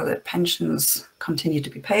ensure that pensions continue to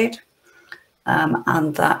be paid,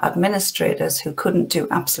 and that administrators who couldn't do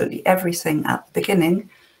absolutely everything at the beginning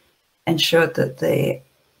ensured that they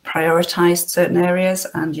prioritised certain areas.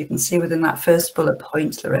 And you can see within that first bullet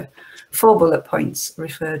point, there are 4 bullet points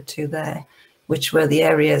referred to there, which were the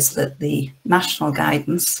areas that the national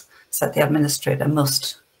guidance said the administrator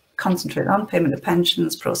must concentrate on: payment of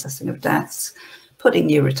pensions, processing of deaths, putting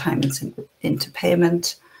new retirements into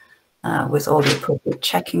payment with all the appropriate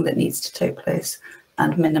checking that needs to take place,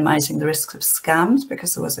 and minimising the risks of scams,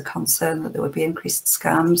 because there was a concern that there would be increased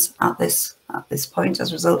scams at this point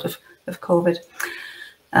as a result of COVID.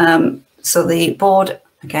 So the board,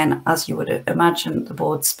 again, as you would imagine, the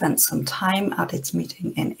board spent some time at its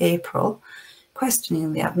meeting in April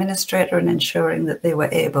questioning the administrator and ensuring that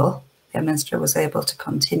the administrator was able to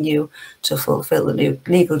continue to fulfil the new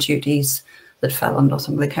legal duties that fell on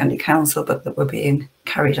Northumberland County Council, but that were being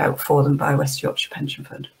carried out for them by West Yorkshire Pension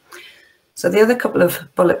Fund. So the other couple of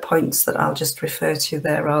bullet points that I'll just refer to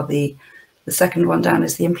there are the second one down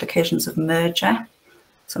is the implications of merger.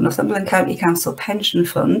 So Northumberland County Council Pension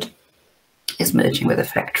Fund is merging with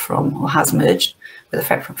effect from, or has merged with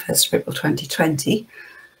effect from 1st of April 2020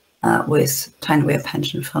 with Tyne-Wear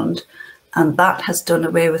Pension Fund. And that has done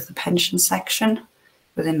away with the pension section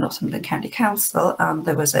within Northumberland County Council. And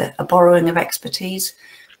there was a borrowing of expertise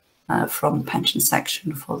from the pension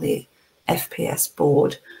section for the FPS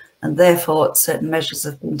board. And therefore, certain measures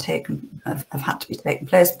have had to be taken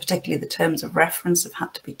place, particularly the terms of reference have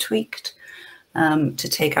had to be tweaked to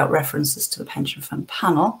take out references to the pension fund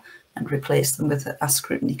panel and replace them with a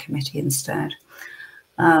scrutiny committee instead.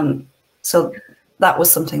 So that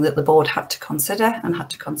was something that the board had to consider, and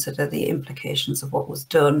had to consider the implications of what was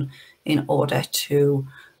done in order to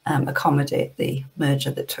accommodate the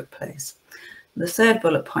merger that took place. The third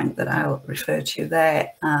bullet point that I'll refer to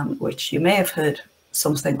there, which you may have heard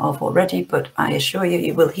something of already, but I assure you,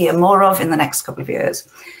 you will hear more of in the next couple of years,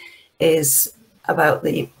 is about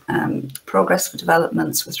the progress for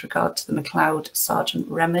developments with regard to the MacLeod Sargent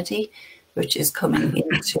remedy, which is coming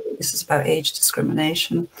into, this is about age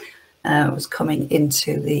discrimination, was coming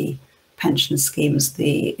into the pension schemes.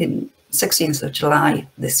 In 16th of July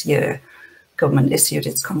this year, government issued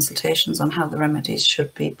its consultations on how the remedies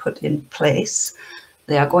should be put in place.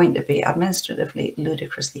 They are going to be administratively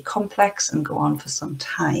ludicrously complex and go on for some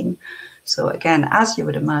time. So again, as you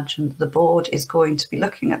would imagine, the board is going to be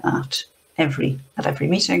looking at that at every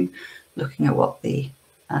meeting, looking at what the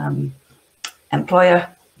employer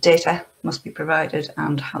data must be provided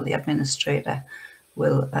and how the administrator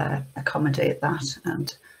will accommodate that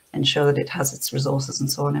and ensure that it has its resources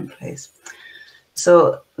and so on in place.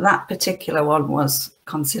 So that particular one was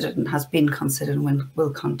considered and has been considered and will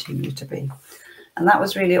continue to be. And that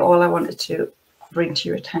was really all I wanted to bring to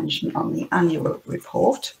your attention on the annual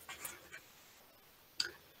report.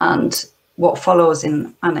 And what follows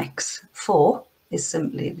in Annex 4 is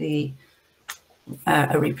simply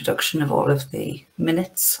a reproduction of all of the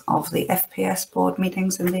minutes of the FPS board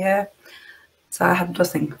meetings in the year. So I have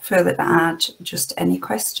nothing further to add, just any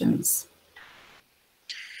questions.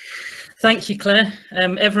 Thank you, Claire.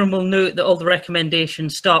 Everyone will note that all the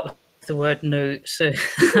recommendations start with the word note, so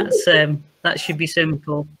that's, that should be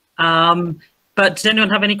simple. But does anyone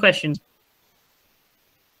have any questions?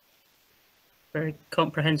 Very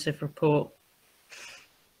comprehensive report.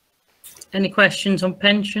 Any questions on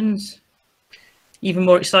pensions? Even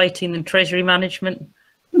more exciting than treasury management?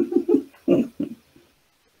 Am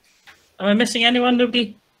I missing anyone?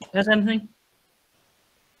 Nobody has anything?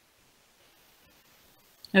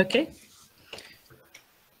 Okay.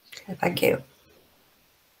 Thank you.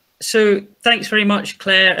 So thanks very much,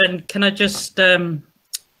 Claire. And can I just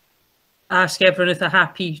ask everyone if they're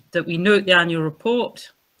happy that we note the annual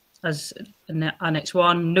report as in Annex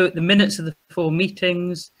 1, note the minutes of the 4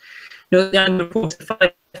 meetings, note the annual report of the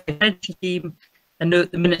 5 pension scheme, and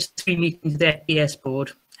note the minutes of 3 meetings of the FPS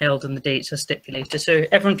board held and the dates are stipulated. So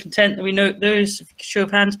everyone content that we note those? Show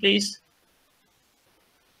of hands, please.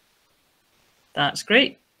 That's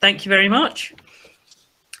great. Thank you very much.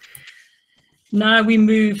 Now we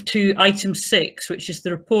move to item 6, which is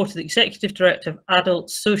the report of the Executive Director of Adult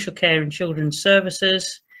Social Care and Children's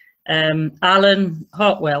Services, Alan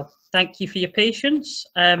Hartwell. Thank you for your patience.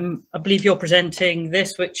 I believe you're presenting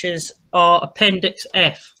this, which is our Appendix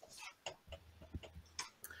F.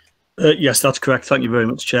 Yes, that's correct. Thank you very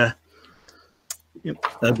much, Chair. Yep.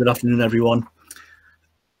 Good afternoon, everyone.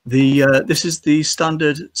 This is the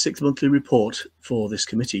standard 6 monthly report for this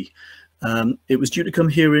committee. It was due to come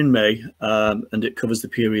here in May, and it covers the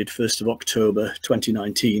period 1st of October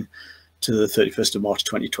 2019 to the 31st of March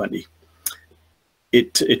 2020.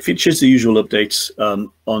 It features the usual updates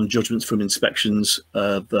on judgments from inspections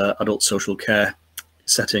of adult social care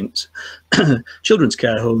settings, children's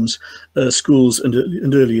care homes, schools and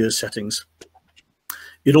early years settings.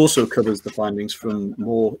 It also covers the findings from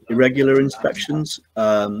more irregular inspections,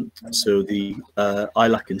 so the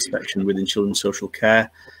ILAC inspection within children's social care.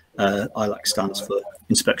 ILAC stands for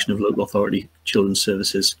Inspection of Local Authority Children's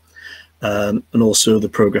Services, and also the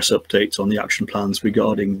progress updates on the action plans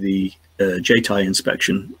regarding the JTI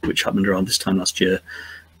inspection, which happened around this time last year.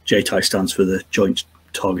 JTI stands for the Joint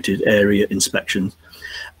Targeted Area Inspection,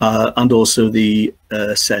 and also the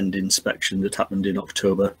SEND inspection that happened in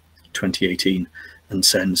October 2018. And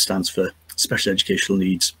SEND stands for Special Educational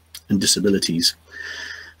Needs and Disabilities.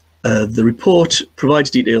 The report provides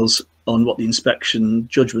details on what the inspection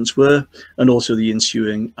judgments were and also the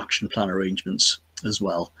ensuing action plan arrangements as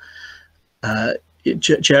well.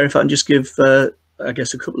 Chair, if I can just give, I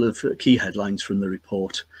guess, a couple of key headlines from the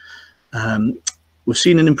report. We've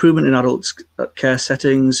seen an improvement in adult care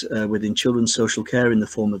settings within children's social care in the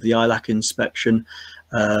form of the ILAC inspection.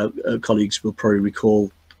 Colleagues will probably recall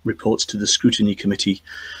reports to the scrutiny committee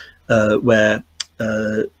where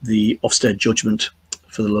the Ofsted judgment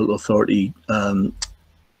for the local authority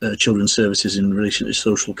children's services in relation to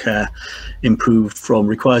social care improved from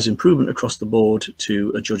requires improvement across the board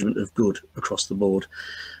to a judgment of good across the board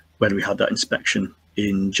when we had that inspection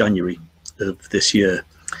in January of this year.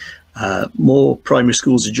 More primary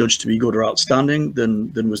schools are judged to be good or outstanding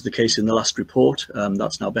than was the case in the last report.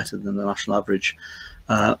 That's now better than the national average,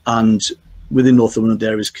 and within Northumberland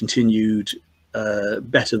there is continued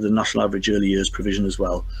better than national average early years provision as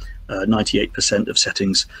well. 98% of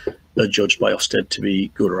settings are judged by Ofsted to be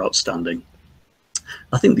good or outstanding.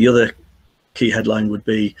 I think the other key headline would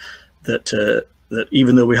be that that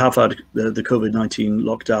even though we have had the COVID-19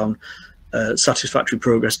 lockdown, satisfactory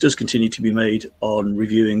progress does continue to be made on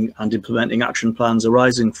reviewing and implementing action plans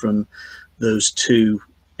arising from those two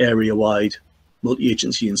area-wide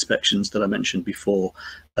multi-agency inspections that I mentioned before,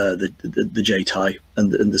 the JTI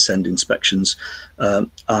and the SEND inspections,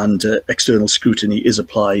 and external scrutiny is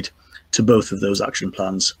applied to both of those action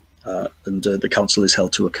plans, and the council is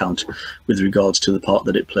held to account with regards to the part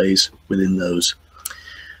that it plays within those.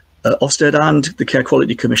 Ofsted and the Care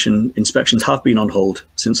Quality Commission inspections have been on hold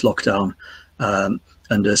since lockdown, and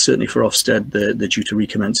certainly for Ofsted they're due to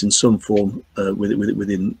recommence in some form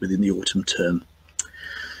within the autumn term.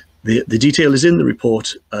 The detail is in the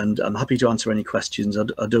report, and I'm happy to answer any questions.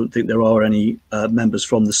 I don't think there are any members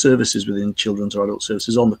from the services within children's or adult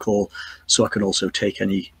services on the call, so I can also take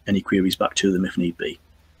any queries back to them if need be.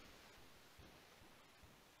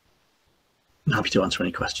 I'm happy to answer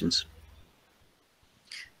any questions.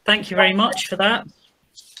 Thank you very much for that.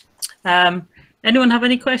 Anyone have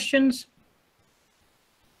any questions?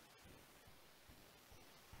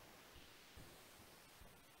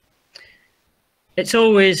 It's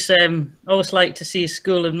always like to see a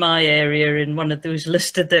school in my area in one of those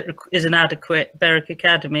listed that is inadequate, Berwick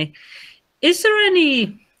Academy. Is there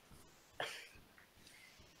any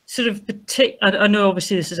sort of I know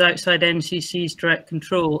obviously this is outside NCC's direct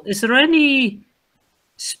control. Is there any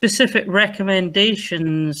specific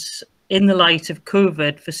recommendations in the light of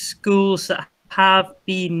COVID for schools that have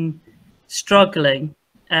been struggling?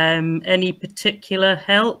 Any particular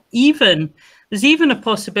help? There's even a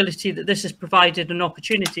possibility that this has provided an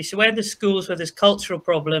opportunity. So where there's schools where there's cultural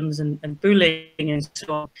problems and bullying and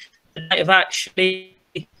so on, they might have actually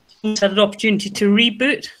had an opportunity to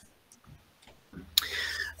reboot.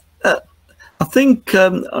 I think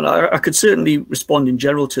I could certainly respond in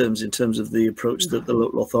general terms in terms of the approach that the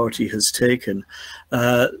local authority has taken.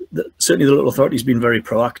 Certainly the local authority has been very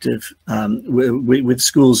proactive with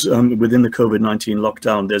schools within the COVID-19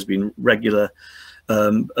 lockdown. There's been regular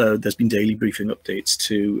there's been daily briefing updates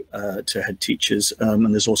to head teachers,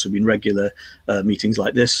 and there's also been regular meetings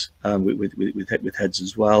like this with heads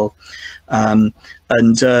as well. And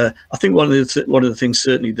I think one of the things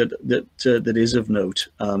certainly that is of note,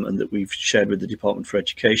 and that we've shared with the Department for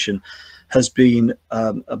Education, has been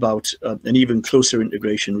about an even closer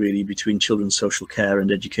integration really between children's social care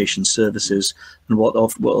and education services, and what a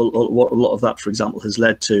lot of that, for example, has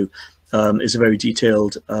led to is a very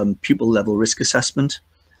detailed pupil level risk assessment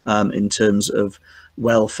in terms of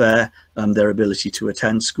welfare, their ability to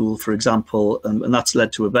attend school, for example, and that's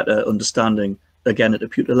led to a better understanding, again at a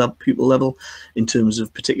pupil level, in terms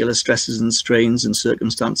of particular stresses and strains and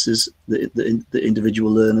circumstances that the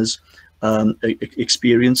individual learners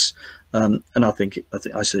experience. And I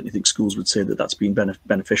certainly think schools would say that that's been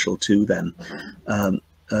beneficial to them.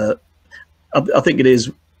 I think it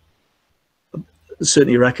is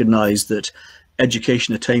certainly recognise that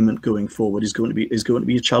education attainment going forward is going to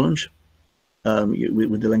be a challenge.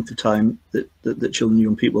 With the length of time that children and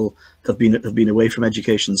young people have been away from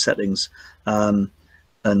education settings, and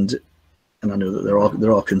I know that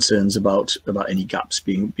there are concerns about any gaps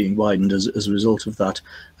being widened as a result of that.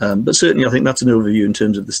 But certainly, I think that's an overview in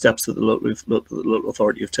terms of the steps that the local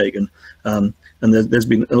authority have taken. And there's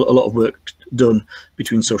been a lot of work done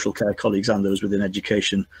between social care colleagues and those within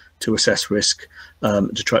education to assess risk,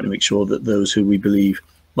 to try to make sure that those who we believe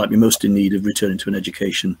might be most in need of returning to an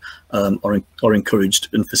education are encouraged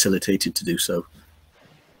and facilitated to do so.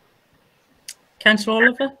 Councillor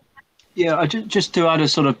Oliver? Yeah, just to add a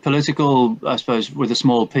sort of political, I suppose, with a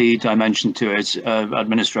small p dimension to it,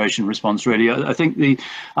 administration response really. I think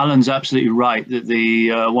Alan's absolutely right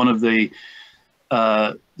that one of the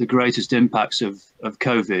greatest impacts of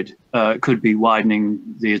COVID could be widening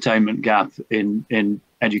the attainment gap in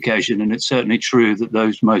education, and it's certainly true that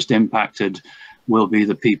those most impacted will be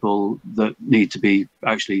the people that need to be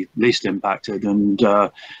actually least impacted, and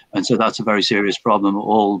so that's a very serious problem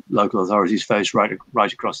all local authorities face right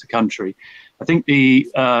across the country. I think the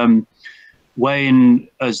Wayne,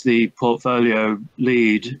 as the portfolio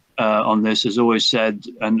lead on this, has always said,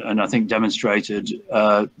 and I think demonstrated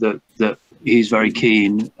that he's very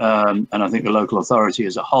keen, and I think the local authority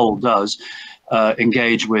as a whole does,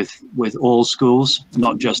 engage with all schools,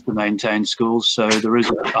 not just the maintained schools. So there is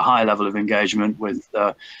a high level of engagement with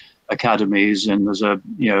academies, and there's a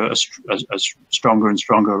stronger and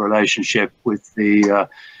stronger relationship with the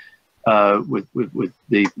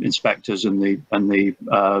inspectors and the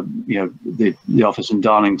office in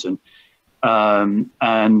Darlington, and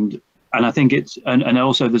I think it's and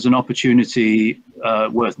also there's an opportunity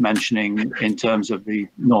worth mentioning in terms of the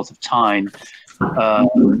North of Tyne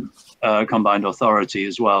combined authority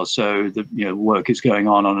as well. So the work is going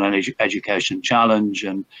on an education challenge,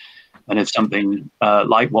 and if something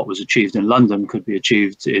like what was achieved in London could be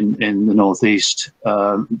achieved in the northeast,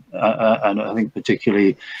 and I think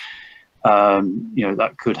particularly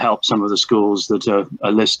that could help some of the schools that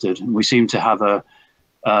are listed. And we seem to have a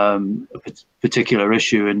particular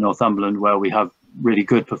issue in Northumberland where we have really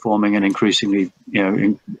good performing and increasingly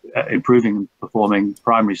improving performing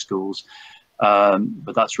primary schools.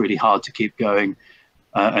 But that's really hard to keep going.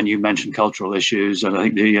 And you mentioned cultural issues, and I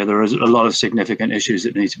think there is a lot of significant issues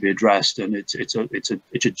that need to be addressed. And it's not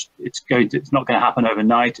going to happen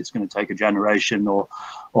overnight. It's going to take a generation or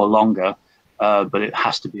longer, but it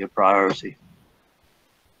has to be a priority.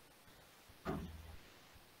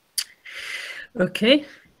 Okay.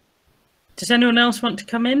 Does anyone else want to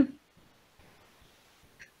come in?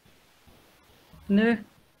 No.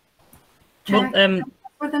 Well,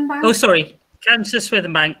 oh, sorry. Councillor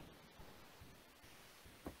Swithenbank.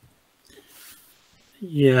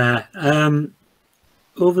 Yeah,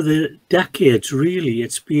 over the decades, really,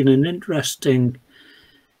 it's been an interesting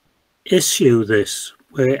issue, this,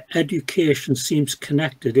 where education seems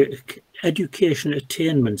connected. Education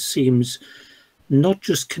attainment seems not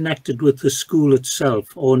just connected with the school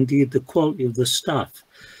itself, or indeed the quality of the staff,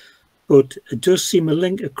 but it does seem a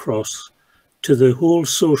link across to the whole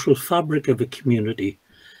social fabric of a community,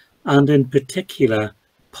 and in particular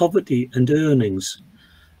poverty and earnings.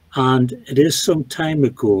 And it is some time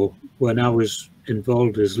ago when I was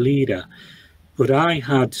involved as leader, but I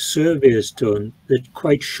had surveys done that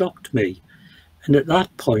quite shocked me. And at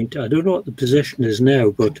that point, I don't know what the position is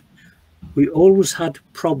now, but we always had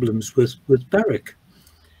problems with Berwick.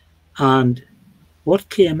 And what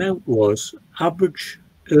came out was average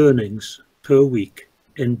earnings per week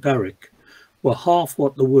in Berwick were half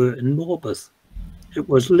what they were in Morpeth. It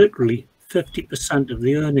was literally 50% of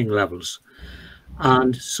the earning levels.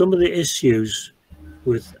 And some of the issues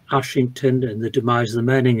with Ashington and the demise of the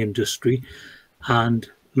mining industry and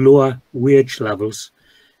lower wage levels,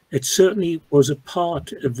 it certainly was a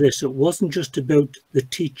part of this. It wasn't just about the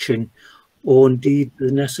teaching or indeed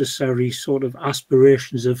the necessary sort of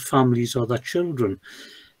aspirations of families or their children.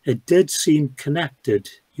 It did seem connected.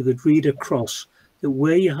 You could read across that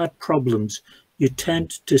where you had problems, you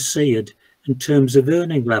tend to see it in terms of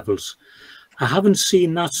earning levels. I haven't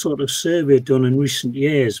seen that sort of survey done in recent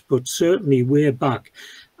years, but certainly way back,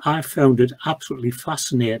 I found it absolutely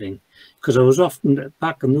fascinating, because I was often,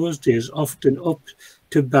 back in those days, often up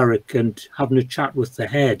to Berwick and having a chat with the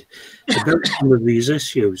head about some of these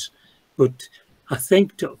issues. But I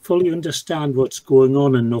think to fully understand what's going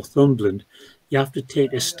on in Northumberland, you have to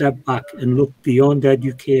take a step back and look beyond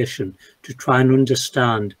education to try and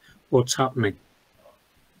understand what's happening.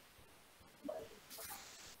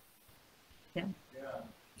 Yeah.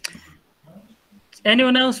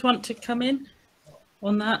 Anyone else want to come in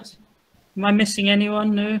on that? Am I missing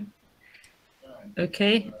anyone? No.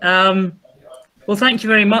 Okay. Well, thank you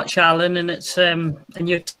very much, Alan, and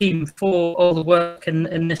your team for all the work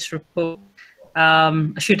in this report.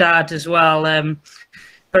 I should add as well,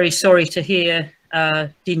 very sorry to hear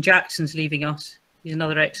Dean Jackson's leaving us. He's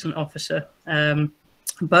another excellent officer.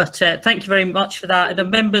 But thank you very much for that. And the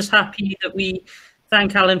members happy that we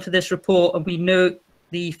thank Alan for this report and we note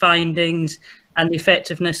the findings and the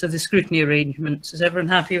effectiveness of the scrutiny arrangements. Is everyone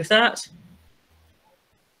happy with that?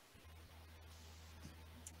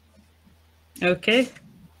 Okay.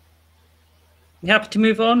 You happy to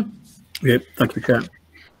move on? Yep, thank you, Chair.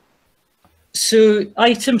 So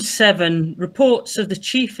item 7, reports of the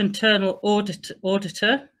Chief Internal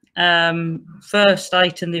Auditor. First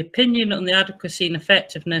item, the opinion on the adequacy and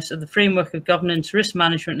effectiveness of the framework of governance, risk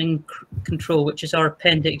management and control, which is our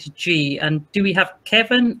Appendix G. And do we have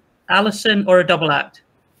Kevin, Alison, or a double act?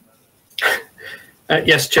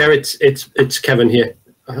 Yes, Chair, it's Kevin here.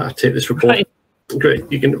 I'll take this report. Right.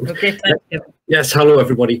 Great, you can. Okay, thank you. Yes, hello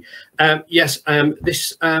everybody. This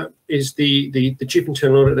is the Chief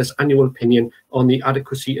Internal Auditor's annual opinion on the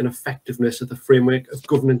adequacy and effectiveness of the framework of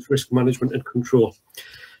governance, risk management and control.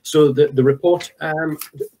 So the report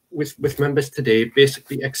with members today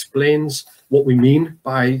basically explains what we mean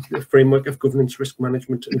by the framework of governance, risk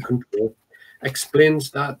management and control,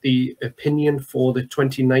 explains that the opinion for the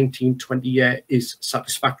 2019-20 year is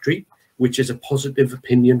satisfactory, which is a positive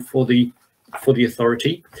opinion for the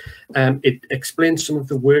authority. It explains some of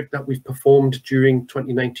the work that we've performed during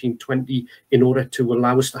 2019-20 in order to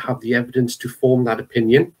allow us to have the evidence to form that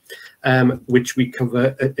opinion, which we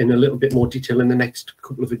cover in a little bit more detail in the next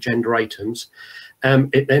couple of agenda items.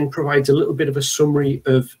 It then provides a little bit of a summary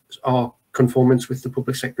of our conformance with the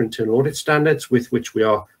public sector internal audit standards with which we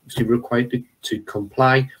are obviously required to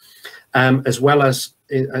comply, as well as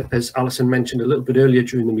Alison mentioned a little bit earlier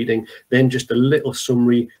during the meeting, then just a little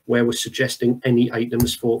summary where we're suggesting any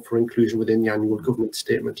items for inclusion within the annual government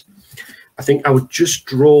statement. I think I would just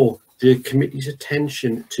draw the committee's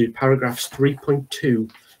attention to paragraphs 3.2 to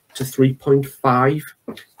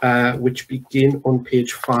 3.5, which begin on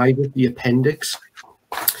page 5 of the appendix.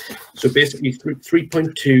 So basically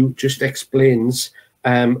 3.2 just explains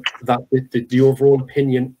that the overall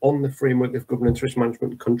opinion on the framework of governance, risk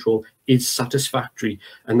management and control is satisfactory,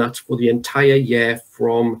 and that's for the entire year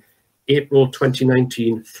from April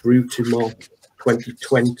 2019 through to March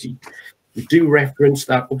 2020. We do reference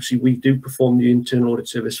that obviously we do perform the internal audit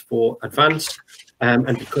service for Advance,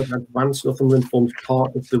 and because Advance Northumberland forms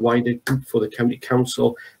part of the wider group for the County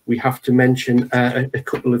Council, we have to mention a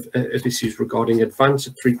couple of issues regarding Advance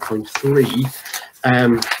at 3.3.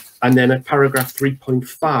 And then at paragraph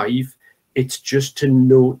 3.5, it's just to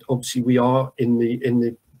note, obviously, we are in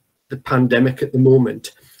the pandemic at the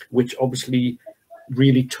moment, which obviously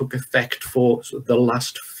really took effect for sort of the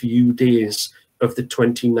last few days of the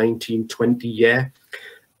 2019-20 year.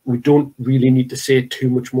 We don't really need to say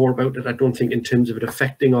too much more about it, I don't think, in terms of it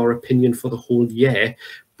affecting our opinion for the whole year,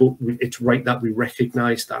 but it's right that we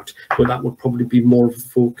recognise that. But that would probably be more of a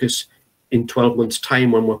focus in 12 months'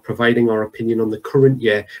 time when we're providing our opinion on the current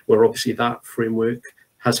year, where obviously that framework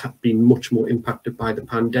has been much more impacted by the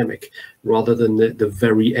pandemic rather than the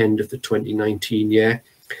very end of the 2019 year.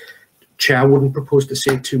 Chair, I wouldn't propose to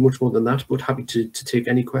say too much more than that, but happy to take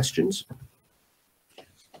any questions.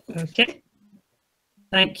 Okay.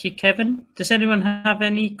 Thank you, Kevin. Does anyone have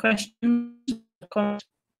any questions?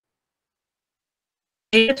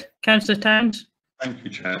 Councillor Towns. Thank you,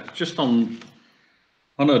 Chair. Just on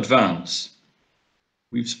Advance,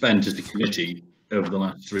 we've spent as a committee over the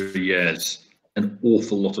last 3 years an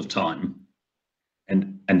awful lot of time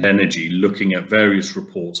and energy looking at various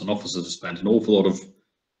reports, and officers have spent an awful lot of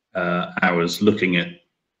hours looking at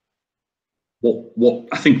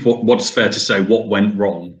what's fair to say, what went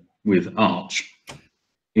wrong with Arch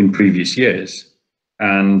in previous years.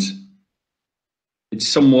 And it's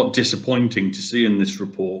somewhat disappointing to see in this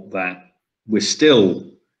report that we're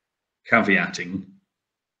still caveating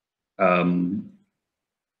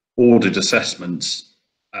audit assessments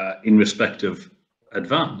in respect of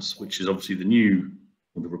Advance, which is obviously the new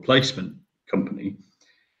or the replacement company.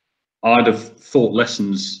 I'd have thought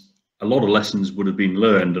a lot of lessons would have been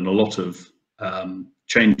learned, and a lot of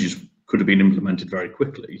changes could have been implemented very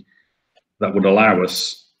quickly that would allow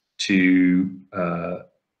us to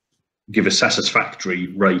give a satisfactory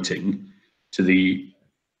rating to the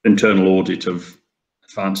internal audit of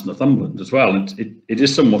Advance Northumberland as well. It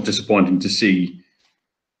is somewhat disappointing to see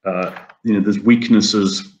there's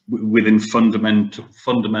weaknesses within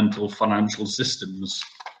fundamental financial systems.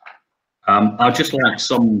 I'd just like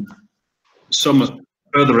some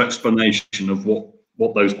further explanation of what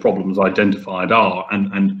what those problems identified are,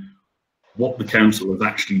 and what the council is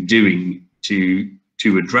actually doing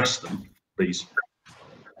to address them, please.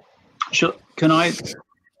 Sure. Can I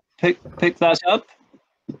pick that up?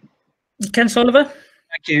 Councillor Oliver?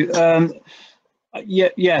 Thank you.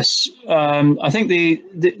 Yes, I think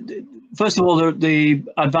the first of all, the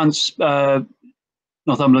Advance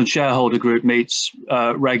Northumberland Shareholder Group meets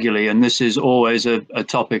regularly, and this is always a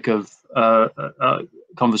topic of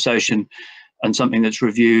conversation and something that's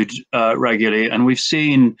reviewed regularly. And we've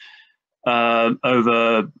seen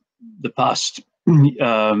over the past,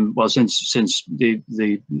 well, since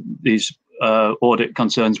these audit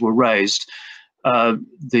concerns were raised,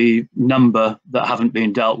 the number that haven't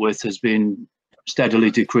been dealt with has been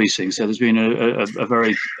steadily decreasing. So there's been a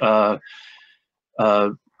very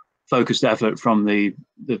focused effort from the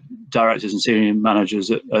directors and senior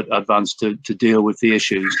managers at Advance to deal with the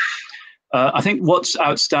issues. I think what's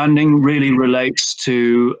outstanding really relates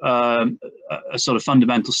to a sort of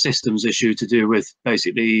fundamental systems issue to do with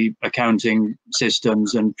basically accounting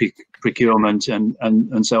systems and procurement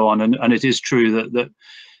and so on. And it is true that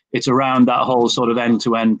it's around that whole sort of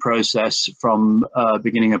end-to-end process, from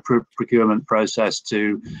beginning a procurement process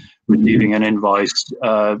to receiving an invoice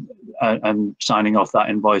and signing off that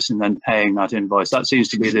invoice and then paying that invoice. That seems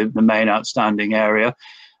to be the main outstanding area.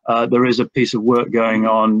 There is a piece of work going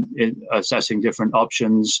on in assessing different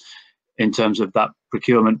options in terms of that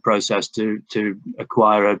procurement process to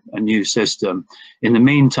acquire a new system. In the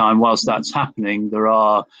meantime, whilst that's happening, there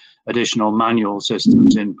are additional manual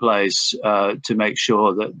systems in place to make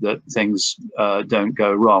sure that things don't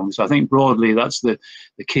go wrong. So I think broadly that's the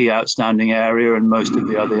key outstanding area, and most of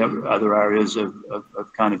the other areas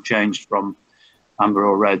have kind of changed from amber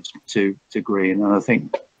or red to green. And I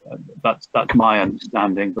think that's my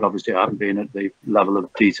understanding, but obviously I haven't been at the level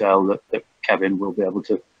of detail that Kevin will be able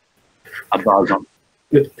to advise on.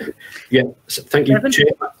 Yeah, so thank you, Chair.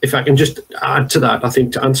 If I can just add to that, I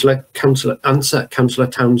think to answer Councillor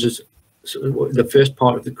Towns's the first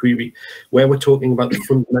part of the query, where we're talking about the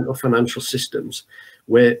fundamental financial systems,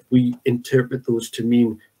 where we interpret those to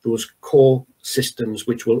mean those core systems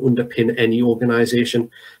which will underpin any organisation.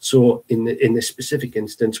 So in this specific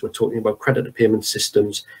instance, we're talking about creditor payment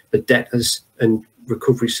systems, the debtors and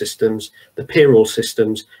recovery systems, the payroll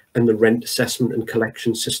systems, and the rent assessment and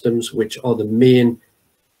collection systems, which are the main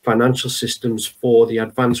financial systems for the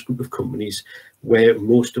Advanced group of companies, where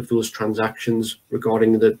most of those transactions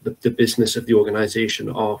regarding the business of the organisation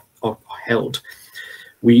are held.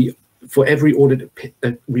 For every audit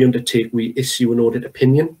we undertake, we issue an audit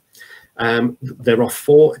opinion. There are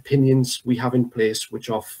 4 opinions we have in place, which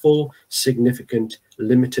are full, significant,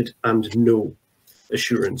 limited, and no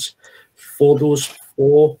assurance. For those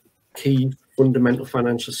 4 key fundamental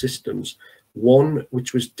financial systems, 1,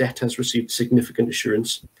 which was debt, has received significant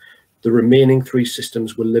assurance. The remaining 3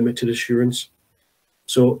 systems were limited assurance.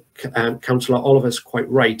 So Councillor Oliver's quite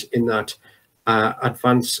right in that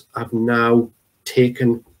Advance have now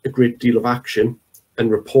taken a great deal of action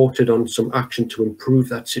and reported on some action to improve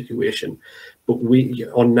that situation. But we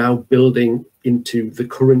are now building into the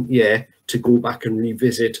current year to go back and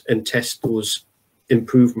revisit and test those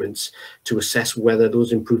improvements to assess whether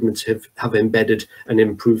those improvements have embedded and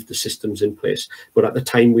improved the systems in place. But at the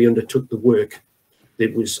time we undertook the work,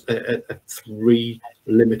 it was a 3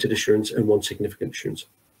 limited assurance and 1 significant assurance.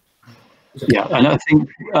 Yeah, and I think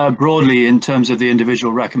broadly in terms of the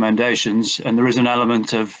individual recommendations, and there is an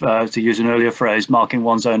element of, to use an earlier phrase, marking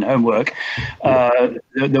one's own homework,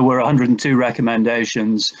 there were 102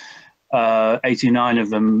 recommendations, 89 of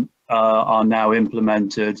them are now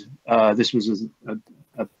implemented. This was at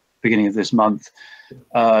the beginning of this month.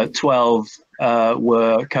 12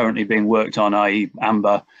 were currently being worked on, i.e.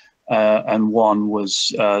 amber, and 1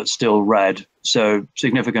 was still red. So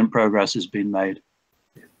significant progress has been made.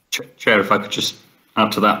 Chair, if I could just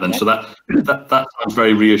add to that then. So that sounds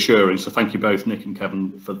very reassuring. So thank you both, Nick and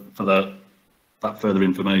Kevin, for that further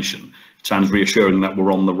information. It sounds reassuring that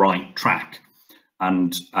we're on the right track,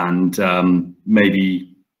 and maybe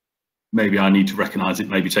I need to recognise it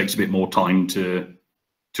maybe takes a bit more time to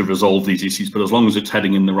resolve these issues, but as long as it's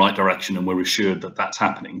heading in the right direction and we're assured that that's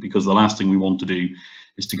happening, because the last thing we want to do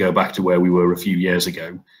is to go back to where we were a few years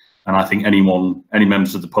ago. And I think any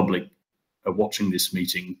members of the public are watching this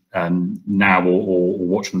meeting now or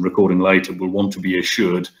watching the recording later will want to be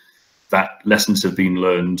assured that lessons have been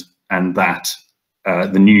learned and that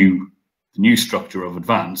the new structure of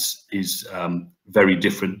Advance is very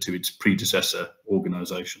different to its predecessor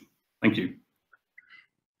organisation. Thank you.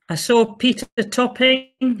 I saw Peter Topping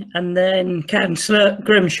and then Councillor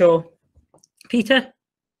Grimshaw. Peter?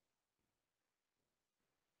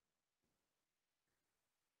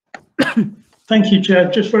 Thank you, Chair.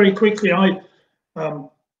 Just very quickly,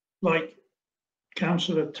 like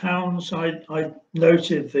Councillor Towns, I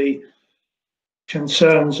noted the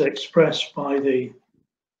concerns expressed by the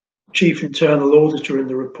Chief Internal Auditor in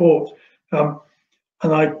the report, and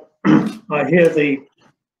I hear the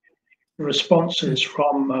responses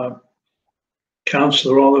from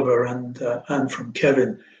Councillor Oliver and from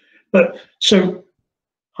Kevin. But so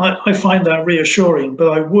I find that reassuring.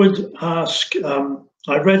 But I would ask.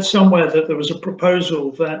 I read somewhere that there was a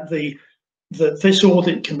proposal that this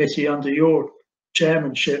audit committee under your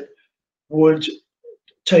chairmanship would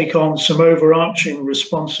take on some overarching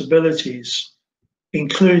responsibilities,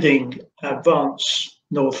 including Advance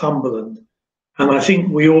Northumberland. And I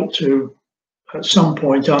think we ought to, at some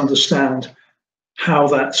point, understand how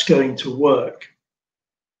that's going to work.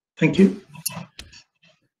 Thank you.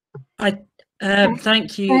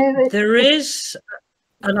 Thank you. There is,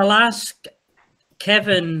 and I'll ask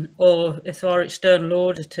Kevin or if our external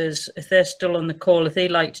auditors, if they're still on the call, if they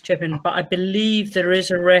like to chip in, but I believe there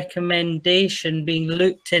is a recommendation being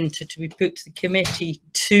looked into to be put to the committee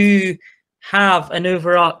to have an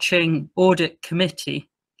overarching audit committee.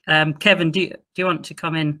 Kevin, do you want to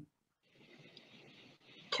come in?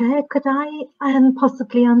 Chair, could I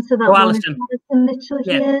possibly answer that? Alison. Alison Mitchell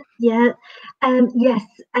here. Yeah. Yes.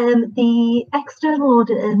 The external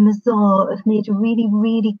auditor Mazar have made a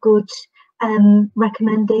really good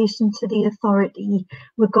recommendation to the authority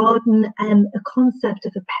regarding a concept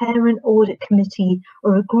of a parent audit committee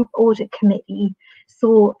or a group audit committee.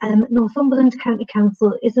 So Northumberland County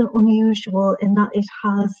Council isn't unusual in that it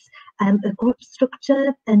has a group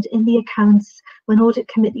structure, and in the accounts, when audit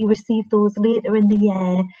committee receive those later in the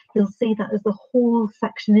year, you'll see that there's a whole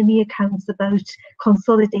section in the accounts about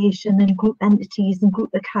consolidation and group entities and group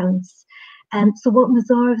accounts. So what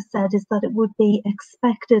Mazar have said is that it would be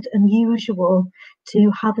expected and usual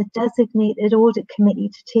to have a designated audit committee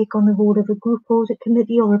to take on the role of a group audit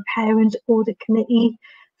committee or a parent audit committee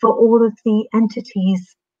for all of the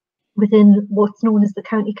entities within what's known as the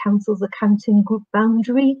County Council's accounting group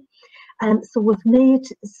boundary. So we've made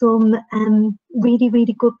some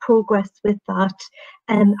really good progress with that,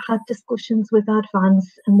 had discussions with Advance,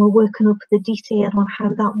 and we're working up the detail on how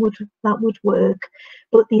that would work.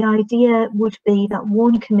 But the idea would be that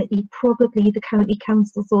one committee, probably the County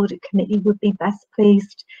Council's Audit Committee, would be best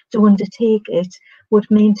placed to undertake it, would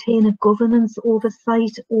maintain a governance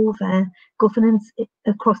oversight over governance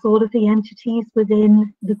across all of the entities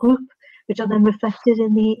within the group, which are then reflected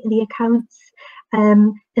in the accounts.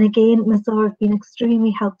 And again, Mazar have been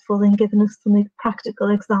extremely helpful in giving us some practical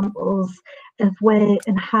examples of where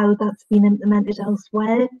and how that's been implemented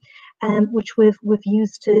elsewhere, which we've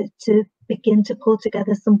used to begin to pull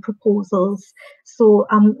together some proposals. So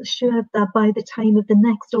I'm sure that by the time of the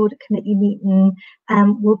next audit committee meeting,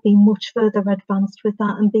 we'll be much further advanced with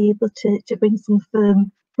that and be able to bring some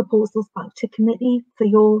firm proposals back to committee for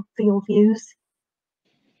your views.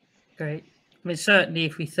 Great. I mean, certainly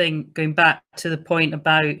if we think, going back to the point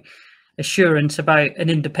about assurance about an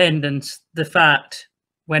independence, the fact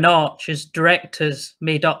when Arch as directors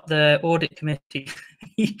made up the audit committee,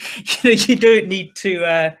 you don't need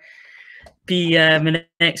to be an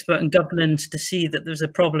expert in governance to see that there's a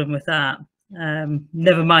problem with that.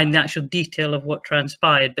 Never mind the actual detail of what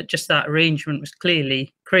transpired, but just that arrangement was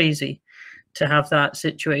clearly crazy to have that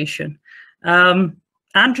situation.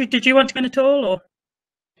 Andrew, did you want to come in at all, or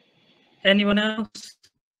anyone else?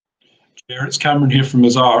 Chair, it's Cameron here from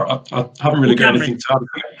Mazar. I haven't really got anything to add.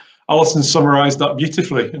 Alison summarised that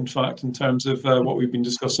beautifully, in fact, in terms of what we've been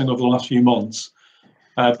discussing over the last few months.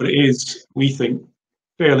 But it is, we think,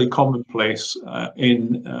 fairly commonplace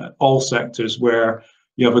in all sectors where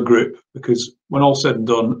you have a group, because when all said and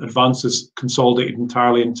done, Advance is consolidated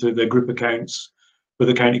entirely into the group accounts with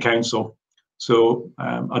the County Council. So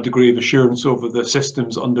a degree of assurance over the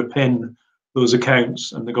systems underpin those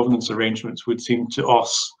accounts and the governance arrangements would seem to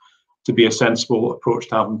us to be a sensible approach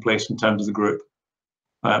to have in place in terms of the group,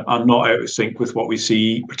 and not out of sync with what we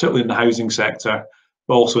see, particularly in the housing sector,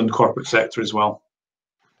 but also in the corporate sector as well.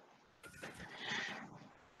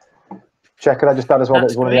 Chair, could I just add as well,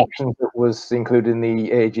 that one of the actions that was included in the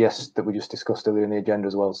AGS that we just discussed earlier in the agenda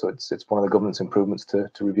as well, so it's one of the governance improvements to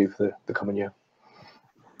review for the coming year.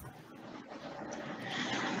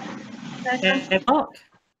 Mark.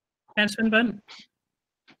 Councillor Byrne.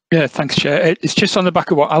 Yeah, thanks, Chair. It's just on the back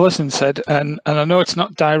of what Alison said, and I know it's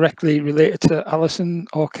not directly related to Alison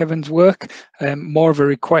or Kevin's work, more of a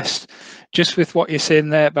request, just with what you're saying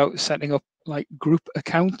there about setting up like group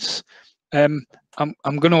accounts. I'm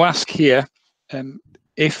going to ask here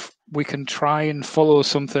if we can try and follow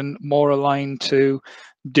something more aligned to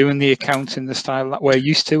doing the accounts in the style that we're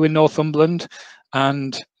used to in Northumberland,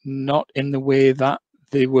 and not in the way that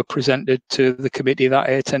they were presented to the committee that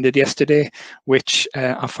I attended yesterday, which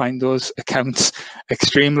I find those accounts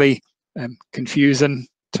extremely confusing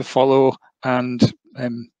to follow and,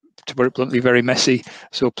 to put it bluntly, very messy.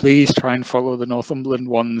 So please try and follow the Northumberland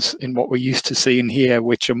ones in what we're used to seeing here,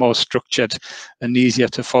 which are more structured and easier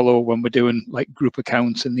to follow when we're doing like group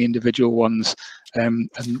accounts and the individual ones.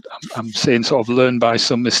 And I'm saying sort of learn by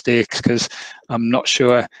some mistakes, because I'm not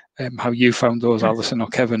sure how you found those, Alison or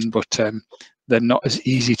Kevin, but they're not as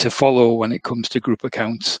easy to follow when it comes to group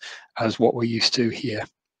accounts as what we're used to here.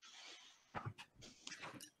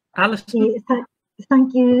 Alison?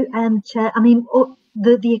 Thank you, Chair. I mean,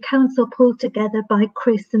 the accounts are pulled together by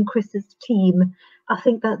Chris and Chris's team. I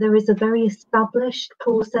think that there is a very established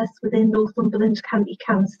process within Northumberland County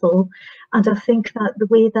Council, and I think that the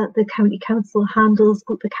way that the County Council handles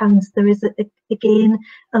group accounts, there is again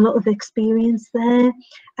a lot of experience there.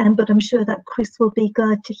 But I'm sure that Chris will be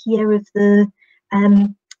glad to hear of the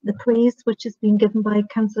praise which has been given by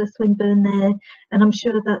Councillor Swinburne there, and I'm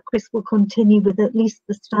sure that Chris will continue with at least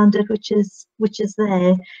the standard which is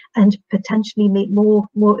there, and potentially make more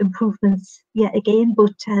improvements yet again.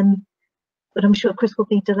 But I'm sure Chris will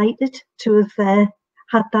be delighted to have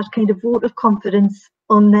had that kind of vote of confidence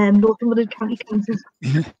on Northumberland County Council's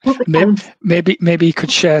maybe you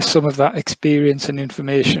could share some of that experience and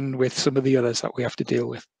information with some of the others that we have to deal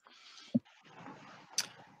with.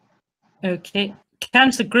 Okay.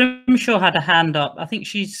 Councillor Grimshaw had a hand up. I think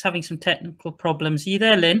she's having some technical problems. Are you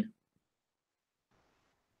there, Lynn?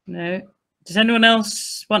 No. Does anyone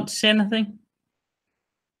else want to say anything?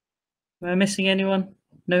 Am I missing anyone?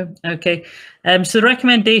 No? Okay. So the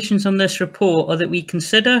recommendations on this report are that we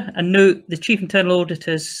consider and note the Chief Internal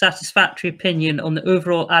Auditor's satisfactory opinion on the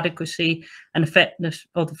overall adequacy and effectiveness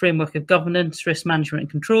of the framework of governance, risk management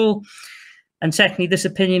and control. And secondly, this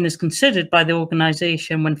opinion is considered by the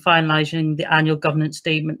organisation when finalising the annual governance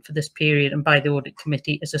statement for this period and by the audit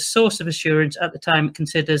committee as a source of assurance at the time it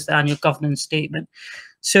considers the annual governance statement.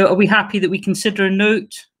 So are we happy that we consider and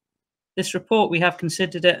note this report? We have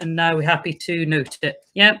considered it and now we're happy to note it.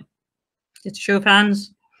 Yeah? It's a show of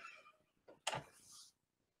hands.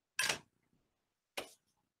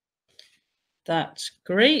 That's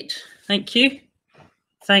great. Thank you.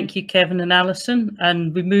 Thank you, Kevin and Alison.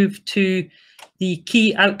 And we move to the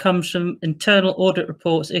key outcomes from internal audit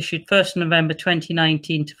reports issued 1st November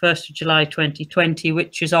 2019 to 1st July 2020,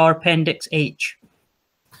 which is our Appendix H.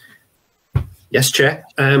 Yes, Chair.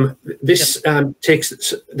 This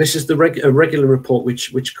is a regular report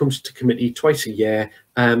which comes to committee twice a year,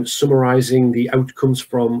 summarising the outcomes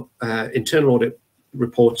from internal audit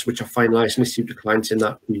reports which are finalised and issued to clients in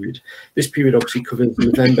that period. This period obviously covers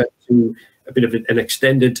November to a bit of an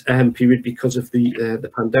extended period because of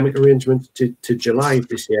the pandemic arrangement to July of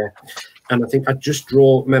this year. And I think I'd just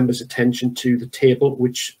draw members' attention to the table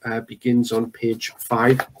which begins on page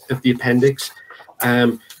 5 of the appendix.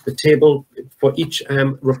 The table for each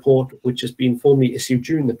report which has been formally issued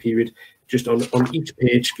during the period, just on each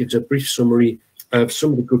page gives a brief summary of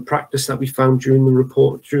some of the good practice that we found during the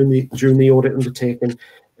report, during the audit undertaken,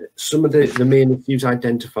 some of the main issues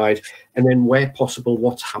identified, and then where possible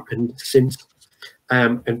what's happened since,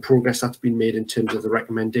 and progress that's been made in terms of the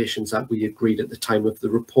recommendations that we agreed at the time of the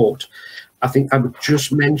report. I think I would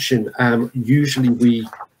just mention, usually we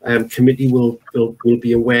committee will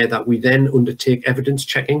be aware that we then undertake evidence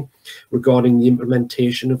checking regarding the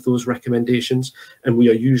implementation of those recommendations, and we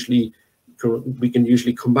can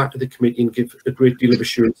usually come back to the committee and give a great deal of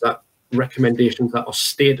assurance that recommendations that are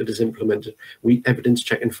stated as implemented, we evidence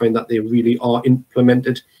check and find that they really are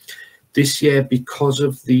implemented. This year, because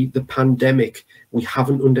of the pandemic, we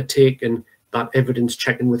haven't undertaken that evidence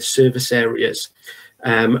checking with service areas.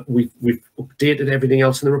 We've updated everything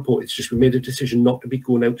else in the report. It's just we made a decision not to be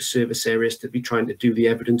going out to service areas to be trying to do the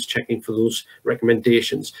evidence checking for those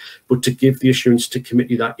recommendations, but to give the assurance to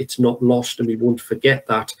committee that it's not lost and we won't forget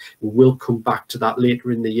that. We'll come back to that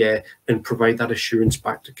later in the year and provide that assurance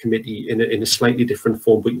back to committee in a slightly different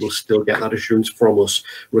form, but you will still get that assurance from us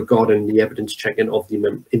regarding the evidence checking of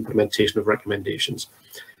the implementation of recommendations.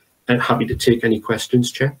 And happy to take any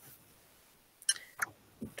questions, Chair.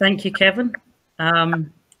 Thank you, Kevin. So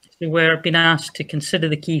we're being asked to consider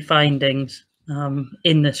the key findings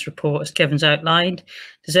in this report, as Kevin's outlined.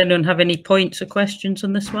 Does anyone have any points or questions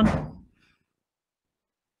on this one?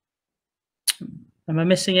 Am I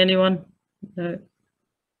missing anyone? No.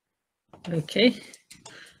 Okay.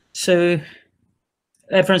 So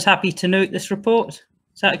everyone's happy to note this report.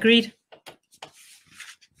 Is that agreed?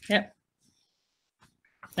 Yep.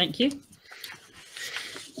 Thank you.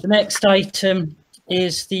 The next item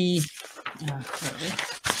is the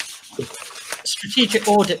Strategic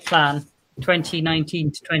Audit Plan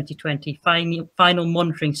 2019 to 2020 final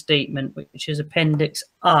monitoring statement, which is Appendix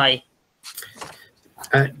I.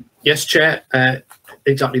 Yes, Chair.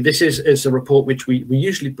 Exactly. This is a report which we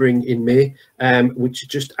usually bring in May, which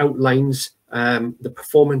just outlines the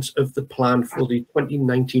performance of the plan for the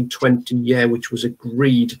 2019-20 year, which was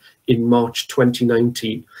agreed in March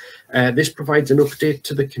 2019. This provides an update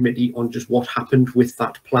to the committee on just what happened with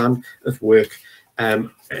that plan of work and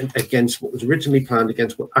against what was originally planned,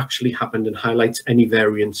 against what actually happened, and highlights any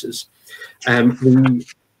variances.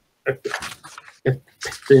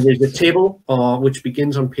 There is a table which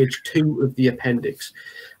begins on page 2 of the appendix.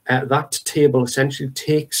 That table essentially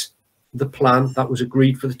takes the plan that was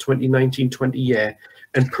agreed for the 2019-20 year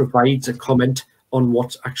and provides a comment on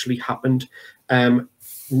what's actually happened. In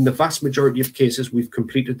the vast majority of cases, we've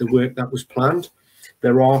completed the work that was planned.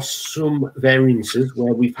 There are some variances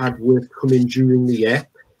where we've had work come in during the year,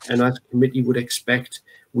 and as a committee would expect,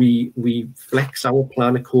 we flex our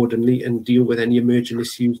plan accordingly and deal with any emerging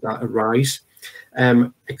issues that arise.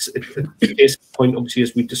 Case point, obviously,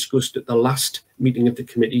 as we discussed at the last meeting of the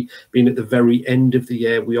committee, being at the very end of the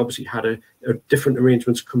year, we obviously had a different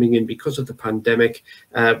arrangements coming in because of the pandemic,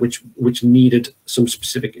 which needed some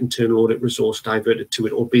specific internal audit resource diverted to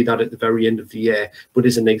it, albeit that at the very end of the year, but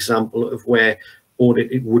is an example of where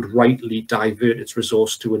audit it would rightly divert its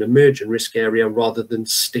resource to an emerging risk area rather than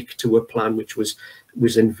stick to a plan which was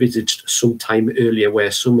envisaged some time earlier,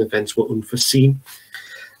 where some events were unforeseen.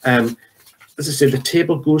 As I said, the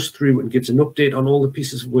table goes through and gives an update on all the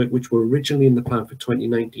pieces of work which were originally in the plan for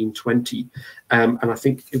 2019-20. And I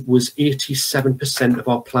think it was 87% of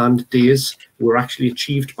our planned days were actually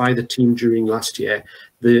achieved by the team during last year.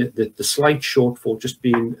 The slight shortfall just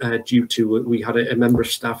being due to we had a member of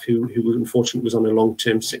staff who unfortunately was on a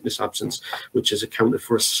long-term sickness absence, which has accounted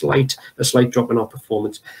for a slight drop in our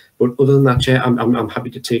performance. But other than that, Chair, I'm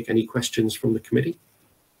happy to take any questions from the committee.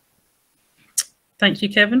 Thank you,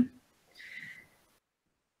 Kevin.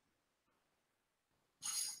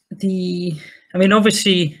 I mean,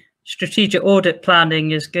 obviously, strategic audit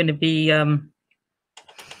planning is going to be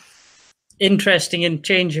interesting and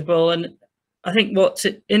changeable. And I think what's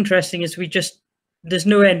interesting is there's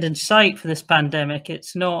no end in sight for this pandemic.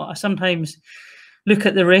 It's not, I sometimes look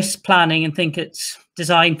at the risk planning and think it's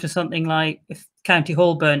designed for something like if County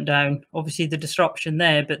Hall burnt down, obviously the disruption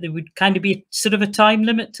there, but there would kind of be sort of a time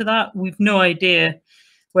limit to that. We've no idea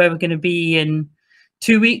where we're going to be in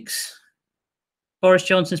 2 weeks. Boris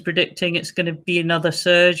Johnson's predicting it's going to be another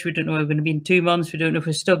surge. We don't know where we're going to be in 2 months. We don't know if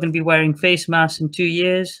we're still going to be wearing face masks in 2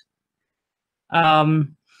 years.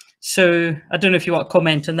 So I don't know if you want to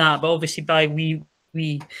comment on that, but obviously for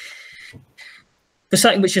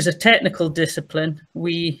something which is a technical discipline,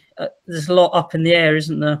 there's a lot up in the air,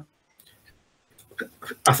 isn't there?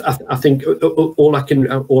 I think all I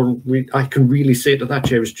can really say to that,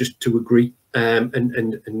 Chair, is just to agree and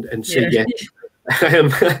say yes.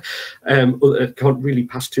 I can't really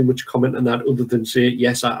pass too much comment on that other than say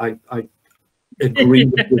yes, I agree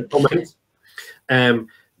with the comments.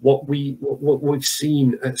 What we've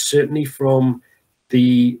seen certainly from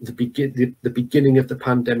the beginning of the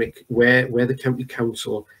pandemic, where the county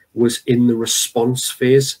council was in the response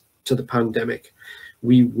phase to the pandemic,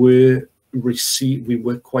 we were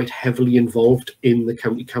quite heavily involved in the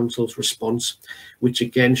county council's response, which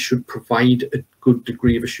again should provide a good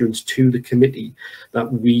degree of assurance to the committee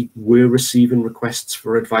that we were receiving requests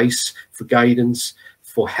for advice, for guidance,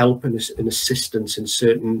 for help and assistance in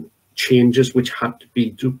certain changes which had to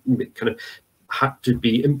be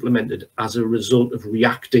implemented as a result of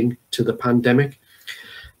reacting to the pandemic.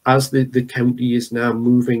 As the county is now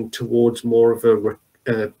moving towards more of a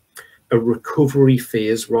recovery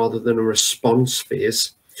phase rather than a response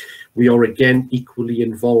phase, we are again equally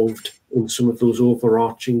involved in some of those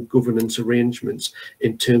overarching governance arrangements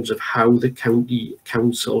in terms of how the county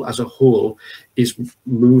council as a whole is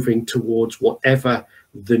moving towards whatever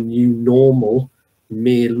the new normal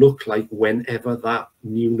may look like whenever that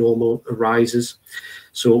new normal arises.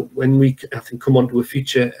 So when we, I think, come on to a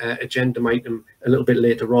future agenda item a little bit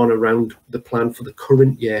later on around the plan for the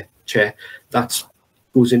current year, Chair, that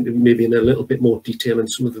goes into maybe in a little bit more detail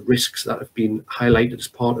and some of the risks that have been highlighted as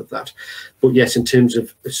part of that. But yes, in terms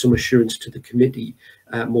of some assurance to the committee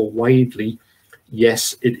more widely,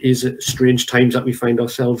 yes, it is strange times that we find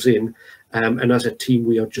ourselves in. And as a team,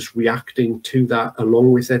 we are just reacting to that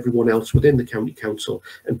along with everyone else within the county council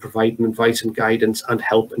and providing advice and guidance and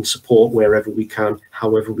help and support wherever we can,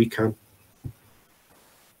 however we can.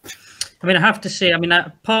 I mean, I have to say, I mean,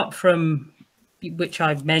 apart from which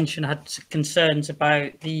I've mentioned, had concerns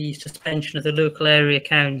about the suspension of the local area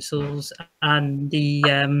councils and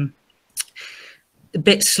the a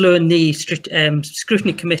bit slow in the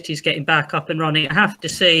scrutiny committees getting back up and running. I have to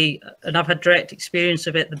say, and I've had direct experience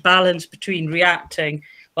of it, the balance between reacting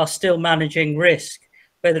while still managing risk,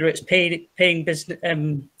 whether it's paying business,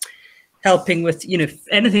 helping with, you know,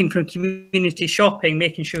 anything from community shopping,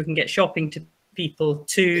 making sure we can get shopping to people,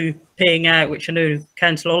 to paying out, which I know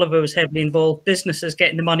Councillor Oliver was heavily involved, businesses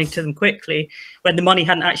getting the money to them quickly when the money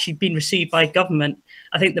hadn't actually been received by government.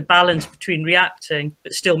 I think the balance between reacting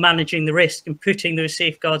but still managing the risk and putting those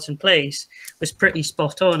safeguards in place was pretty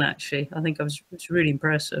spot on, actually. I think it's really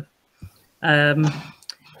impressive.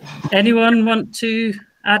 Anyone want to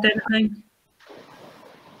add anything?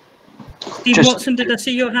 Steve Watson, did I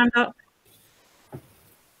see your hand up?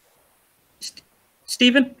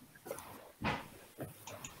 Stephen?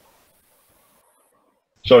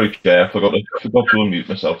 Sorry, Chair, I forgot to unmute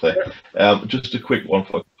myself there. Just a quick one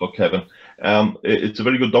for Kevin. It's a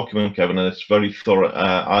very good document, Kevin, and it's very thorough.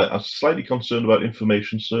 I'm slightly concerned about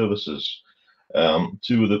information services.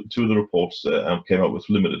 Two of the reports that came out with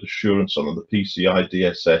limited assurance on the PCI,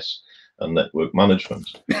 DSS, and network management.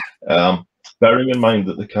 Bearing in mind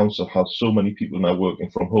that the council has so many people now working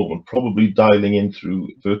from home and probably dialing in through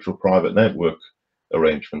virtual private network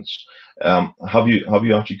arrangements, have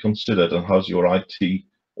you actually considered, and has your IT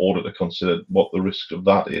auditor considered what the risk of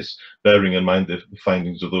that is, bearing in mind the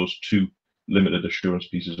findings of those two limited assurance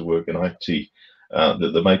pieces of work in IT,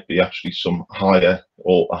 that there might be actually some higher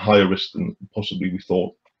risk than possibly we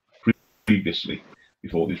thought previously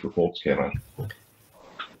before these reports came out?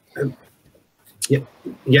 Sorry,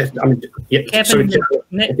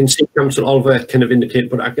 I can see Councillor Oliver kind of indicate,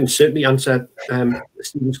 but I can certainly answer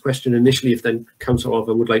Stephen's question initially if then Councillor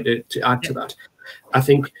Oliver would like to add to that. I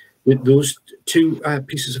think with those two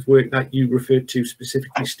pieces of work that you referred to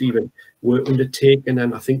specifically, Stephen, were undertaken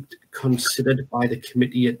and I think considered by the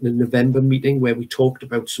committee at the November meeting, where we talked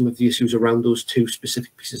about some of the issues around those two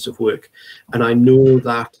specific pieces of work. And I know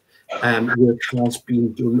that work has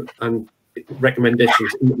been done and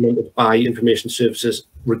recommendations implemented by information services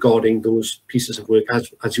regarding those pieces of work,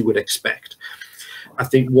 as you would expect. I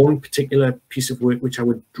think one particular piece of work which I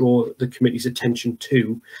would draw the committee's attention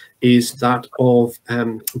to is that of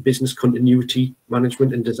business continuity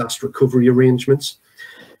management and disaster recovery arrangements.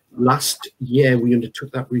 Last year we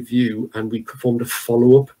undertook that review and we performed a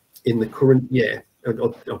follow-up in the current year,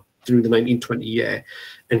 or through the 1920 year,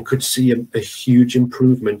 and could see a huge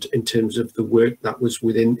improvement in terms of the work that was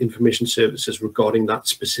within information services regarding that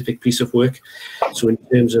specific piece of work. So in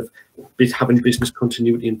terms of having business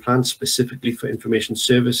continuity and plans specifically for information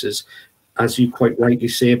services, as you quite rightly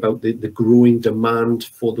say about the growing demand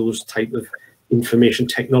for those type of information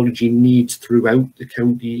technology needs throughout the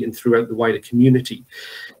county and throughout the wider community,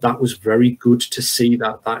 that was very good to see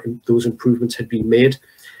that those improvements had been made.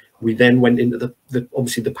 We then went into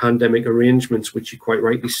obviously the pandemic arrangements, which you quite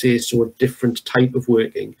rightly say saw a different type of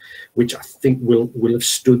working, which I think will have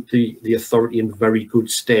stood the authority in very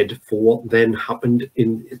good stead for what then happened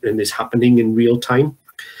and is happening in real time.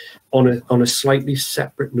 On a slightly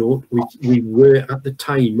separate note, we were at the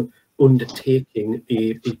time undertaking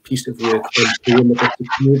a piece of work on perimeter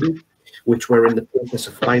security, which we're in the process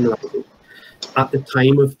of finalising. At the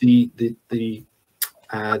time of the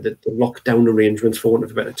lockdown arrangements, for want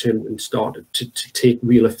of a better term, started to take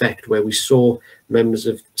real effect, where we saw members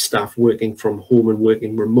of staff working from home and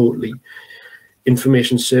working remotely,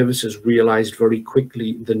 information services realised very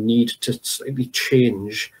quickly the need to slightly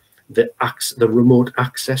change the remote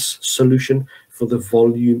access solution for the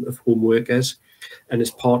volume of home workers. And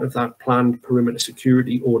as part of that planned perimeter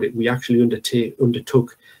security audit, we actually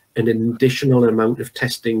undertook an additional amount of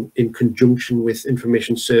testing in conjunction with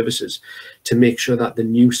information services to make sure that the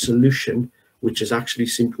new solution, which has actually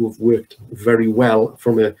seemed to have worked very well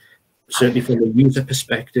certainly from a user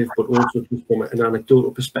perspective, but also from an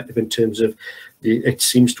anecdotal perspective in terms of it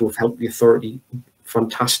seems to have helped the authority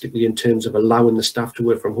fantastically in terms of allowing the staff to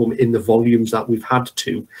work from home in the volumes that we've had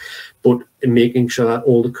to, but in making sure that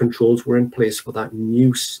all the controls were in place for that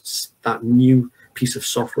new piece of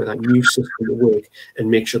software, that new system to work, and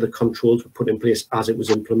make sure the controls were put in place as it was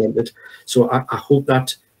implemented. So I hope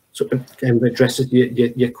that addresses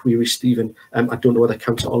your query, Stephen. I don't know whether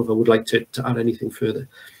Councillor Oliver would like to add anything further.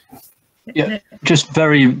 Yeah, just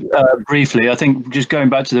very briefly, I think just going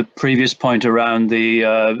back to the previous point around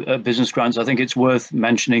the business grants, I think it's worth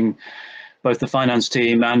mentioning both the finance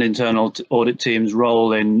team and internal audit team's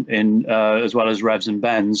role in as well as Revs and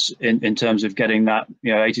Bens in terms of getting that,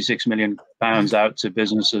 you know, £86 million out to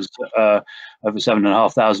businesses, over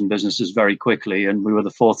 7,500 businesses very quickly, and we were the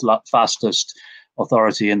fourth fastest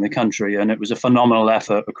authority in the country, and it was a phenomenal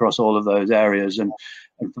effort across all of those areas, and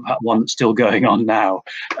one that's still going on now,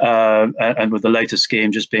 and with the latest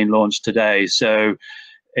scheme just being launched today. So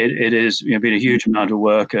it is, you know, been a huge amount of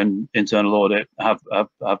work, and internal audit have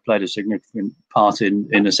played a significant part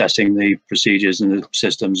in assessing the procedures and the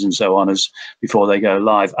systems and so on as before they go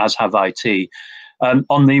live, as have IT.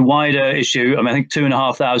 On the wider issue, I mean, I think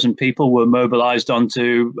 2,500 people were mobilised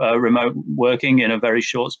onto remote working in a very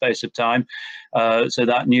short space of time. So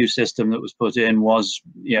that new system that was put in was,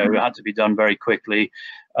 you know, had to be done very quickly.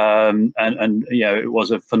 And you know, it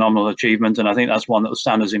was a phenomenal achievement, and I think that's one that will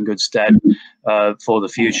stand us in good stead for the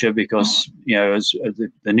future, because, you know, as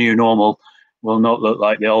the new normal will not look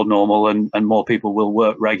like the old normal, and more people will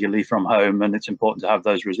work regularly from home, and it's important to have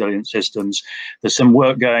those resilient systems. There's some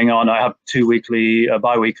work going on. I have 2 weekly,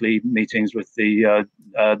 bi-weekly meetings with the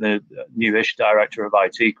newish director of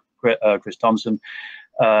IT, Chris Thompson.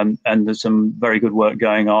 And there's some very good work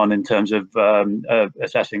going on in terms of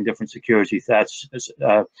assessing different security threats,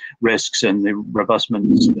 risks, and the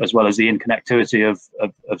robustness, as well as the interconnectivity of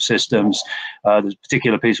systems. There's a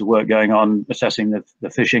particular piece of work going on assessing the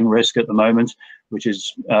phishing risk at the moment, which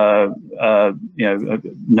is important,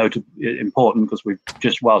 because we've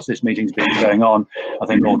just, whilst this meeting's been going on, I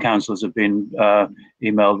think all councillors have been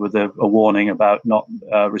emailed with a warning about not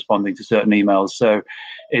responding to certain emails. So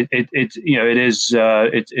it's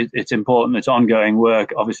important. It's ongoing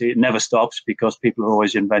work. Obviously, it never stops, because people are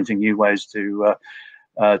always inventing new ways to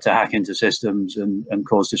hack into systems and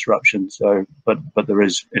cause disruption. So, but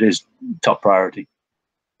it is top priority.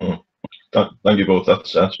 Thank you both.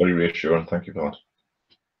 That's very reassuring. Thank you for that.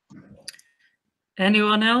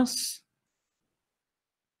 Anyone else?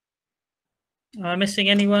 Am I missing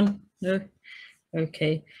anyone? No?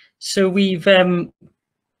 Okay. So we've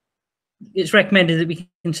it's recommended that we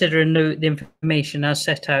consider and note the information as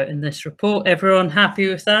set out in this report. Everyone happy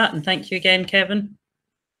with that? And thank you again, Kevin.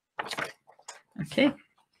 Okay.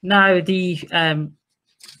 Now the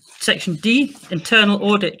section D, Internal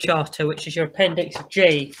Audit Charter, which is your Appendix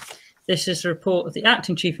J. This is a report of the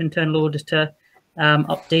Acting Chief Internal Auditor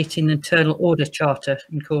updating the Internal Audit Charter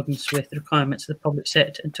in accordance with the requirements of the Public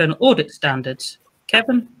Sector Internal Audit Standards.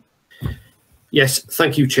 Kevin? Yes,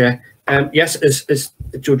 thank you, Chair. Yes, as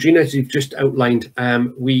Georgina, as you've just outlined,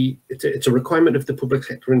 it's a requirement of the Public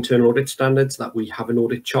Sector Internal Audit Standards that we have an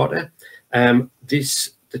audit charter.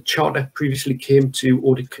 The charter previously came to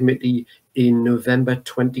Audit Committee in November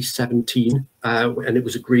 2017, and it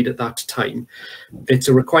was agreed at that time. It's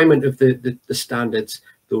a requirement of the standards,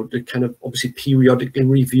 though, to kind of obviously periodically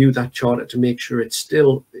review that charter to make sure it's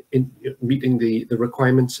still meeting the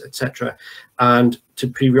requirements, etc., and to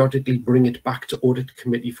periodically bring it back to Audit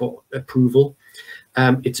Committee for approval.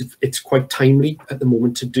 It's quite timely at the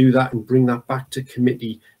moment to do that and bring that back to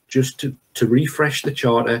committee, just to refresh the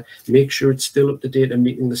charter, make sure it's still up to date and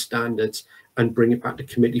meeting the standards, and bring it back to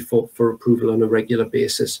committee for approval on a regular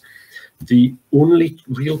basis. The only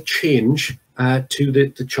real change to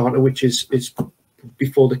the charter, which is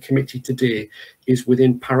before the committee today, is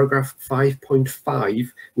within paragraph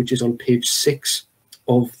 5.5, which is on page 6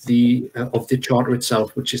 of the charter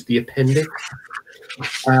itself, which is the appendix.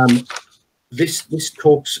 This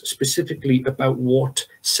talks specifically about what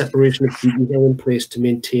separation of duties are in place to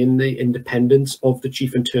maintain the independence of the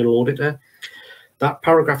Chief Internal Auditor. That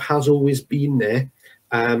paragraph has always been there,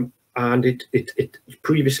 and it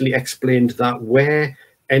previously explained that where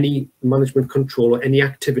any management control or any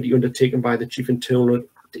activity undertaken by the Chief Internal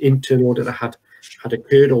Auditor had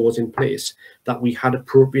occurred or was in place, that we had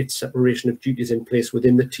appropriate separation of duties in place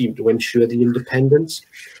within the team to ensure the independence.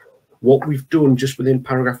 What we've done just within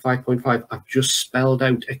paragraph 5.5, I've just spelled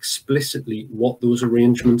out explicitly what those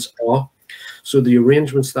arrangements are. So the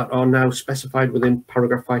arrangements that are now specified within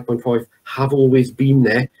paragraph 5.5 have always been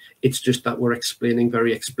there. It's just that we're explaining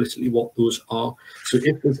very explicitly what those are. So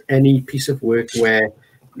if there's any piece of work where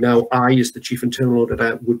now I, as the Chief Internal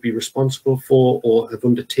Auditor, would be responsible for or have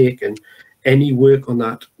undertaken, any work on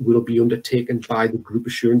that will be undertaken by the Group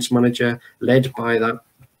Assurance Manager, led by the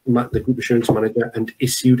Group Assurance Manager, and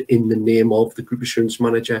issued in the name of the Group Assurance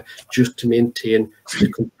Manager, just to maintain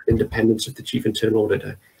the independence of the Chief Internal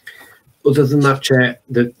Auditor. Other than that, Chair,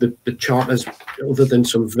 the charters, other than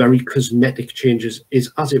some very cosmetic changes,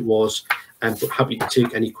 is as it was, but happy to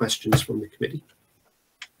take any questions from the committee.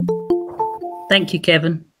 Thank you,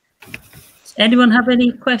 Kevin. Does anyone have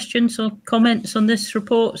any questions or comments on this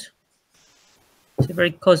report? It's a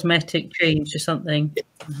very cosmetic change or something.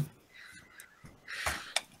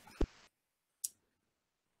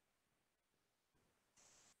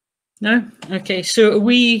 No? Okay, so are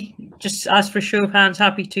we, just ask for a show of hands,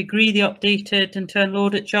 happy to agree the updated internal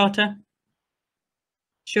audit charter?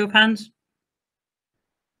 Show of hands?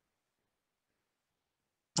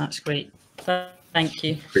 That's great. Thank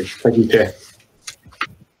you. Great. Thank you, Chair.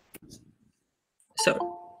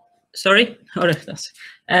 So, sorry? Oh, that's,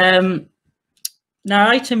 now,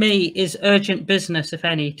 item A is urgent business, if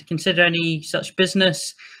any, to consider any such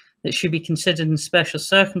business that should be considered in special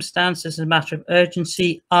circumstances as a matter of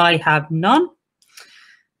urgency. I have none.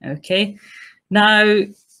 Okay. Now,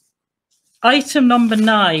 item number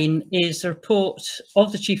 9 is a report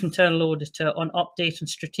of the Chief Internal Auditor on update on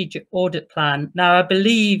strategic audit plan. Now, I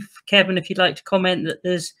believe, Kevin, if you'd like to comment, that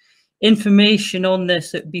there's information on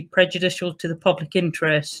this that would be prejudicial to the public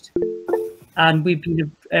interest. And we've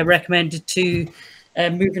been recommended to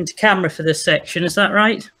move into camera for this section. Is that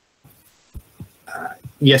right?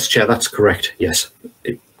 Yes, Chair, that's correct. Yes.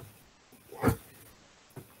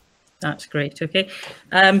 That's great. Okay.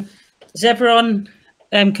 Is everyone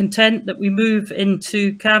content that we move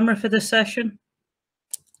into camera for this session?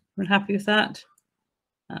 We're happy with that?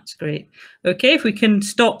 That's great. Okay, if we can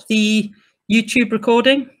stop the YouTube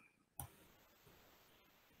recording.